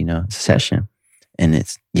ceremony, session. And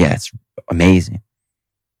it's amazing.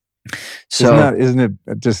 So isn't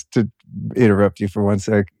it, just to interrupt you for one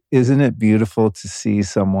sec, isn't it beautiful to see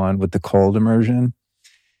someone with the cold immersion,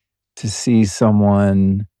 to see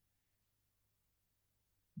someone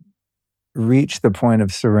reach the point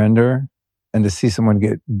of surrender and to see someone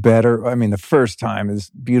get better? I mean, the first time is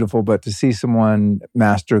beautiful, but to see someone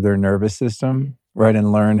master their nervous system, right,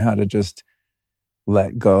 and learn how to just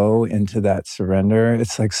let go into that surrender.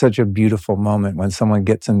 It's such a beautiful moment when someone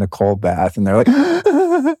gets in the cold bath and they're like,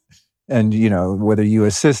 and, whether you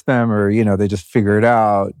assist them or, they just figure it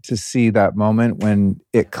out, to see that moment when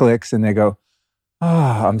it clicks and they go,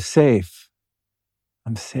 I'm safe.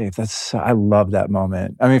 I'm safe. I love that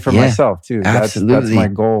moment. I mean, for myself too. Absolutely. That's my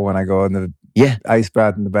goal when I go in the ice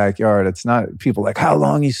bath in the backyard. It's not people how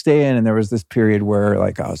long you stay in? And there was this period where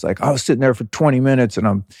I was sitting there for 20 minutes and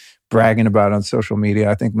I'm bragging about it on social media.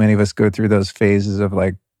 I think many of us go through those phases of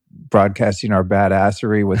broadcasting our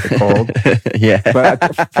badassery with the cold. Yeah.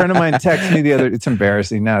 But a friend of mine texted me it's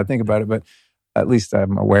embarrassing now to think about it, but at least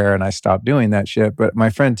I'm aware and I stopped doing that shit. But my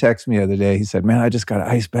friend texted me the other day. He said, man, I just got an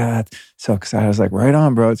ice bath. So excited. I was like, right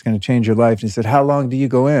on, bro. It's going to change your life. And he said, how long do you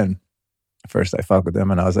go in? First, I fucked with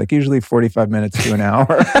him and I was like, usually 45 minutes to an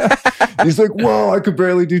hour. He's like, whoa, I could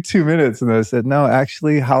barely do 2 minutes. And I said, no,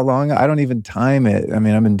 actually, how long? I don't even time it. I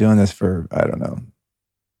mean, I've been doing this for,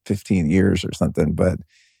 15 years or something. But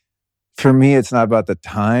for me, it's not about the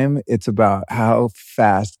time. It's about how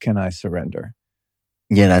fast can I surrender?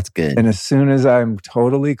 Yeah, that's good. And as soon as I'm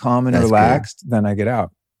totally calm and relaxed, then I get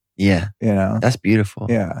out. Yeah. That's beautiful.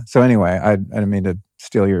 Yeah. So anyway, I didn't mean to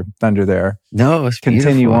steal your thunder there. No, it's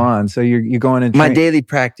Continue beautiful. on. So you're going into my daily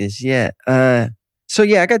practice. Yeah. So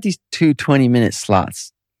I got these 2 20-minute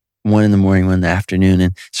slots, one in the morning, one in the afternoon.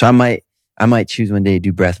 And so I might choose one day to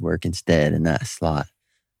do breath work instead in that slot.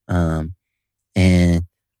 And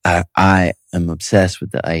I am obsessed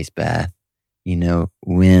with the ice bath.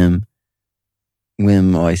 Wim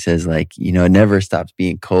Wim always says, like, you know, it never stops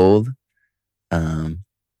being cold.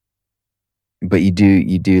 But you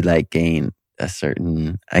do like gain a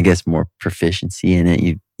certain, I guess, more proficiency in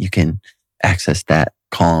it. You can access that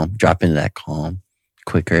calm, drop into that calm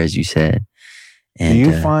quicker, as you said. And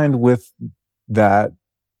do you find with that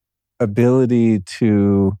ability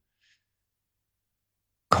to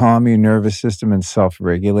calm your nervous system and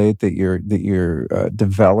self-regulate that you're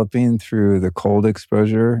developing through the cold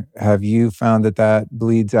exposure, have you found that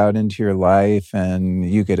bleeds out into your life and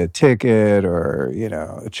you get a ticket or, you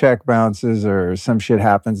know, a check bounces or some shit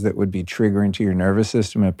happens that would be triggering to your nervous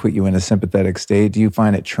system and put you in a sympathetic state? Do you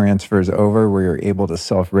find it transfers over where you're able to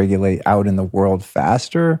self-regulate out in the world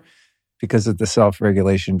faster because of the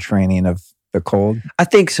self-regulation training of the cold? I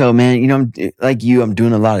think so, man. You know, I'm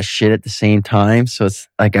doing a lot of shit at the same time. So it's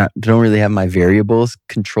like I don't really have my variables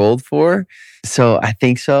controlled for. So I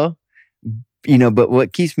think so. You know, but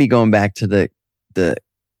what keeps me going back to the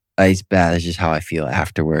ice bath is just how I feel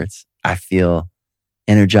afterwards. I feel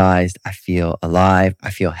energized. I feel alive. I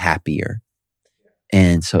feel happier.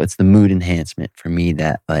 And so it's the mood enhancement for me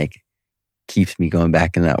that like keeps me going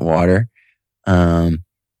back in that water.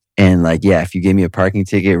 And like, yeah, if you gave me a parking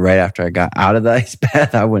ticket right after I got out of the ice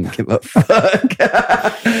bath, I wouldn't give a fuck.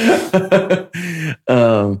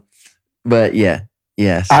 But yeah.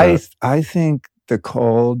 So. I think the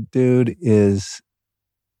cold, dude, is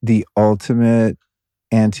the ultimate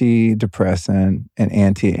antidepressant and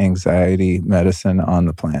anti-anxiety medicine on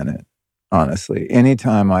the planet. Honestly,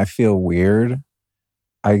 anytime I feel weird,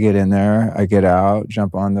 I get in there, I get out,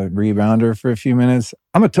 jump on the rebounder for a few minutes.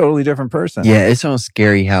 I'm a totally different person. Yeah, it's so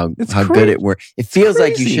scary how good it works. It feels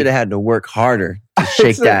like you should have had to work harder to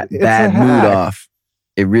shake that bad mood off.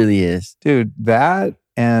 It really is. Dude, that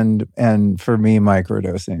and for me,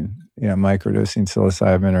 microdosing. You know, microdosing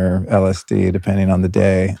psilocybin or LSD, depending on the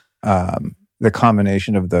day. The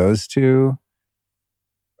combination of those two,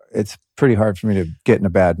 it's pretty hard for me to get in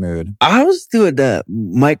a bad mood. I was doing the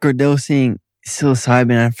microdosing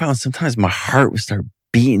psilocybin, I found sometimes my heart would start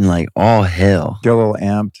beating like all hell. Get a little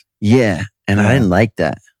amped. Yeah. And I didn't like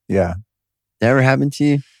that. Yeah. That ever happened to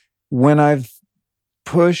you? When I've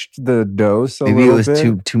pushed the dose a Maybe little it was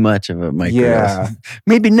bit, too much of a microdose. Yeah.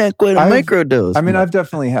 Maybe not quite a microdose. I mean, I've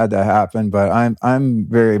definitely had that happen, but I'm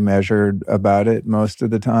very measured about it most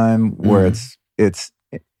of the time where it's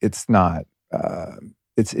not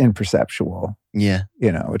it's imperceptual. Yeah.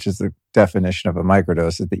 You know, which is the definition of a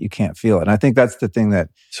microdose, is that you can't feel it. And I think that's the thing that...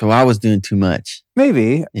 So I was doing too much.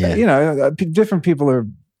 Maybe. Yeah. You know, different people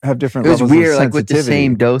have different levels of sensitivity. It was weird, like with the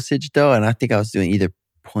same dosage though, and I think I was doing either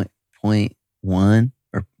 0.1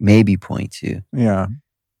 or maybe 0.2. Yeah.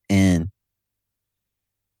 And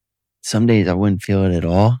some days I wouldn't feel it at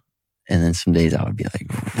all. And then some days I would be like...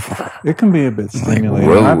 It can be a bit stimulating.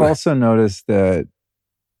 Like, I've also noticed that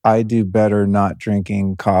I do better not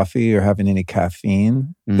drinking coffee or having any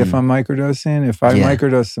caffeine if I'm microdosing. If I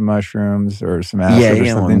microdose some mushrooms or some acid or you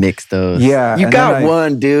something. don't mix those. Yeah. You got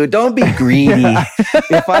one, dude. Don't be greedy.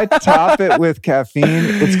 If I top it with caffeine,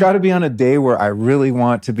 it's got to be on a day where I really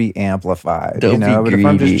want to be amplified. Don't be But greedy. if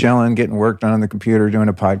I'm just chilling, getting work done on the computer, doing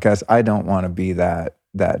a podcast, I don't want to be that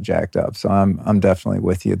jacked up. So I'm definitely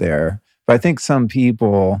with you there. But I think some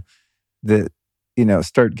people that, you know,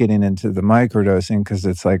 start getting into the microdosing because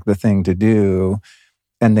it's like the thing to do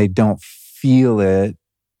and they don't feel it,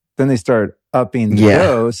 then they start upping the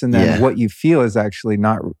dose, and then what you feel is actually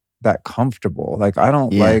not that comfortable. Like I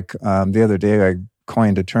don't like, the other day I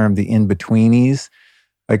coined a term, the in-betweenies.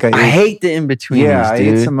 Like I hate the in-betweenies, Yeah, dude.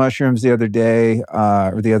 I ate some mushrooms the other day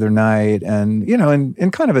or the other night, and, you know,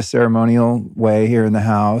 in kind of a ceremonial way here in the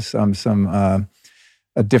house, a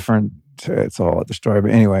different... It's all at the story,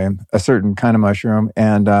 but anyway, a certain kind of mushroom,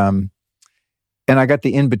 and I got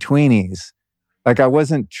the in-betweenies. Like I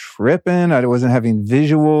wasn't tripping, I wasn't having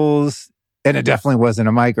visuals, and it definitely wasn't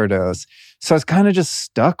a microdose. So I was kind of just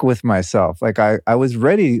stuck with myself. Like I was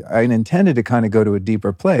ready, I intended to kind of go to a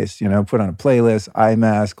deeper place, you know, put on a playlist, eye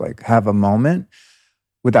mask, like have a moment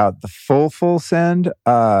without the full send.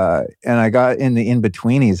 And I got in the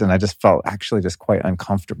in-betweenies, and I just felt actually just quite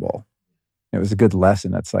uncomfortable. It was a good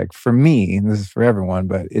lesson. It's like, for me, and this is for everyone,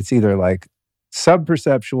 but it's either like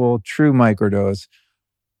sub-perceptual, true microdose,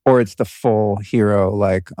 or it's the full hero,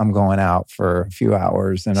 like I'm going out for a few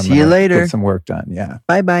hours and I'm See you later. Get some work done. Yeah.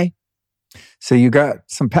 Bye-bye. So you got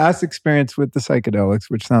some past experience with the psychedelics,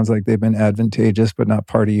 which sounds like they've been advantageous, but not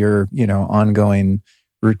part of your, you know, ongoing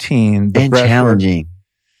routine. And challenging.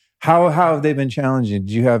 How have they been challenging?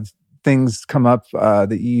 Did you have things come up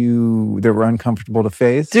that were uncomfortable to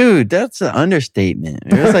face? Dude, that's an understatement.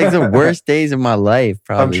 It was like the worst days of my life,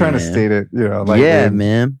 probably. I'm trying to state it, you know. Like,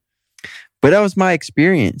 man. But that was my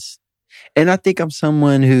experience. And I think I'm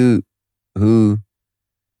someone who,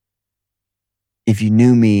 if you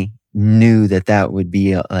knew me, knew that would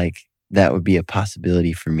be a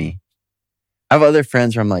possibility for me. I have other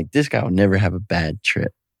friends where I'm like, this guy will never have a bad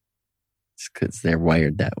trip. It's because they're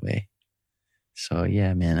wired that way. So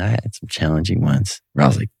yeah, man, I had some challenging ones where I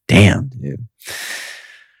was like, damn, dude.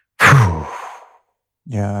 Whew.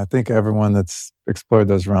 Yeah, I think everyone that's explored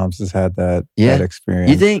those realms has had that experience.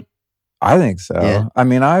 You think? I think so. Yeah. I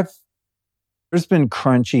mean, there's been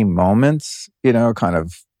crunchy moments, kind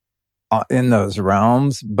of in those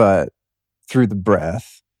realms, but through the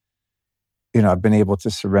breath, I've been able to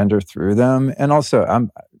surrender through them. And also I'm,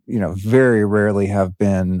 very rarely have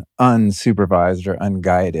been unsupervised or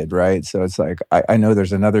unguided, right? So it's like, I know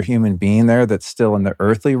there's another human being there that's still in the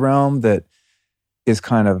earthly realm that is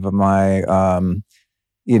kind of my,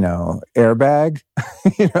 airbag.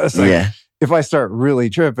 It's like, if I start really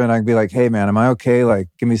tripping, I'd be like, hey man, am I okay? Like,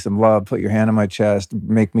 give me some love, put your hand on my chest,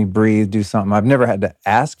 make me breathe, do something. I've never had to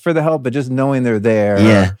ask for the help, but just knowing they're there.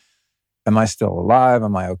 Yeah. Am I still alive?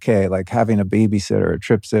 Am I okay? Like having a babysitter, a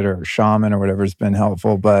trip sitter, or a shaman or whatever has been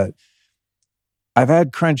helpful. But I've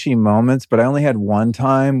had crunchy moments, but I only had one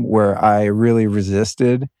time where I really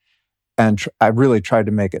resisted and I really tried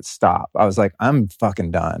to make it stop. I was like, I'm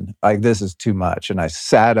fucking done. Like, this is too much. And I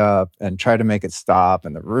sat up and tried to make it stop,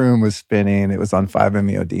 and the room was spinning. It was on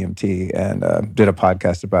 5-MeO DMT, and did a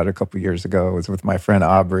podcast about it a couple of years ago. It was with my friend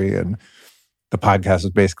Aubrey, and the podcast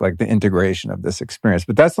was basically like the integration of this experience.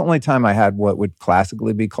 But that's the only time I had what would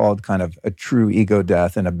classically be called kind of a true ego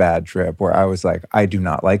death and a bad trip, where I was like, I do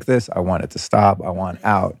not like this. I want it to stop. I want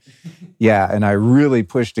out. Yeah. And I really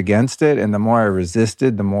pushed against it. And the more I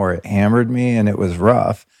resisted, the more it hammered me, and it was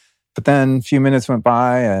rough. But then a few minutes went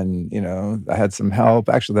by and, I had some help.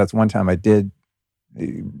 Actually, that's one time I did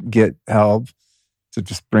get help to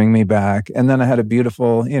just bring me back. And then I had a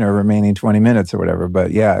beautiful, remaining 20 minutes or whatever.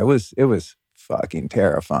 But yeah, it was fucking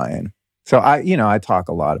terrifying. So I talk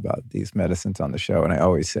a lot about these medicines on the show, and I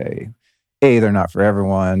always say, A, they're not for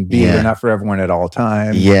everyone. B, they're not for everyone at all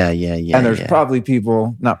times. Yeah. And there's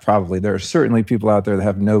there are certainly people out there that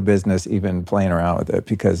have no business even playing around with it,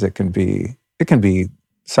 because it can be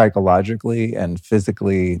psychologically and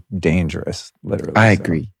physically dangerous, literally. I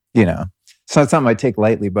agree. It's not something I take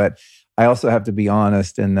lightly, but I also have to be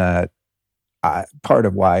honest in that part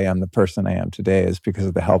of why I'm the person I am today is because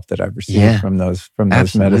of the help that I've received from those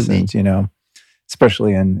medicines,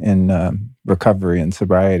 especially in recovery and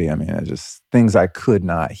sobriety. I mean, it's just things I could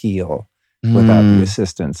not heal without the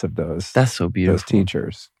assistance of those. That's so beautiful. Those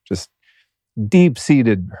teachers. Just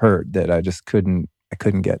deep-seated hurt that I just couldn't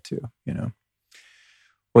get to,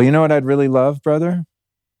 Well, you know what I'd really love, brother?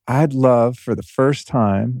 I'd love, for the first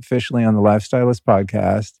time officially on the Lifestylist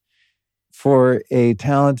podcast, for a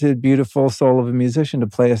talented, beautiful soul of a musician to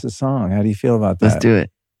play us a song. How do you feel about that? Let's do it.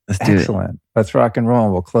 Excellent. Let's rock and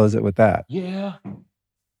roll. We'll close it with that. Yeah.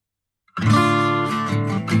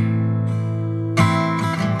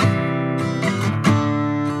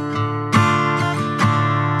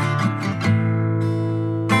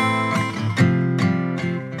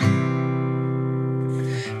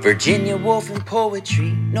 Virginia Woolf and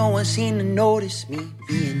poetry. No one seemed to notice me.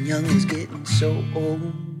 Being young was getting so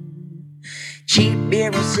old. Cheap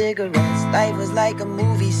beer and cigarettes. Life was like a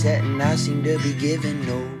movie set, and I seemed to be given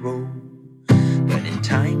no role. But in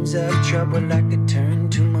times of trouble, I could turn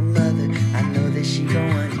to my mother. I know that she don't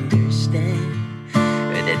understand.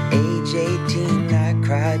 But at age 18, I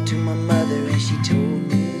cried to my mother, and she told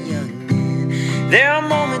me, young man, there are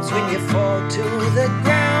moments when you fall to the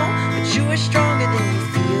ground, but you are stronger than you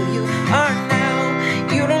feel you are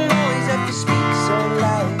now. You don't always have to speak so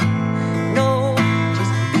loud. No,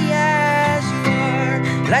 just be as you are.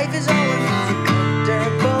 Life is always a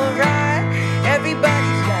comfortable ride.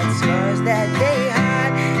 Everybody's got scars that they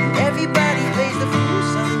hide, and everybody plays the fool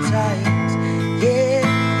sometimes. Yeah,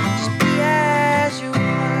 just be as you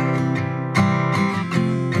are.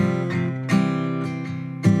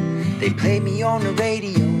 They played me on the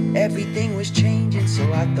radio. Everything was changing, so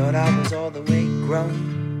I thought I was all the way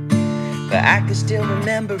grown. But I can still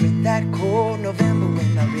remember it, that cold November,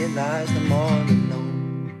 when I realized I'm all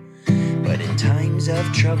alone. But in times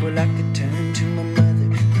of trouble, I could turn to my mother.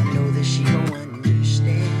 I know that she don't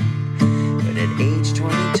understand. But at age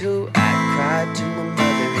 22, I cried to my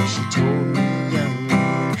mother, and she told me, young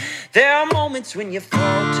man, there are moments when you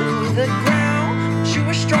fall to the ground,